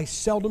 Now, I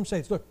seldom say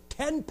this. Look,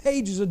 10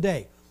 pages a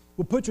day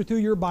will put you through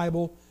your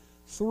Bible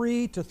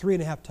 3 to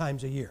 3.5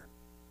 times a year.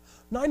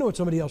 Now, I know what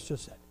somebody else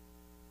just said.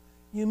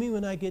 You mean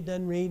when I get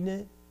done reading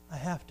it, I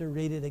have to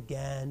read it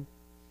again?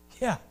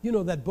 Yeah, you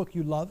know that book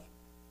you love?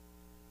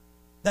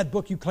 That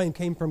book you claim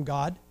came from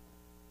God?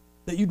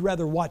 That you'd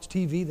rather watch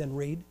TV than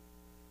read?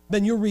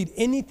 Then you'll read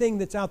anything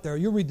that's out there.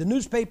 You'll read the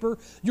newspaper,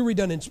 you'll read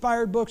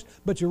uninspired books,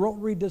 but you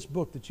won't read this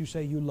book that you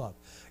say you love.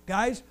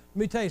 Guys, let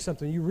me tell you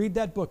something. You read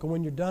that book, and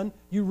when you're done,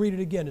 you read it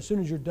again. As soon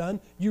as you're done,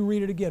 you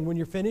read it again. When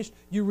you're finished,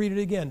 you read it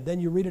again. Then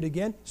you read it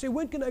again. Say,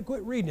 when can I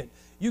quit reading it?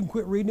 You can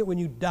quit reading it when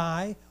you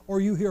die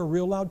or you hear a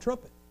real loud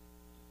trumpet.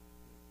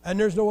 And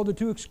there's no other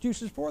two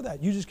excuses for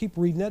that. You just keep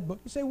reading that book.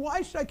 You say,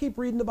 why should I keep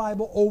reading the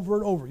Bible over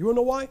and over? You want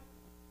to know why?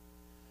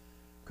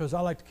 Because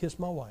I like to kiss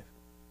my wife.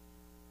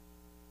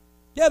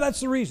 Yeah, that's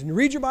the reason. You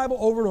read your Bible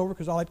over and over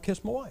because I like to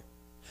kiss my wife.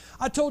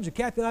 I told you,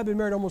 Kathy and I have been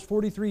married almost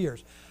 43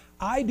 years.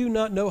 I do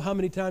not know how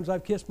many times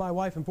I've kissed my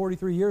wife in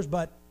 43 years,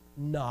 but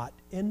not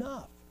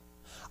enough.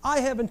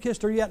 I haven't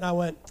kissed her yet, and I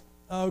went,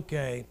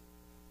 Okay,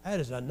 that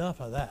is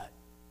enough of that.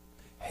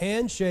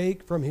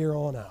 Handshake from here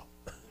on out.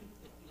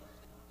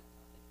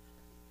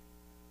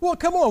 Well,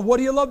 come on, what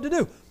do you love to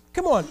do?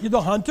 Come on, you're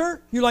the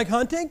hunter? You like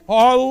hunting? Oh,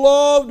 I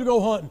love to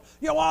go hunting.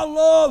 Yeah, well, I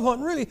love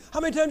hunting. Really?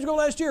 How many times did you go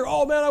last year?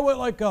 Oh, man, I went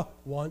like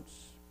once.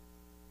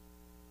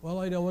 Well,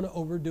 I don't want to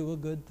overdo a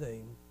good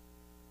thing.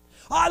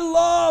 I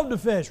love to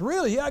fish.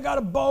 Really? Yeah, I got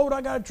a boat,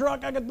 I got a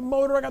truck, I got the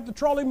motor, I got the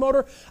trolley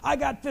motor. I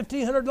got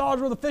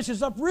 $1,500 worth of fishing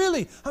stuff.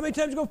 Really? How many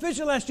times did you go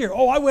fishing last year?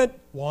 Oh, I went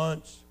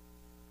once.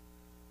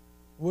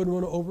 Wouldn't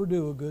want to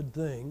overdo a good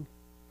thing.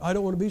 I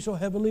don't want to be so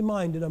heavenly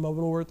minded I'm of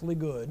an earthly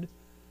good.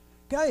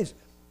 Guys,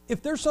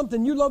 if there's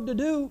something you love to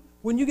do,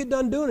 when you get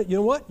done doing it, you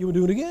know what? You will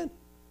do it again.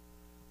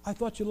 I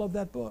thought you loved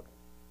that book.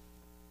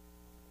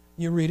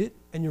 You read it,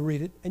 and you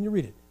read it, and you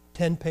read it.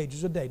 10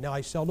 pages a day. Now,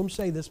 I seldom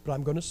say this, but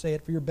I'm going to say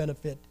it for your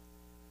benefit.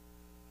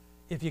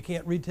 If you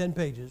can't read 10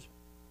 pages,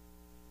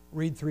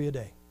 read 3 a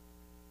day.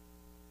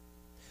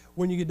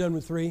 When you get done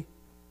with 3,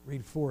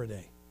 read 4 a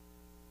day.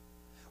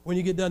 When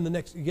you get done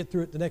you get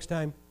through it the next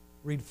time,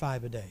 read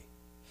 5 a day.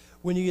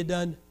 When you get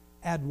done,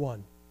 add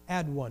 1.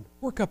 Add 1.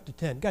 Work up to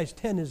 10. Guys,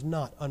 10 is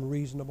not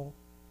unreasonable.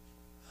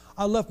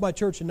 I left my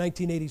church in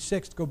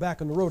 1986 to go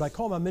back on the road. I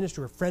call my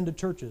minister a friend of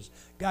churches.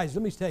 Guys,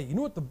 let me tell you, you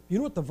know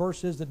what the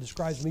verse is that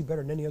describes me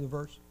better than any other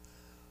verse?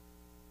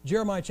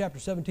 Jeremiah chapter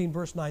 17,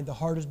 verse 9, the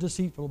heart is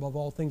deceitful above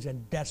all things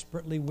and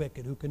desperately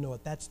wicked. Who can know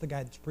it? That's the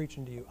guy that's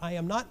preaching to you. I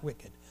am not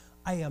wicked.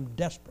 I am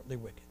desperately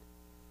wicked.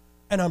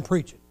 And I'm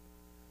preaching.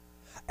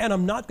 And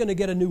I'm not going to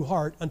get a new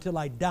heart until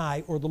I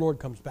die or the Lord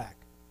comes back.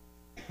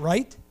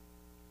 Right?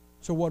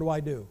 So what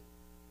do?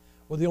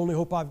 Well, the only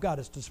hope I've got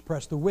is to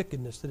suppress the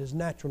wickedness that is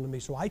natural in me.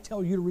 So I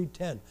tell you to read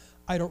 10.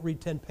 I don't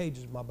read 10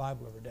 pages of my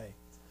Bible every day.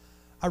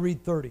 I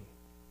read 30.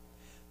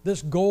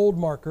 This gold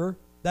marker,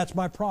 that's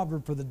my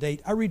proverb for the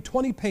date. I read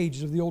 20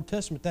 pages of the Old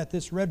Testament. That's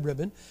this red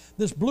ribbon.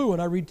 This blue one,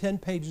 I read 10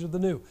 pages of the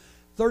New.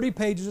 30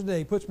 pages a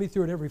day, puts me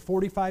through it every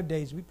 45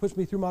 days. It puts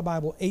me through my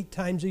Bible 8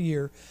 times a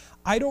year.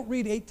 I don't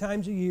read 8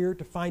 times a year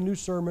to find new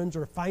sermons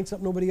or find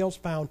something nobody else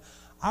found.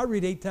 I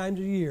read 8 times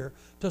a year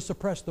to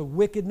suppress the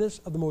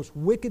wickedness of the most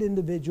wicked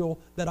individual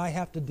that I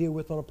have to deal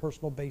with on a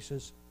personal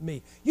basis,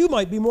 me. You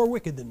might be more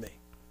wicked than me,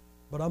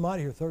 but I'm out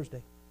of here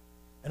Thursday.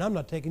 And I'm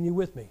not taking you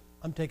with me.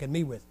 I'm taking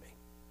me with me.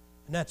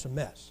 And that's a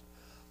mess.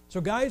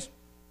 So guys,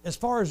 as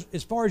far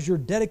as your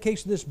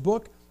dedication to this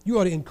book, you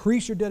ought to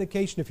increase your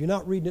dedication. If you're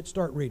not reading it,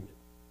 start reading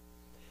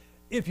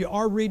it. If you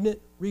are reading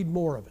it, read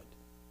more of it.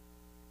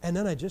 And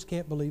then I just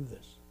can't believe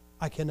this.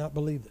 I cannot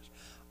believe this.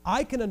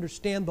 I can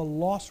understand the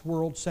lost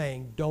world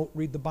saying, don't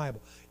read the Bible.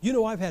 You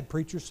know, I've had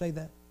preachers say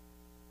that.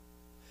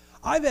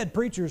 I've had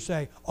preachers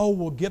say, oh,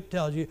 well, Gipp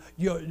tells you,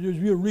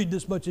 you read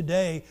this much a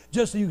day,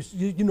 just so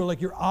you know, like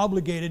you're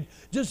obligated,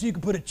 just so you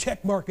can put a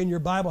check mark in your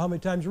Bible how many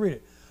times you read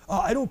it.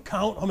 I don't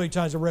count how many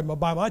times I read my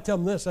Bible. I tell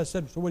them this. I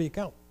said, so what do you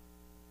count?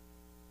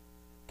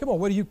 Come on,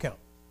 what do you count?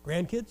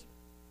 Grandkids?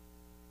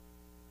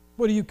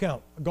 What do you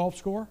count? A golf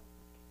score?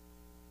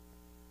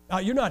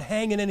 You're not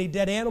hanging any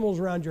dead animals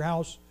around your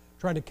house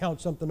trying to count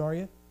something, are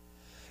you?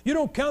 You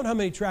don't count how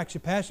many tracks you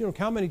pass. You don't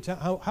count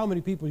how many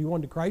people you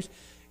won to Christ.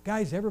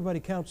 Guys, everybody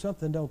counts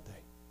something, don't they?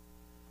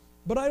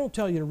 But I don't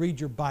tell you to read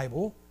your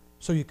Bible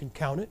so you can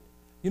count it.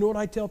 You know what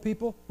I tell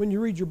people? When you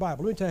read your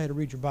Bible, let me tell you how to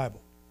read your Bible.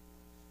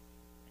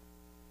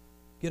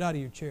 Get out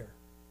of your chair.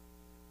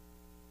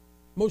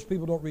 Most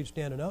people don't read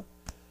standing up.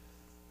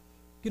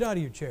 Get out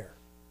of your chair.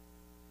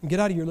 And get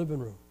out of your living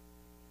room.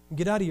 And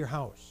get out of your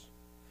house.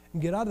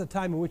 And get out of the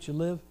time in which you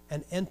live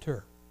and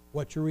enter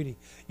what you're reading.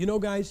 You know,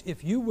 guys,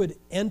 if you would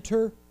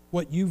enter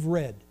what you've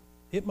read,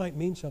 it might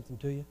mean something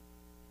to you.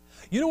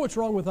 You know what's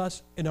wrong with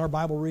us in our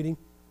Bible reading?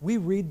 We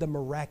read the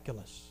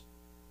miraculous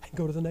and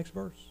go to the next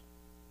verse.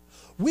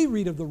 We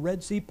read of the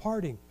Red Sea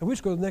parting, and we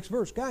just go to the next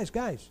verse. Guys,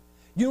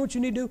 you know what you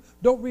need to do?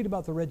 Don't read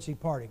about the Red Sea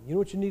parting. You know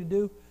what you need to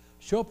do?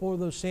 Show up over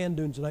those sand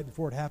dunes the night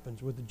before it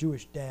happens with the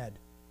Jewish dad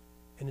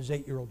and his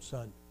 8-year-old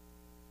son.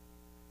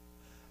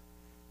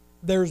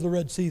 There's the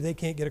Red Sea. They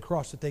can't get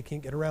across it. They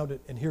can't get around it.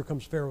 And here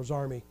comes Pharaoh's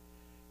army.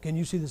 Can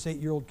you see this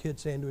 8-year-old kid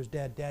saying to his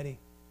dad, Daddy,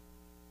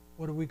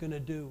 what are we going to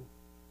do?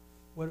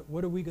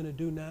 What are we going to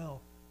do now?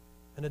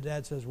 And the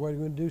dad says, what are you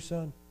going to do,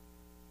 son?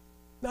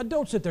 Now,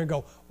 don't sit there and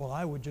go, well,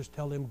 I would just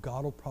tell him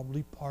God will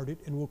probably part it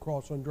and we'll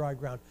cross on dry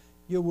ground.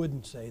 You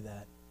wouldn't say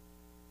that.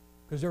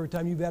 Because every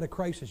time you've had a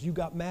crisis, you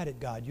got mad at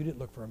God. You didn't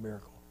look for a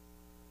miracle.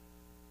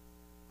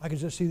 I can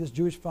just see this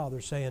Jewish father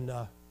saying,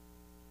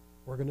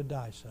 we're going to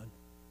die, son.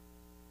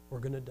 We're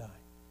going to die.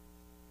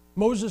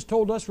 Moses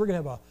told us we're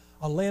going to have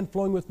a land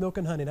flowing with milk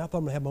and honey. And I thought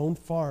I'm going to have my own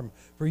farm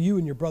for you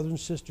and your brothers and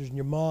sisters and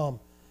your mom.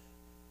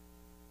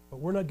 But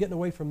we're not getting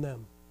away from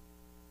them.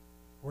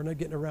 We're not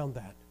getting around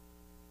that.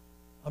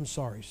 I'm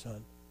sorry,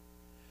 son.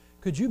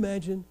 Could you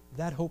imagine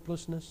that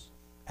hopelessness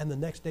and the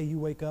next day you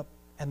wake up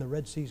and the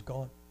Red Sea's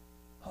gone?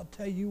 I'll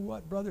tell you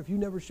what, brother, if you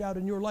never shouted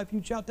in your life,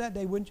 you'd shout that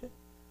day, wouldn't you?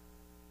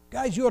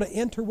 Guys, you ought to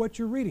enter what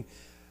you're reading. Do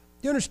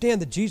you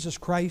understand that Jesus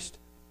Christ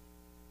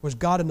was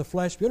God in the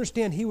flesh? Do you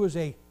understand he was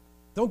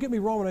don't get me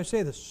wrong when I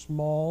say this,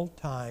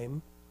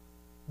 small-time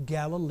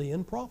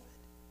Galilean prophet?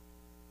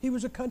 He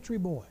was a country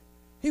boy.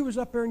 He was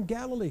up there in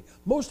Galilee.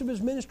 Most of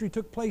his ministry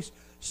took place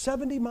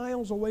 70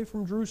 miles away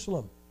from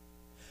Jerusalem.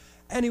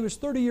 And he was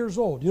 30 years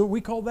old. You know what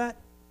we call that?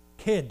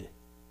 Kid.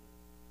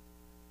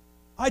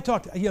 I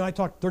talk to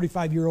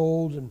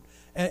 35-year-olds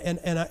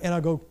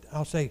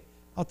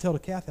I'll tell to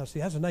Kathy, I'll say,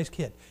 that's a nice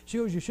kid. She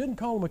goes, you shouldn't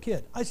call him a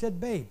kid. I said,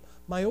 babe,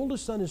 my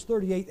oldest son is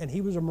 38 and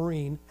he was a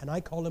Marine and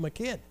I call him a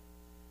kid.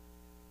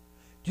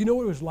 Do you know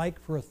what it was like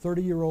for a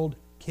 30-year-old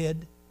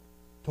kid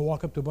to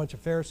walk up to a bunch of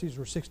Pharisees who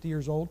were 60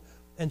 years old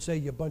and say,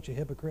 you bunch of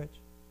hypocrites?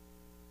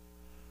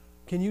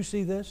 Can you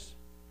see this?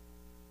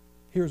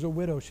 Here's a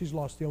widow. She's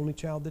lost the only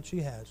child that she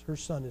has. Her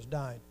son has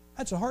died.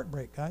 That's a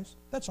heartbreak, guys.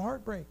 That's a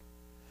heartbreak.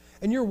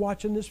 And you're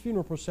watching this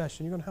funeral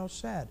procession. You're going, how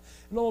sad.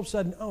 And all of a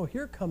sudden, oh,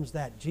 here comes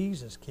that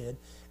Jesus kid.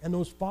 And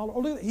those followers, oh,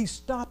 look, he's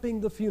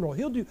stopping the funeral.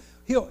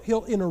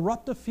 He'll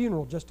interrupt the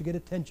funeral just to get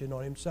attention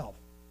on himself.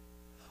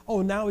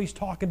 Oh, now he's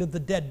talking to the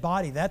dead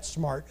body. That's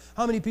smart.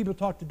 How many people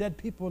talk to dead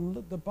people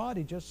and the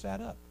body just sat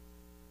up?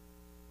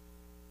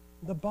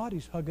 The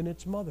body's hugging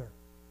its mother.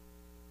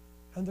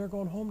 And they're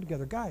going home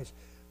together. Guys,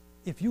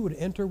 if you would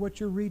enter what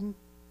you're reading,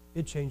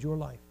 it'd change your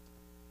life.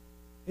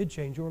 It'd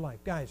change your life.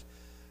 Guys,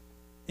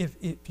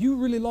 if you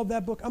really love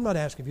that book, I'm not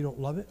asking if you don't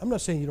love it. I'm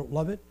not saying you don't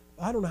love it.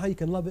 I don't know how you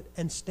can love it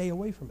and stay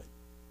away from it.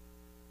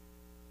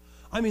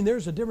 I mean,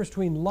 there's a difference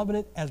between loving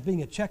it as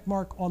being a check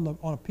mark on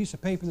a piece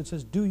of paper that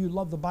says, do you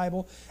love the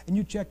Bible? And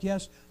you check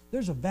yes.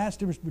 There's a vast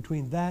difference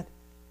between that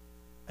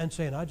and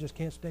saying, I just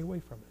can't stay away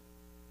from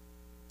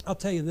it. I'll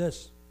tell you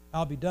this.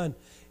 I'll be done.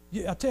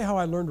 I'll tell you how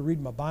I learned to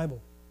read my Bible.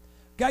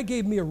 Guy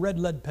gave me a red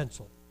lead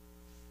pencil.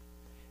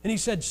 And he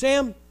said,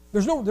 Sam,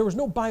 there was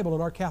no Bible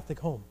in our Catholic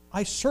home.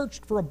 I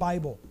searched for a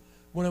Bible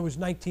when I was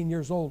 19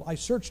 years old. I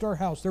searched our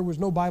house. There was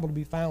no Bible to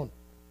be found.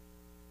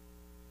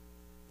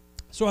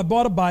 So I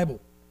bought a Bible.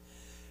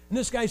 And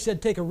this guy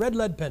said, take a red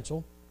lead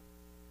pencil.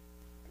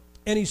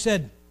 And he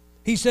said,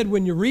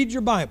 when you read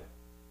your Bible,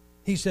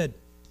 he said,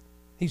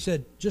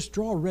 just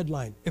draw a red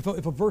line. If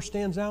a verse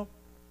stands out,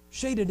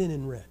 shade it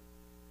in red.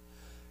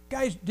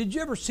 Guys, did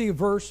you ever see a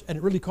verse and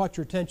it really caught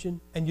your attention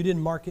and you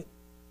didn't mark it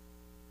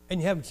and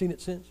you haven't seen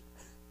it since?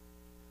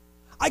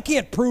 I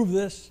can't prove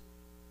this.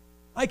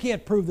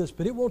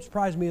 But it won't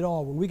surprise me at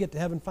all when we get to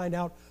heaven and find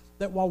out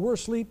that while we're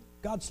asleep,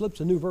 God slips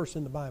a new verse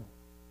in the Bible.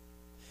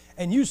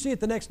 And you see it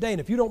the next day,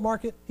 and if you don't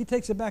mark it, He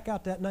takes it back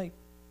out that night.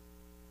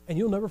 And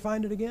you'll never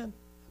find it again.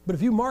 But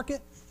if you mark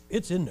it,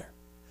 it's in there.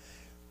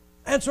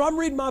 And so I'm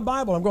reading my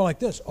Bible, I'm going like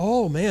this.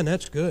 Oh, man,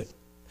 that's good.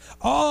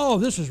 Oh,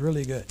 this is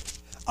really good.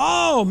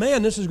 Oh,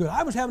 man, this is good.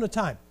 I was having a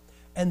time.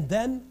 And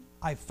then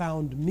I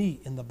found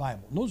me in the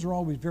Bible. And those are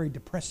always very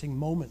depressing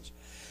moments.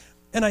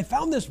 And I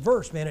found this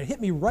verse, man. It hit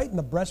me right in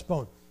the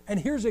breastbone. And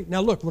here's it.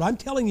 Now, look, what I'm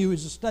telling you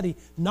is a study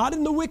not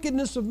in the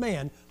wickedness of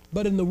man,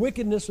 but in the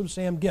wickedness of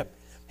Sam Gipp.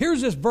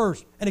 Here's this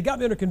verse, and it got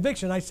me under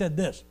conviction. I said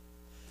this.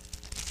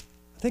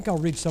 I think I'll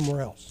read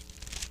somewhere else.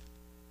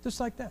 Just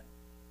like that.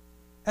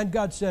 And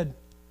God said,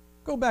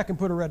 go back and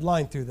put a red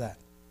line through that.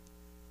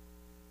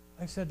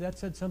 I said, that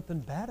said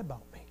something bad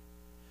about me.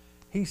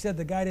 He said,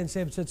 the guy didn't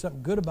say if it said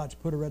something good about you,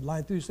 put a red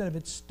line through. He said if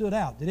it stood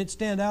out. Did it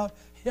stand out?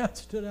 Yeah, it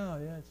stood out.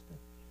 Yeah, it stood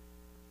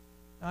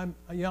out.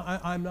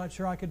 I'm not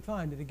sure I could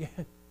find it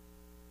again.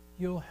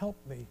 You'll help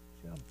me.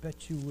 I'll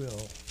bet you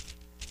will.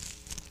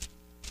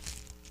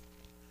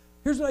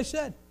 Here's what I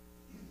said.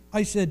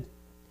 I said,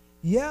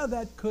 yeah,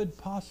 that could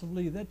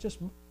possibly,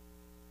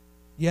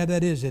 yeah,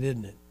 that is it,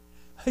 isn't it?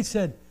 I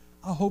said,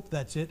 I hope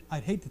that's it.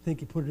 I'd hate to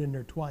think you put it in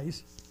there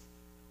twice.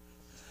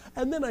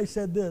 And then I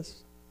said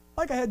this,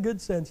 like I had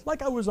good sense,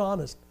 like I was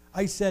honest.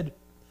 I said,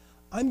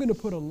 I'm going to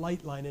put a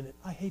light line in it.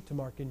 I hate to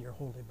mark in your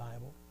Holy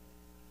Bible.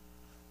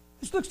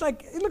 It looks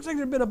like there's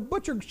been a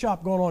butcher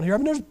shop going on here. I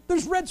mean,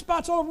 there's red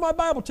spots all over my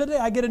Bible. Today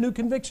I get a new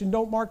conviction.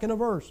 Don't mark in a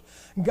verse.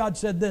 And God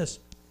said this,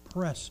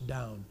 press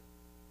down.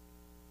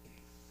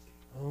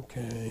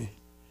 Okay.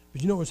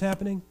 But you know what was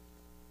happening?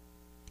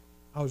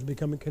 I was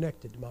becoming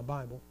connected to my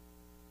Bible.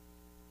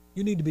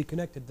 You need to be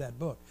connected to that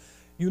book.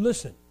 You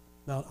listen.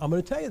 Now, I'm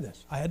going to tell you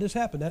this. I had this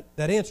happen,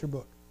 that answer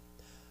book.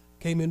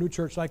 Came into a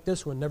church like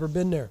this one, never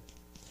been there.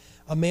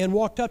 A man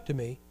walked up to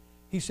me.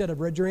 He said, I've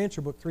read your answer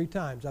book 3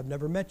 times. I've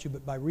never met you,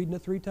 but by reading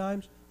it 3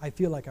 times, I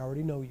feel like I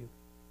already know you.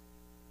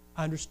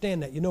 I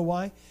understand that. You know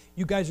why?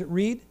 You guys that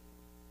read,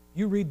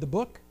 you read the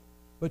book,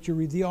 but you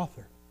read the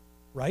author,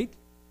 right?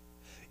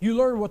 You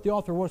learn what the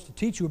author wants to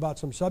teach you about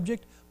some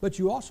subject, but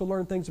you also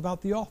learn things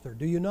about the author,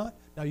 do you not?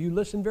 Now, you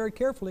listen very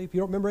carefully if you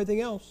don't remember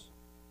anything else.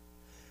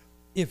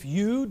 If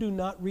you do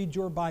not read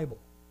your Bible,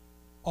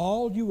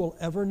 all you will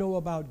ever know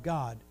about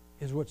God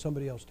is what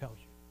somebody else tells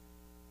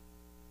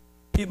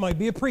you. It might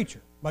be a preacher,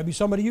 it might be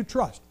somebody you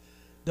trust.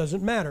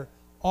 Doesn't matter.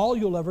 All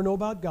you'll ever know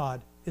about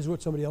God is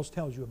what somebody else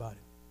tells you about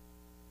Him.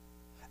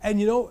 And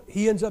you know,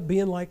 he ends up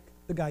being like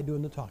the guy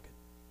doing the talking.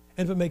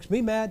 And if it makes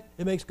me mad,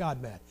 it makes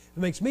God mad. If it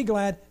makes me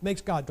glad, it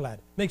makes God glad. If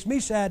it makes me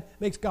sad,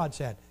 it makes God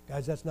sad.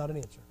 Guys, that's not an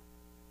answer.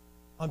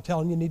 I'm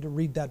telling you, you need to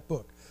read that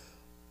book.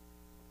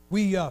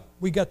 We got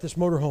this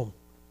motorhome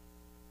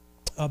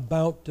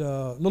about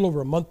a little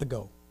over a month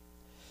ago.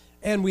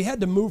 And we had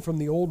to move from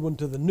the old one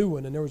to the new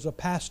one. And there was a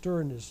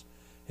pastor and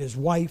his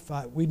wife.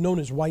 We'd known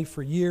his wife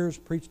for years,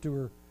 preached to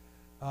her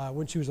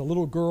when she was a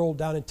little girl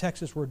down in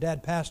Texas where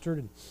Dad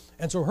pastored.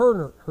 And so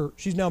her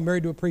she's now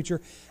married to a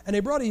preacher. And they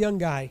brought a young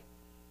guy.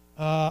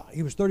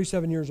 He was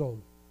 37 years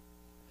old.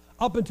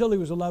 Up until he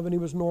was 11, he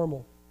was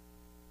normal.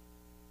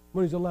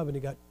 When he was 11,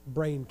 he got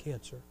brain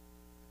cancer.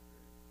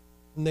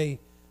 And they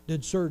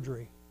did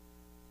surgery.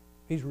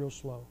 He's real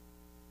slow.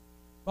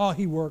 Oh,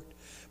 he worked.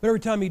 But every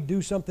time he'd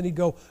do something, he'd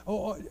go,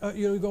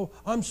 he'd go,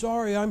 I'm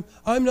sorry, I'm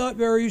not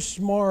very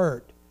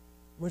smart.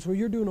 I said, well,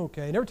 you're doing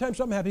okay. And every time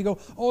something happened, he'd go,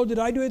 oh, did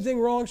I do anything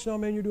wrong? No,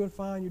 man, you're doing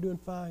fine, you're doing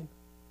fine.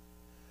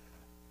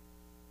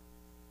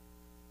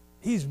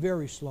 He's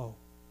very slow.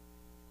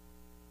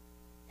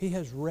 He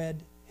has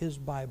read his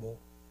Bible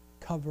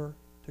cover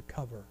to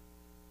cover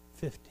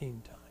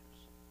 15 times.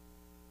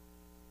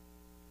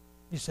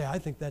 You say, I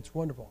think that's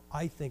wonderful.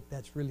 I think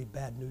that's really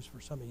bad news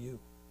for some of you.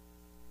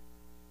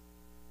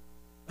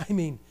 I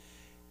mean,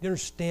 you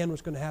understand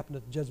what's going to happen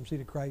at the judgment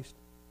seat of Christ?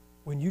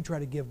 When you try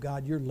to give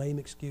God your lame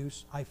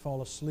excuse, I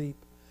fall asleep,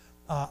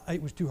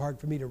 it was too hard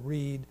for me to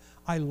read,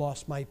 I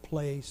lost my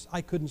place,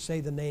 I couldn't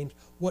say the names,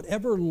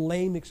 whatever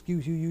lame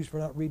excuse you use for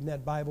not reading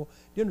that Bible,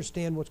 do you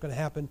understand what's going to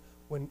happen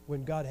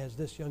when God has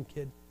this young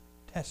kid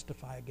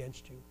testify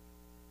against you?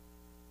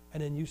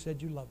 And then you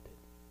said you loved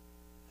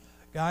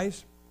it.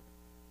 Guys,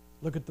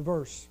 look at the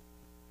verse,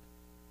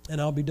 and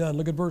I'll be done.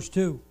 Look at verse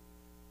 2.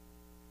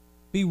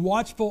 Be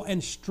watchful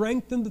and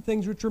strengthen the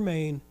things which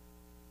remain.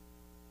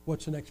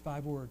 What's the next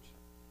 5 words?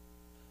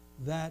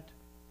 That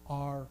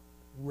are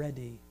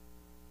ready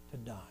to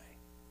die.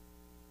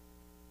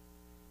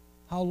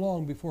 How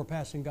long before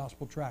passing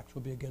gospel tracts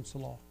will be against the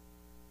law?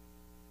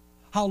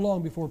 How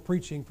long before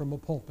preaching from a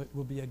pulpit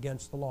will be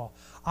against the law?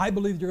 I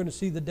believe you're going to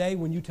see the day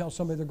when you tell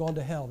somebody they're going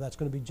to hell. That's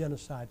going to be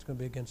genocide. It's going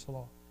to be against the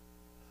law.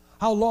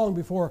 How long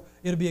before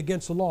it'll be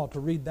against the law to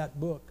read that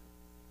book?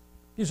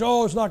 You say,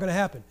 oh, it's not going to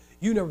happen.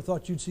 You never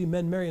thought you'd see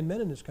men marrying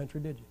men in this country,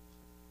 did you?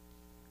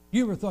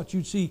 You never thought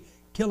you'd see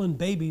killing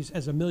babies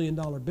as $1 million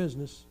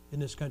business in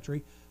this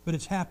country, but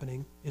it's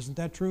happening. Isn't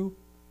that true?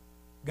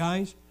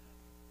 Guys,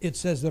 it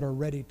says that are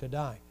ready to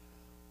die.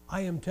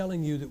 I am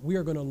telling you that we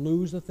are going to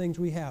lose the things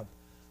we have.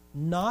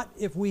 Not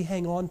if we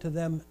hang on to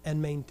them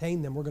and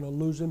maintain them. We're going to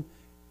lose them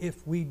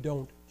if we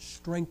don't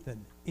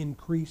strengthen,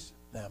 increase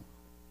them.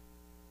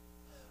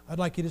 I'd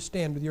like you to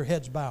stand with your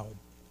heads bowed.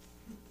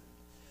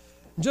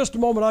 In just a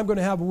moment, I'm going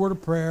to have a word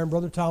of prayer, and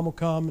Brother Tom will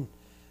come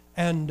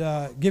and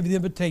give you the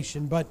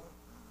invitation. But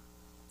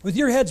with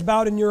your heads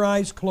bowed and your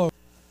eyes closed,